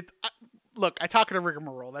 Yeah. Look, I talk in a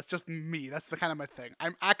rigmarole. That's just me. That's the kind of my thing.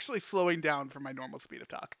 I'm actually slowing down from my normal speed of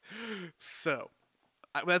talk. So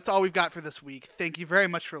that's all we've got for this week. Thank you very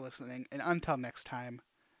much for listening. And until next time,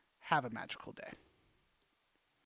 have a magical day.